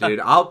doubt, dude.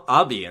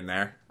 I'll be in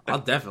there. I'll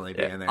definitely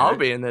be in there. I'll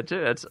be in there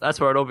too. That's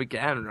where it all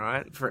began,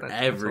 right? For That's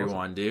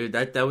everyone, awesome. dude.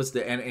 That was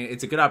and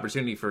it's a good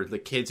opportunity for the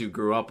kids who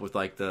grew up with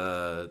like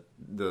the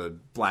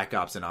Black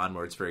Ops and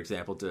onwards, for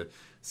example, to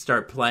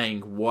start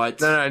playing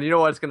what. No, and you know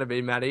what it's going to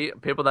be, Maddie?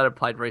 People that have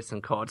played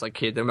recent CODs, like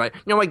kids, they're like,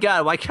 oh my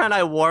god, why can't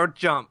I war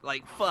jump?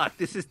 Like, fuck,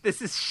 this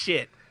is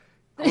shit.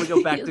 I want to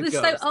go back to They're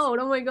Ghost. so old.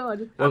 Oh my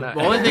god. Well,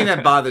 the only thing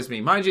that bothers me,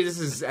 mind you, this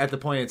is at the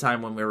point in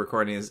time when we're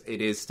recording,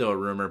 it is still a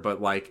rumor,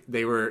 but like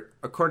they were,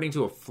 according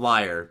to a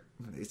flyer,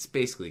 it's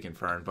basically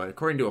confirmed, but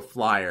according to a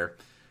flyer,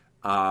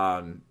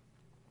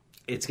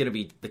 it's going to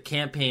be the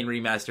campaign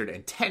remastered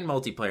and 10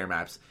 multiplayer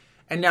maps.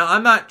 And now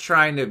I'm not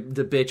trying to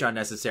bitch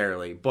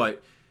unnecessarily,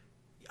 but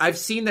I've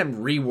seen them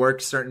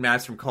rework certain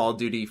maps from Call of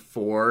Duty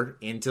 4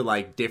 into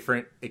like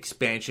different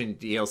expansion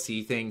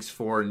DLC things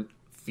for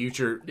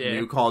future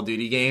new Call of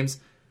Duty games.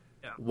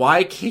 Yeah.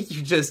 Why can't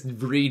you just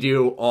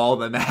redo all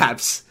the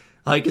maps?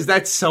 Like, is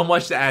that so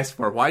much to ask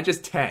for? Why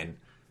just 10?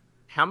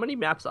 How many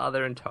maps are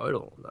there in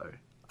total, though?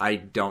 I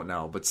don't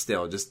know, but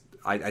still, just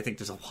I think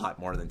there's a lot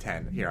more than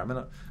 10. Here, I'm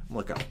gonna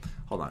look up.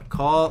 Hold on.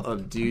 Call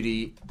of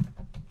Duty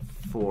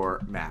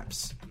 4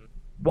 maps.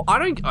 Well,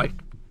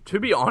 to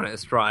be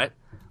honest, right?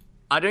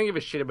 I don't give a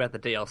shit about the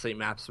DLC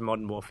maps for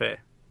Modern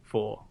Warfare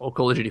 4, or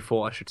Call of Duty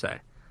 4, I should say.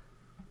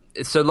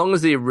 So long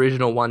as the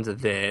original ones are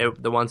there,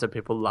 the ones that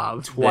people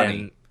love,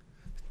 20.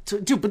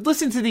 Dude, but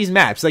listen to these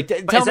maps. Like, tell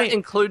is me. that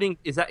including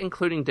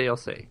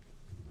DLC?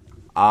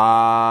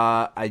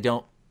 I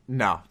don't.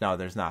 No,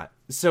 there's not.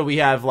 So we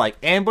have like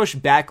ambush,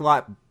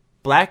 backlot,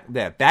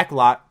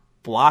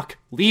 block,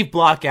 leave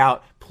block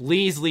out.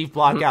 Please leave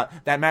block out.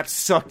 That map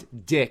sucked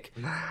dick.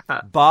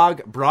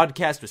 Bog,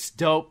 broadcast was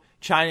dope.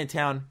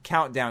 Chinatown,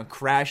 countdown,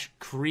 crash,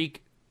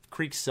 creek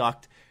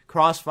sucked.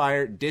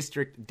 Crossfire,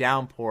 district,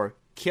 downpour,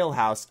 kill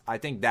house. I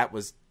think that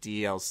was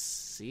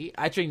DLC.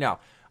 Actually, no,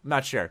 I'm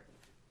not sure.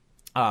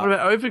 What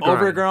about Overgrown?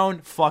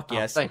 Overgrown, fuck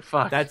yes. Thank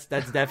fuck. That's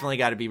definitely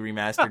got to be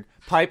remastered.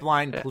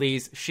 Pipeline,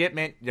 please.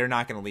 Shipment, they're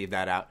not going to leave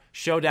that out.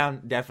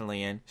 Showdown,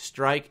 definitely in.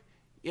 Strike,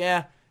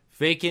 yeah.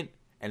 Vacant,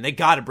 and they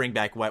got to bring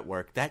back Wet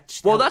Work.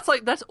 That's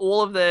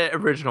all of the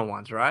original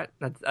ones, right?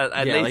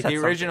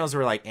 The originals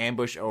were like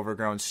Ambush,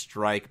 Overgrown,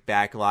 Strike,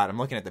 Backlot. I'm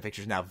looking at the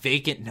pictures now.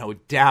 Vacant, no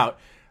doubt.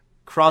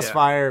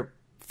 Crossfire,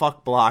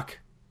 fuck block,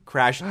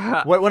 Crash.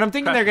 What I'm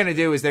thinking they're going to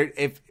do is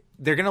if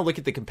they're going to look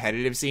at the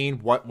competitive scene,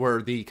 what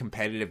were the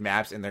competitive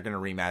maps, and they're going to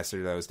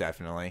remaster those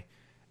definitely.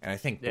 And I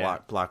think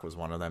Block was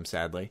one of them,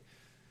 sadly.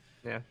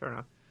 Yeah, fair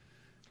enough.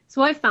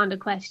 So I found a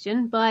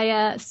question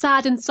by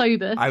Sad and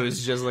Sober. I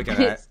was just looking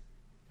at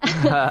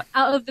it.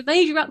 Out of the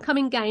major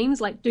upcoming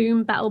games like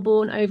Doom,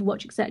 Battleborn,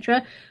 Overwatch,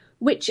 etc.,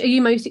 which are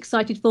you most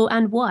excited for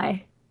and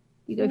why?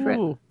 You go for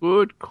it.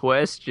 Good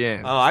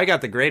question. Oh, I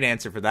got the great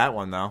answer for that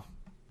one, though.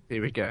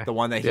 Here we go. The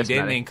one that he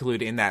didn't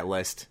include in that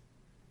list.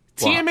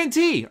 What?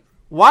 TMNT.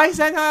 Why is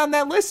that not on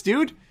that list,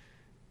 dude?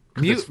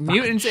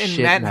 Mutants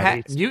in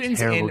Manhattan.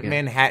 Mutants in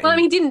Manhattan. Well, I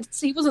mean,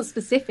 he wasn't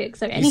specific,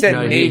 so anything.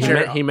 said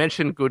major. He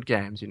mentioned good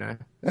games, you know.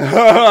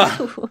 I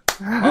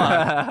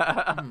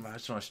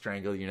just want to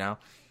strangle you now.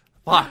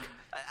 Fuck.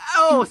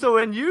 Oh, so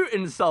when you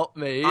insult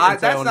me,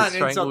 that's not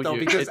an insult though,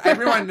 because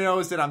everyone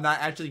knows that I'm not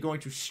actually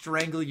going to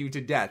strangle you to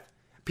death.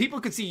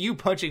 People could see you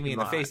punching me in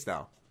the face,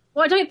 though.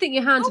 Well, I don't think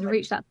your hands would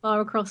reach that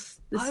far across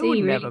the sea. I would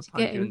never really, to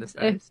punch get you in him, the so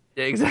face.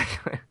 Yeah,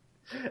 exactly.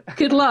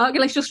 good luck,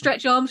 unless you're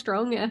Stretch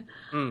Armstrong. Yeah.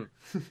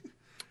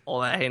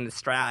 All that in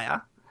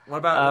Australia. What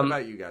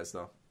about you guys,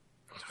 though?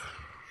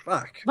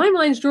 Fuck. My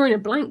mind's drawing a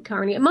blank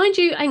currently. Mind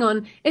you, hang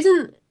on,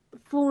 isn't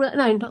Fallout?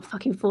 No, not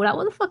fucking Fallout.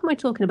 What the fuck am I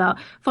talking about?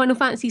 Final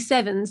Fantasy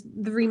VII's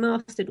the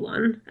remastered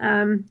one.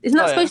 Isn't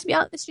that supposed to be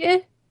out this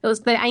year?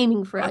 They're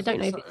aiming for it. I don't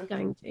know if it's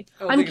going to.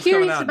 I'm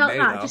curious about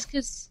that, just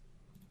because.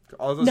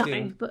 All those no,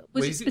 games. but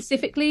was it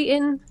specifically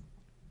in?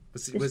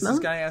 Was this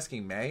guy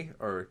asking May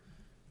or?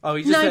 Oh,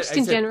 he just no, said, just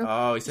in general.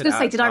 Oh, he said. I was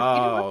gonna say, did I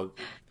read it?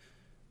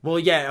 Well,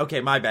 yeah,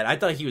 okay, my bad. I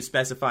thought he was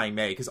specifying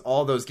May because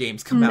all those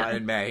games come out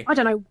in May. I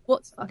don't know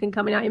what's fucking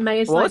coming out in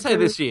May. Well, let's say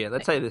this year.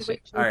 Let's say this year.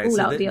 All right,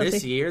 so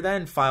this year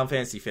then, Final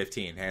Fantasy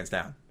 15, hands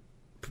down.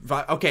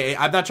 Okay,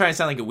 I'm not trying to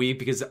sound like a weeb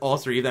because all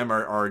three of them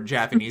are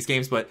Japanese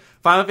games, but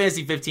Final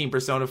Fantasy 15,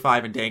 Persona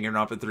 5, and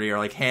Danganronpa 3 are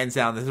like hands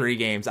down the three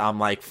games I'm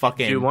like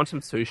fucking... Do you want some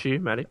sushi,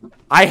 Maddie?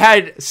 I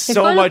had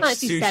so Final much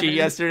Fantasy sushi 7.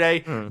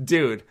 yesterday.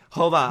 Dude,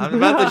 hold on. I'm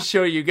about to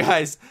show you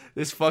guys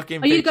this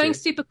fucking picture. Are you going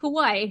super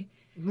kawaii?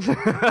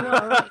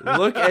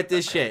 Look at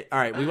this shit. All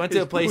right, we went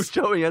to a place...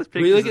 Showing us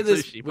We look at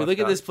pictures this. of sushi, We look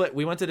at this.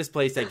 We went to this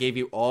place that gave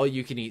you all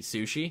you can eat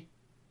sushi.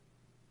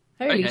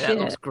 Holy Okay, shit. that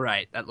looks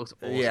great. That looks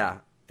awesome. Yeah,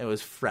 It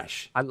was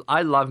fresh.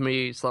 I love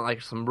me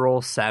some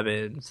raw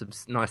salmon, some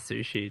nice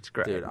sushi. It's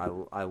great. Dude,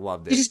 I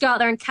loved it. You just go out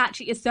there and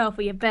catch it yourself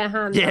with your bare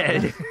hands.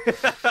 Yeah.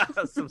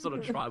 Some sort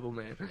of tribal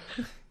man.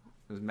 It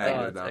was mad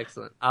good, It's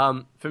though.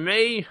 excellent. For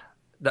me,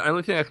 the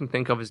only thing I can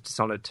think of is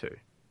Dishonored 2.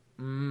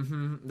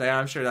 Yeah,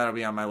 I'm sure that'll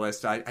be on my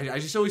list. I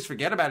just always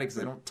forget about it because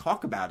they don't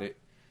talk about it.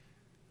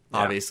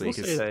 Obviously, We'll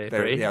because see they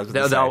agree.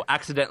 They'll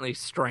accidentally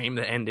stream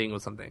the ending or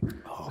something.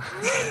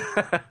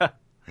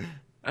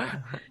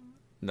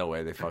 No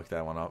way they fucked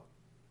that one up.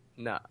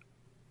 No.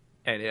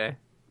 Anyway.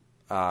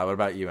 What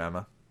about you,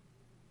 Emma?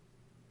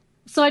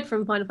 Aside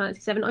from Final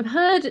Fantasy VII, I've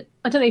heard,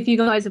 I don't know if you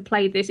guys have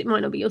played this, it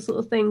might not be your sort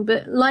of thing,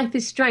 but Life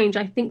is Strange,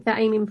 I think they're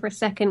aiming for a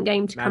second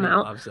game to come Maddie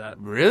out. loves that.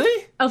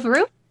 Really? Oh, for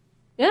real?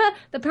 Yeah,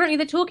 apparently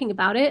they're talking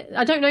about it.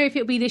 I don't know if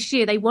it'll be this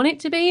year. They want it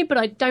to be, but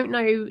I don't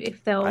know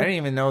if they'll... I didn't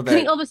even know I that.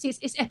 think obviously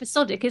it's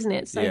episodic, isn't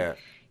it? So, Yeah.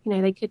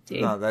 they could do.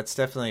 No, that's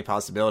definitely a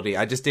possibility.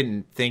 I just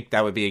didn't think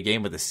that would be a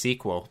game with a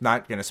sequel.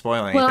 Not going to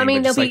spoil anything, Well, I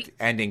mean, but just there'll like be-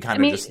 the ending kind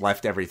I mean, of just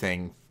left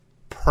everything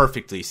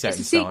perfectly set It's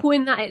in a stone. sequel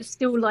in that it's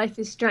still Life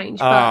is Strange,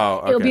 but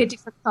Oh, it'll be okay. a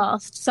different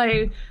cast. So,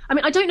 I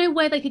mean, I don't know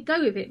where they could go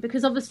with it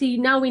because obviously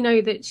now we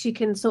know that she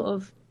can sort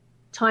of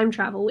time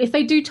travel. If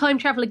they do time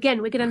travel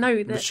again, we're going to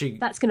know that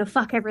that's going to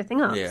fuck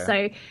everything up. Yeah.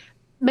 So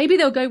maybe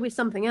they'll go with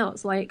something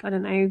else, like, I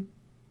don't know,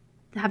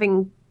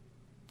 having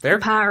Their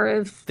power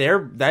of...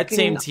 that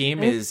same Getting up team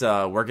there. is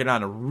working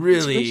on a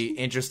really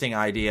interesting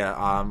idea.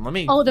 Let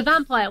me. Oh, the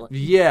vampire one.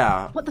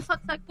 Yeah. What the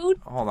fuck's that called?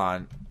 Hold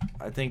on.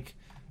 I think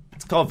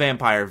it's called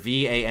Vampire.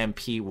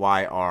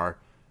 Vampyr,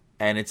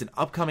 and it's an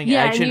upcoming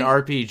Yeah, action and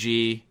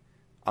RPG.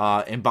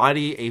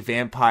 Embody a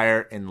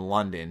vampire in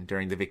London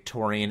during the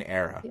Victorian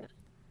era. Yeah.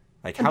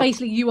 Like And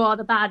basically you are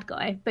the bad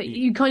guy, but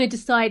you kind of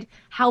decide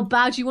how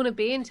bad you want to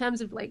be in terms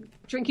of like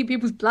drinking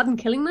people's blood and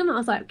killing them. I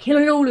was like,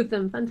 killing all of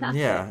them.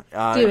 Fantastic. Yeah.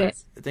 Do it.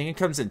 I think it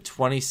comes in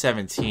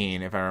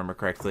 2017, if I remember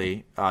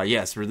correctly.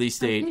 Yes, release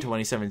date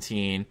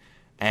 2017.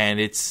 And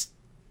it's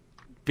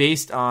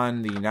based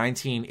on the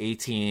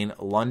 1918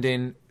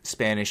 London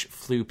Spanish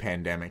flu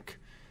pandemic.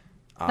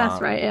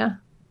 That's right, yeah.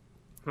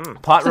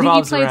 Plot So did you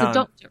revolves play as a around...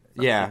 doctor?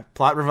 Yeah,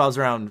 plot revolves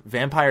around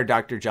vampire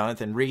Dr.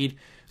 Jonathan Reed,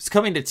 who's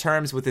coming to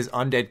terms with his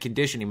undead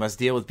condition. He must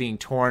deal with being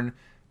torn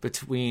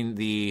between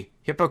the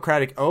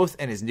Hippocratic Oath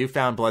and his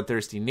newfound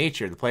bloodthirsty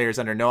nature. The player is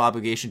under no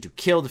obligation to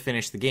kill to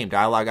finish the game.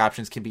 Dialogue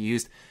options can be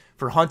used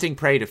for hunting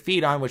prey to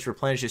feed on, which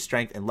replenishes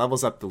strength and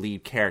levels up the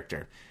lead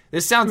character.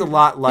 This sounds a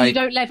lot But like... you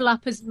don't level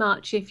up as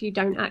much if you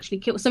don't actually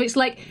kill. So it's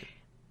like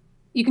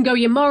you can go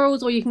with your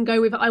morals, or you can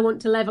go with I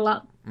want to level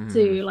up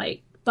to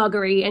like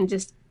buggery and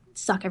just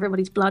suck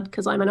everybody's blood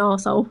because I'm an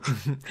arsehole.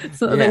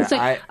 sort of Yeah, thing. So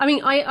I- I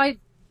mean, I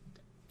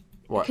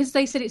What? because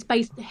they said it's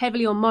based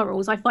heavily on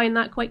morals. I find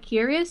that quite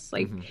curious.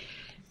 Like,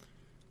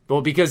 Well,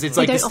 because it's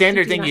They like the don't often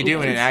standard do thing that you in do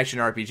in an games. action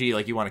RPG,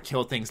 like you want to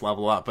kill things,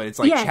 level up, but it's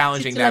like Yeah,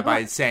 challenging to that level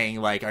by up.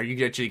 saying like, are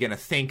you actually going to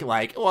think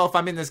like, well, if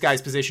I'm in this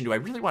guy's position, do I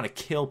really want to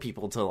kill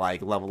people to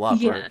like level up,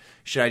 or Yeah.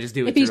 should I just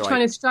do it if he's through, trying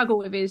like, to struggle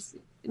with his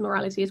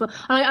morality as well.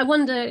 I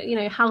wonder,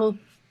 how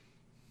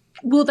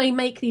will they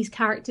make these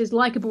characters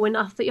likable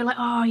enough that you're like,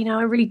 oh,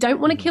 I really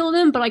don't want to kill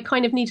them, but I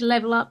kind of need to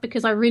level up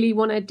because I really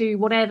want to do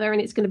whatever, and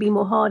it's going to be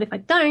more hard if I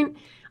don't.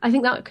 I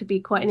think that could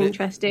be quite an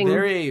interesting.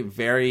 They're a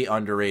very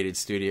underrated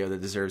studio that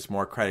deserves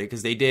more credit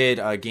because they did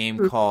a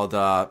game called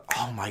oh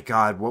my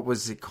god, what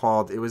was it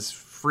called? It was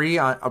free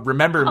on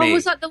Remember Me. Oh,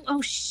 was that the?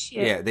 Oh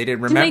shit! Yeah, they did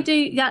Didn't Remember. they do?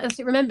 Yeah, that's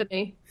it. Remember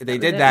Me. They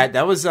was did it. that.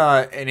 That was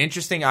an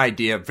interesting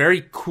idea.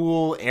 Very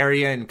cool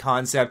area and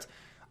concept.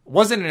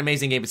 Wasn't an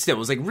amazing game, but still, it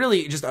was like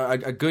really just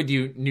a good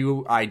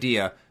new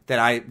idea that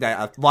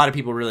a lot of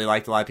people really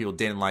liked. A lot of people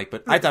didn't like,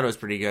 but I thought it was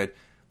pretty good.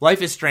 Life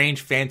is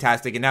Strange,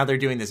 fantastic, and now they're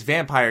doing this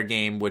vampire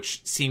game,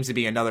 which seems to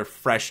be another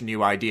fresh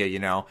new idea.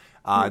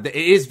 It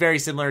is very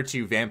similar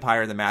to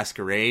Vampire the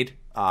Masquerade,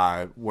 where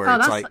Oh, it's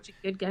that's like, such a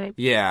good game.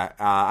 yeah,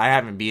 I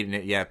haven't beaten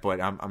it yet,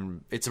 but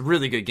it's a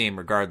really good game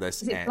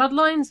regardless. Is it And-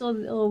 Bloodlines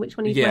or which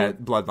one are you yeah, playing?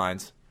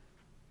 Bloodlines.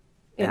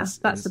 Yeah,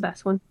 that's the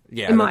best one.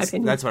 Yeah, in my that's,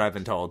 opinion. that's what I've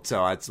been told.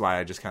 So that's why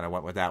I just kind of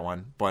went with that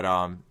one. But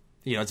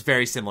it's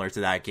very similar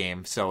to that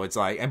game. So it's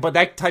like, but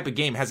that type of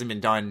game hasn't been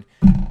done.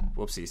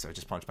 Whoopsie! So I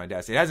just punched my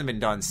desk. It hasn't been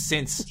done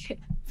since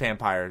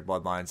Vampire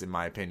Bloodlines, in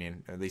my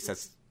opinion. At least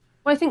that's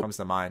Well, I think comes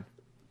to mind.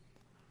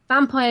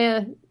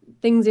 vampire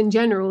things in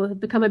general have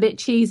become a bit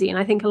cheesy, and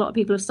I think a lot of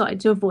people have started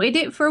to avoid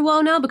it for a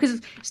while now because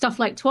of stuff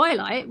like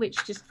Twilight,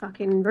 which just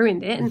fucking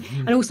ruined it,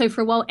 and also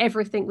for a while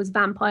everything was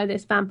vampire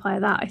this, vampire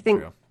that. I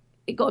think True.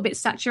 it got a bit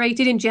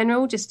saturated in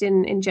general, just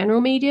in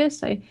general media.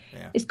 So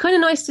it's kind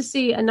of nice to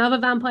see another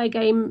vampire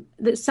game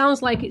that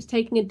sounds like it's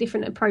taking a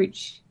different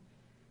approach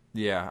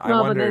Yeah, I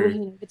rather wonder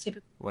than the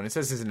typical. when it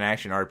says it's an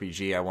action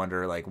RPG. I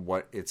wonder like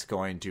what it's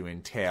going to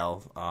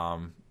entail,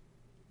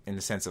 in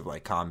the sense of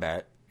like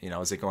combat.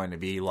 Is it going to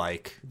be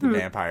like the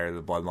Vampire,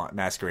 the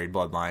Masquerade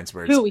Bloodlines,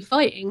 where it's Who are we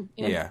fighting?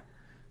 yeah.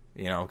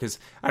 You know, because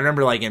I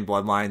remember, like, in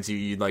Bloodlines,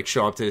 you'd, like,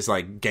 show up to this,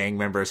 like, gang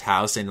member's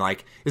house, and,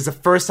 like, it's the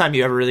first time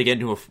you ever really get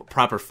into a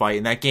proper fight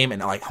in that game,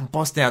 and, like, I'm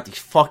busting out these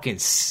fucking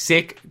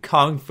sick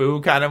kung fu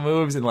kind of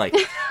moves, and, like,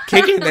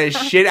 kicking the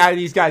shit out of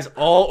these guys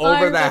all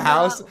over the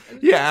house.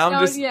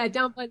 Yeah,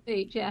 down by the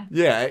beach, yeah.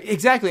 Yeah,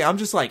 exactly. I'm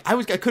just like, I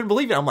couldn't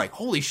believe it. I'm like,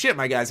 holy shit,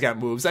 my guy's got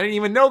moves. I didn't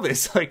even know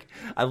this. Like,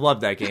 I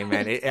love that game,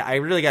 man. I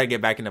really got to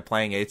get back into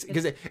playing it.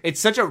 Because it's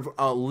such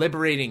a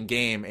liberating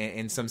game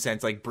in some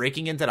sense, like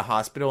breaking into the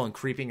hospital and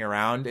creeping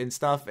around and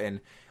stuff,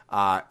 and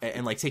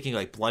like taking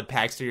like blood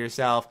packs to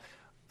yourself.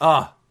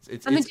 The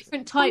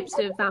different types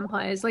of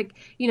vampires, like,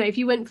 you know, if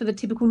you went for the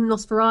typical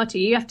Nosferatu,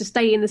 you have to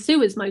stay in the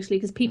sewers mostly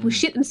because people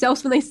shit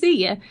themselves when they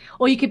see you.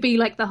 Or you could be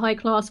like the high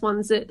class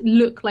ones that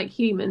look like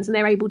humans and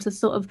they're able to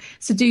sort of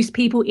seduce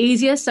people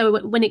easier.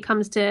 So when it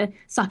comes to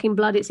sucking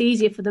blood, it's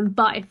easier for them.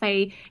 But if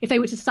they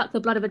were to suck the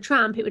blood of a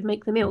tramp, it would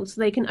make them ill.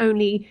 So they can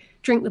only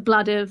drink the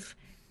blood of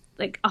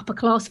like upper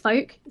class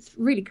folk. It's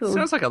really cool.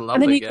 Sounds like a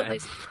lovely game.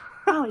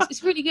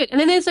 It's really good. And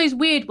then there's those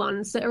weird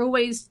ones that are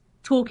always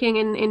talking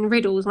in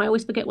riddles, and I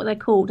always forget what they're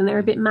called, and they're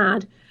a bit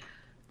mad.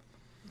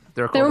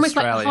 They're almost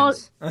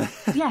Australians.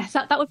 Yes,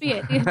 that would be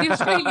it. The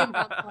Australian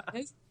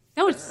vampires.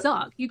 That would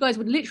suck. You guys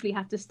would literally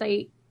have to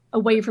stay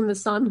away from the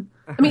sun.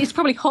 I mean, it's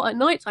probably hot at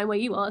night time where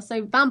you are,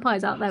 so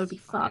vampires out there would be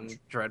fucked.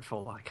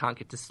 Dreadful. I can't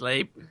get to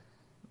sleep.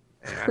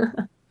 Yeah.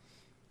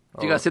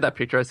 Did you guys see that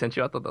picture I sent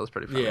you? I thought that was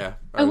pretty funny. Yeah.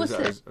 I was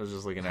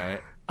just looking at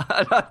it.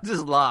 I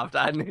just laughed.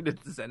 I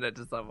needed to send it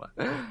to someone.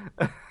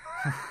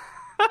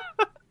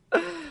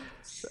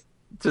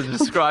 To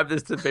describe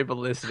this to people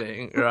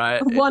listening,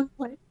 right?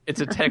 It's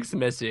a text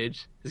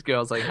message. This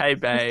girl's like, "Hey,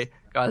 bae."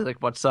 Guy's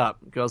like, "What's up?"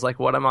 Girl's like,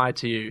 "What am I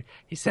to you?"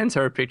 He sends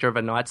her a picture of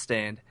a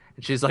nightstand,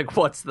 and she's like,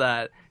 "What's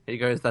that?" He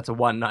goes, "That's a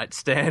one night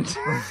stand."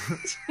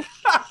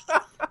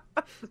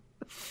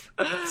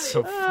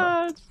 So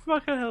funny. It's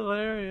fucking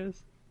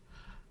hilarious.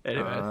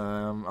 Anyway,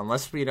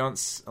 unless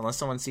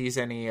someone sees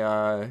any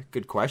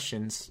good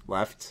questions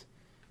left.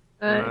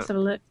 Let's have a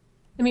look.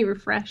 Let me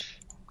refresh.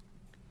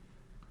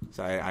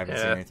 So I haven't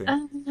seen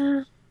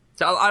anything.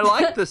 So I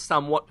like the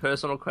somewhat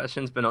personal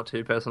questions, but not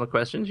too personal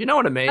questions. You know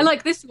what I mean? I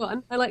like this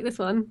one.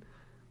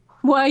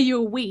 Why are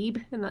you a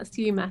weeb? And that's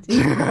to you, Matty.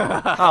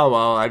 Oh,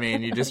 well, I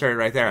mean, you just heard it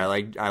right there. I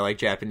like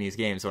Japanese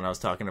games when I was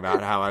talking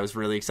about how I was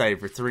really excited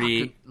for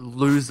 3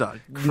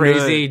 loser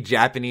crazy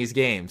Japanese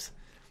games.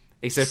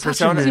 Except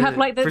Persona,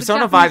 like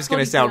Persona 5 is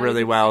going to sell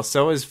really well.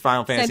 So is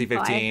Final Fantasy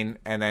 15.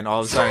 And then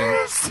all of a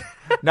sudden...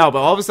 No, but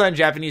all of a sudden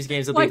Japanese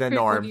games will be the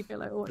norm.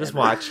 Just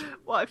watch.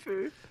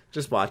 Waifu.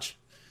 Just watch.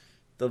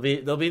 They'll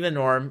be the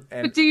norm.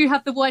 And but do you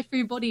have the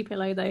waifu body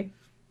pillow though?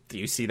 Do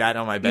you see that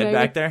on my bed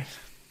back there?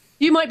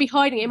 You might be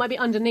hiding it. It might be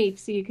underneath,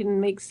 so you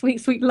can make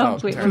sweet, sweet love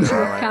to it on your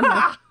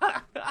camera.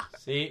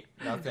 See,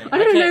 nothing. I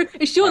don't know.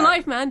 It's your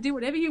life, man. Do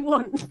whatever you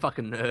want.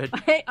 Fucking nerd.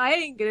 I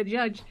ain't gonna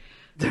judge.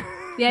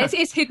 Yeah,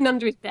 it's hidden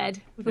under his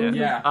bed.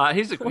 Yeah.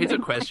 Here's a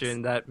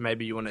question that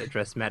maybe you want to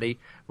address, Maddie.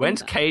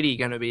 When's Katie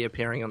going to be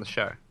appearing on the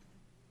show?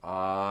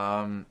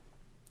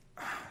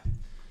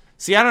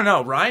 See, I don't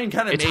know. Ryan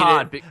kind of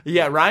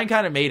Ryan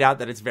kind of made out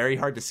that it's very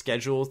hard to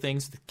schedule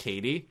things with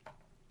Katie.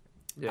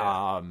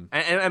 Yeah.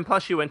 And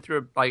plus, she went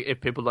through, like, if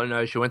people don't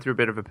know, she went through a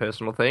bit of a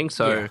personal thing.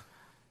 So,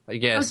 I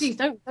guess. Oh, geez,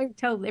 don't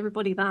tell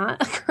everybody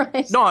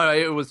that. No,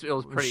 it was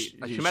pretty.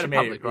 She made it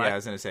public, right? Yeah, I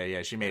was gonna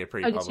say, she made it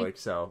pretty public.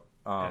 So,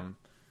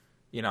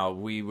 you know,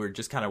 we were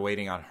just kind of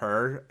waiting on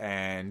her,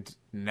 and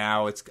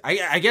now it's.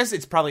 I guess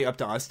it's probably up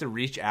to us to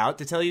reach out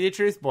to tell you the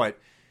truth, but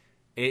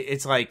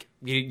it's like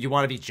you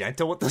want to be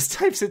gentle with those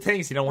types of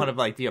things. You don't want to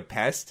like be a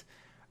pest.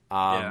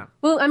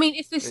 Well, I mean,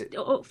 if this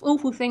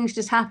awful things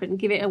just happen,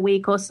 give it a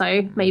week or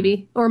so,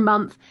 maybe, or a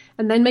month,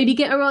 and then maybe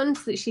get her on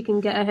so that she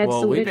can get her head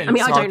sorted. We've been I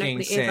talking don't know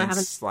what it is.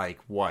 since like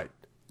what,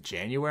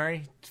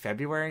 January,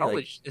 February?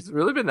 Holy it's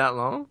really been that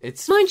long.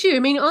 It's mind you. I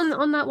mean,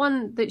 on that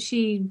one that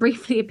she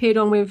briefly appeared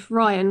on with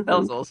Ryan, that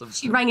was awesome.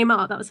 She rang him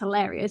up. That was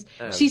hilarious.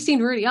 She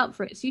seemed really up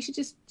for it. So you should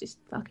just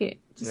fuck it.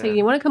 Just say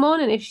you want to come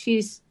on, and if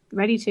she's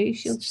ready to,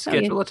 she'll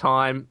schedule a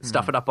time,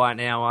 stuff it up by an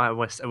hour,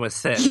 and we're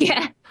set.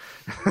 Yeah.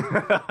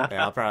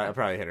 I'll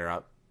probably hit her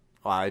up.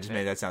 Wow, I just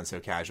made that sound so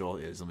casual.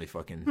 It was gonna be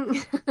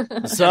fucking.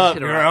 What's up,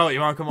 girl?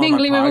 You want to come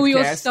mingling on my podcast? with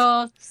all your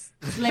stars,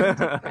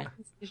 celebrity friends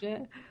and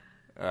shit.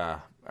 All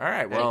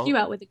right, well, you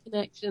out with the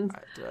connections.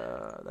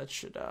 That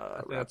should.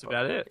 That's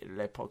about it.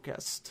 Le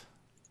podcast.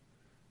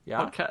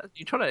 Yeah. Podcast.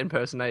 You trying to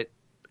impersonate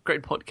a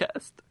great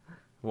podcast?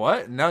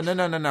 What? No.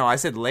 I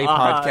said Le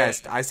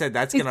podcast. I said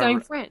that's He's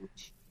going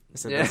French. I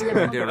said that's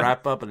going to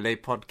wrap up a Le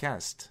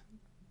podcast.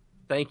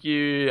 Thank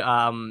you,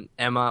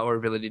 Emma or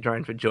Ability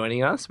Drone, for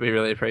joining us. We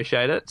really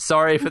appreciate it.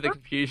 Sorry for the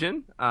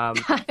confusion.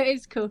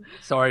 It's cool.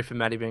 Sorry for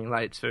Maddie being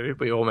late too.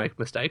 We all make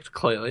mistakes,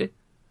 clearly.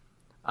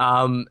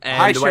 And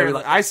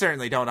I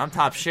certainly don't. I'm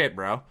top shit,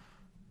 bro.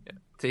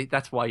 See,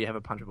 that's why you have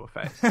a punchable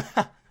face.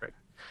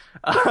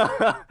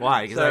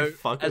 Why? Because I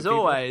fuck with as people?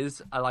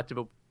 Always, I like to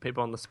put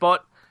people on the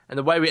spot. And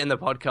the way we end the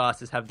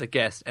podcast is have the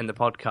guest end the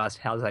podcast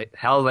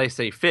how they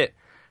see fit.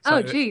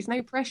 So, geez,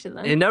 no pressure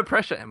then. Yeah, no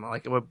pressure, Emma.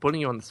 Like, we're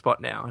putting you on the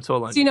spot now. It's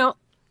all on you.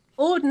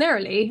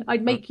 ordinarily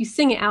I'd make you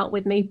sing it out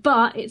with me,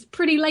 but it's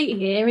pretty late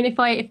here, and if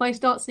I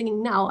start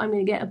singing now, I'm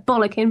going to get a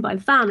bollocking by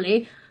the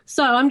family.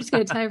 So I'm just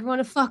going to tell everyone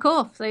to fuck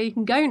off. So you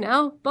can go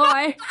now.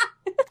 Bye.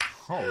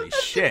 Holy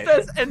shit.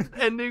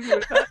 Ending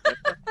with that.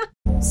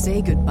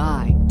 Say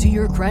goodbye to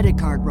your credit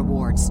card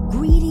rewards.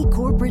 Greedy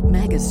corporate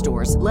mega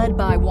stores, led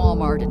by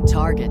Walmart and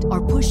Target,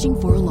 are pushing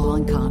for a law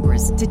in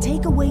Congress to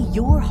take away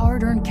your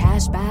hard-earned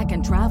cash back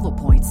and travel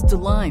points to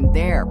line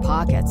their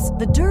pockets.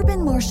 The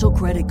Durbin-Marshall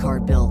credit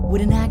card bill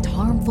would enact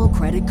harmful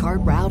credit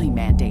card routing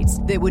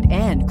mandates that would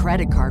end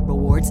credit card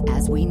rewards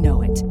as we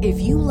know it.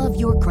 If you love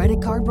your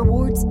credit card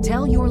rewards,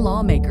 tell your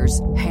lawmakers,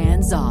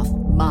 hands off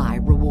my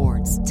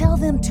rewards. Tell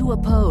them to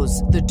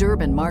oppose the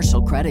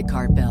Durbin-Marshall credit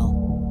card bill.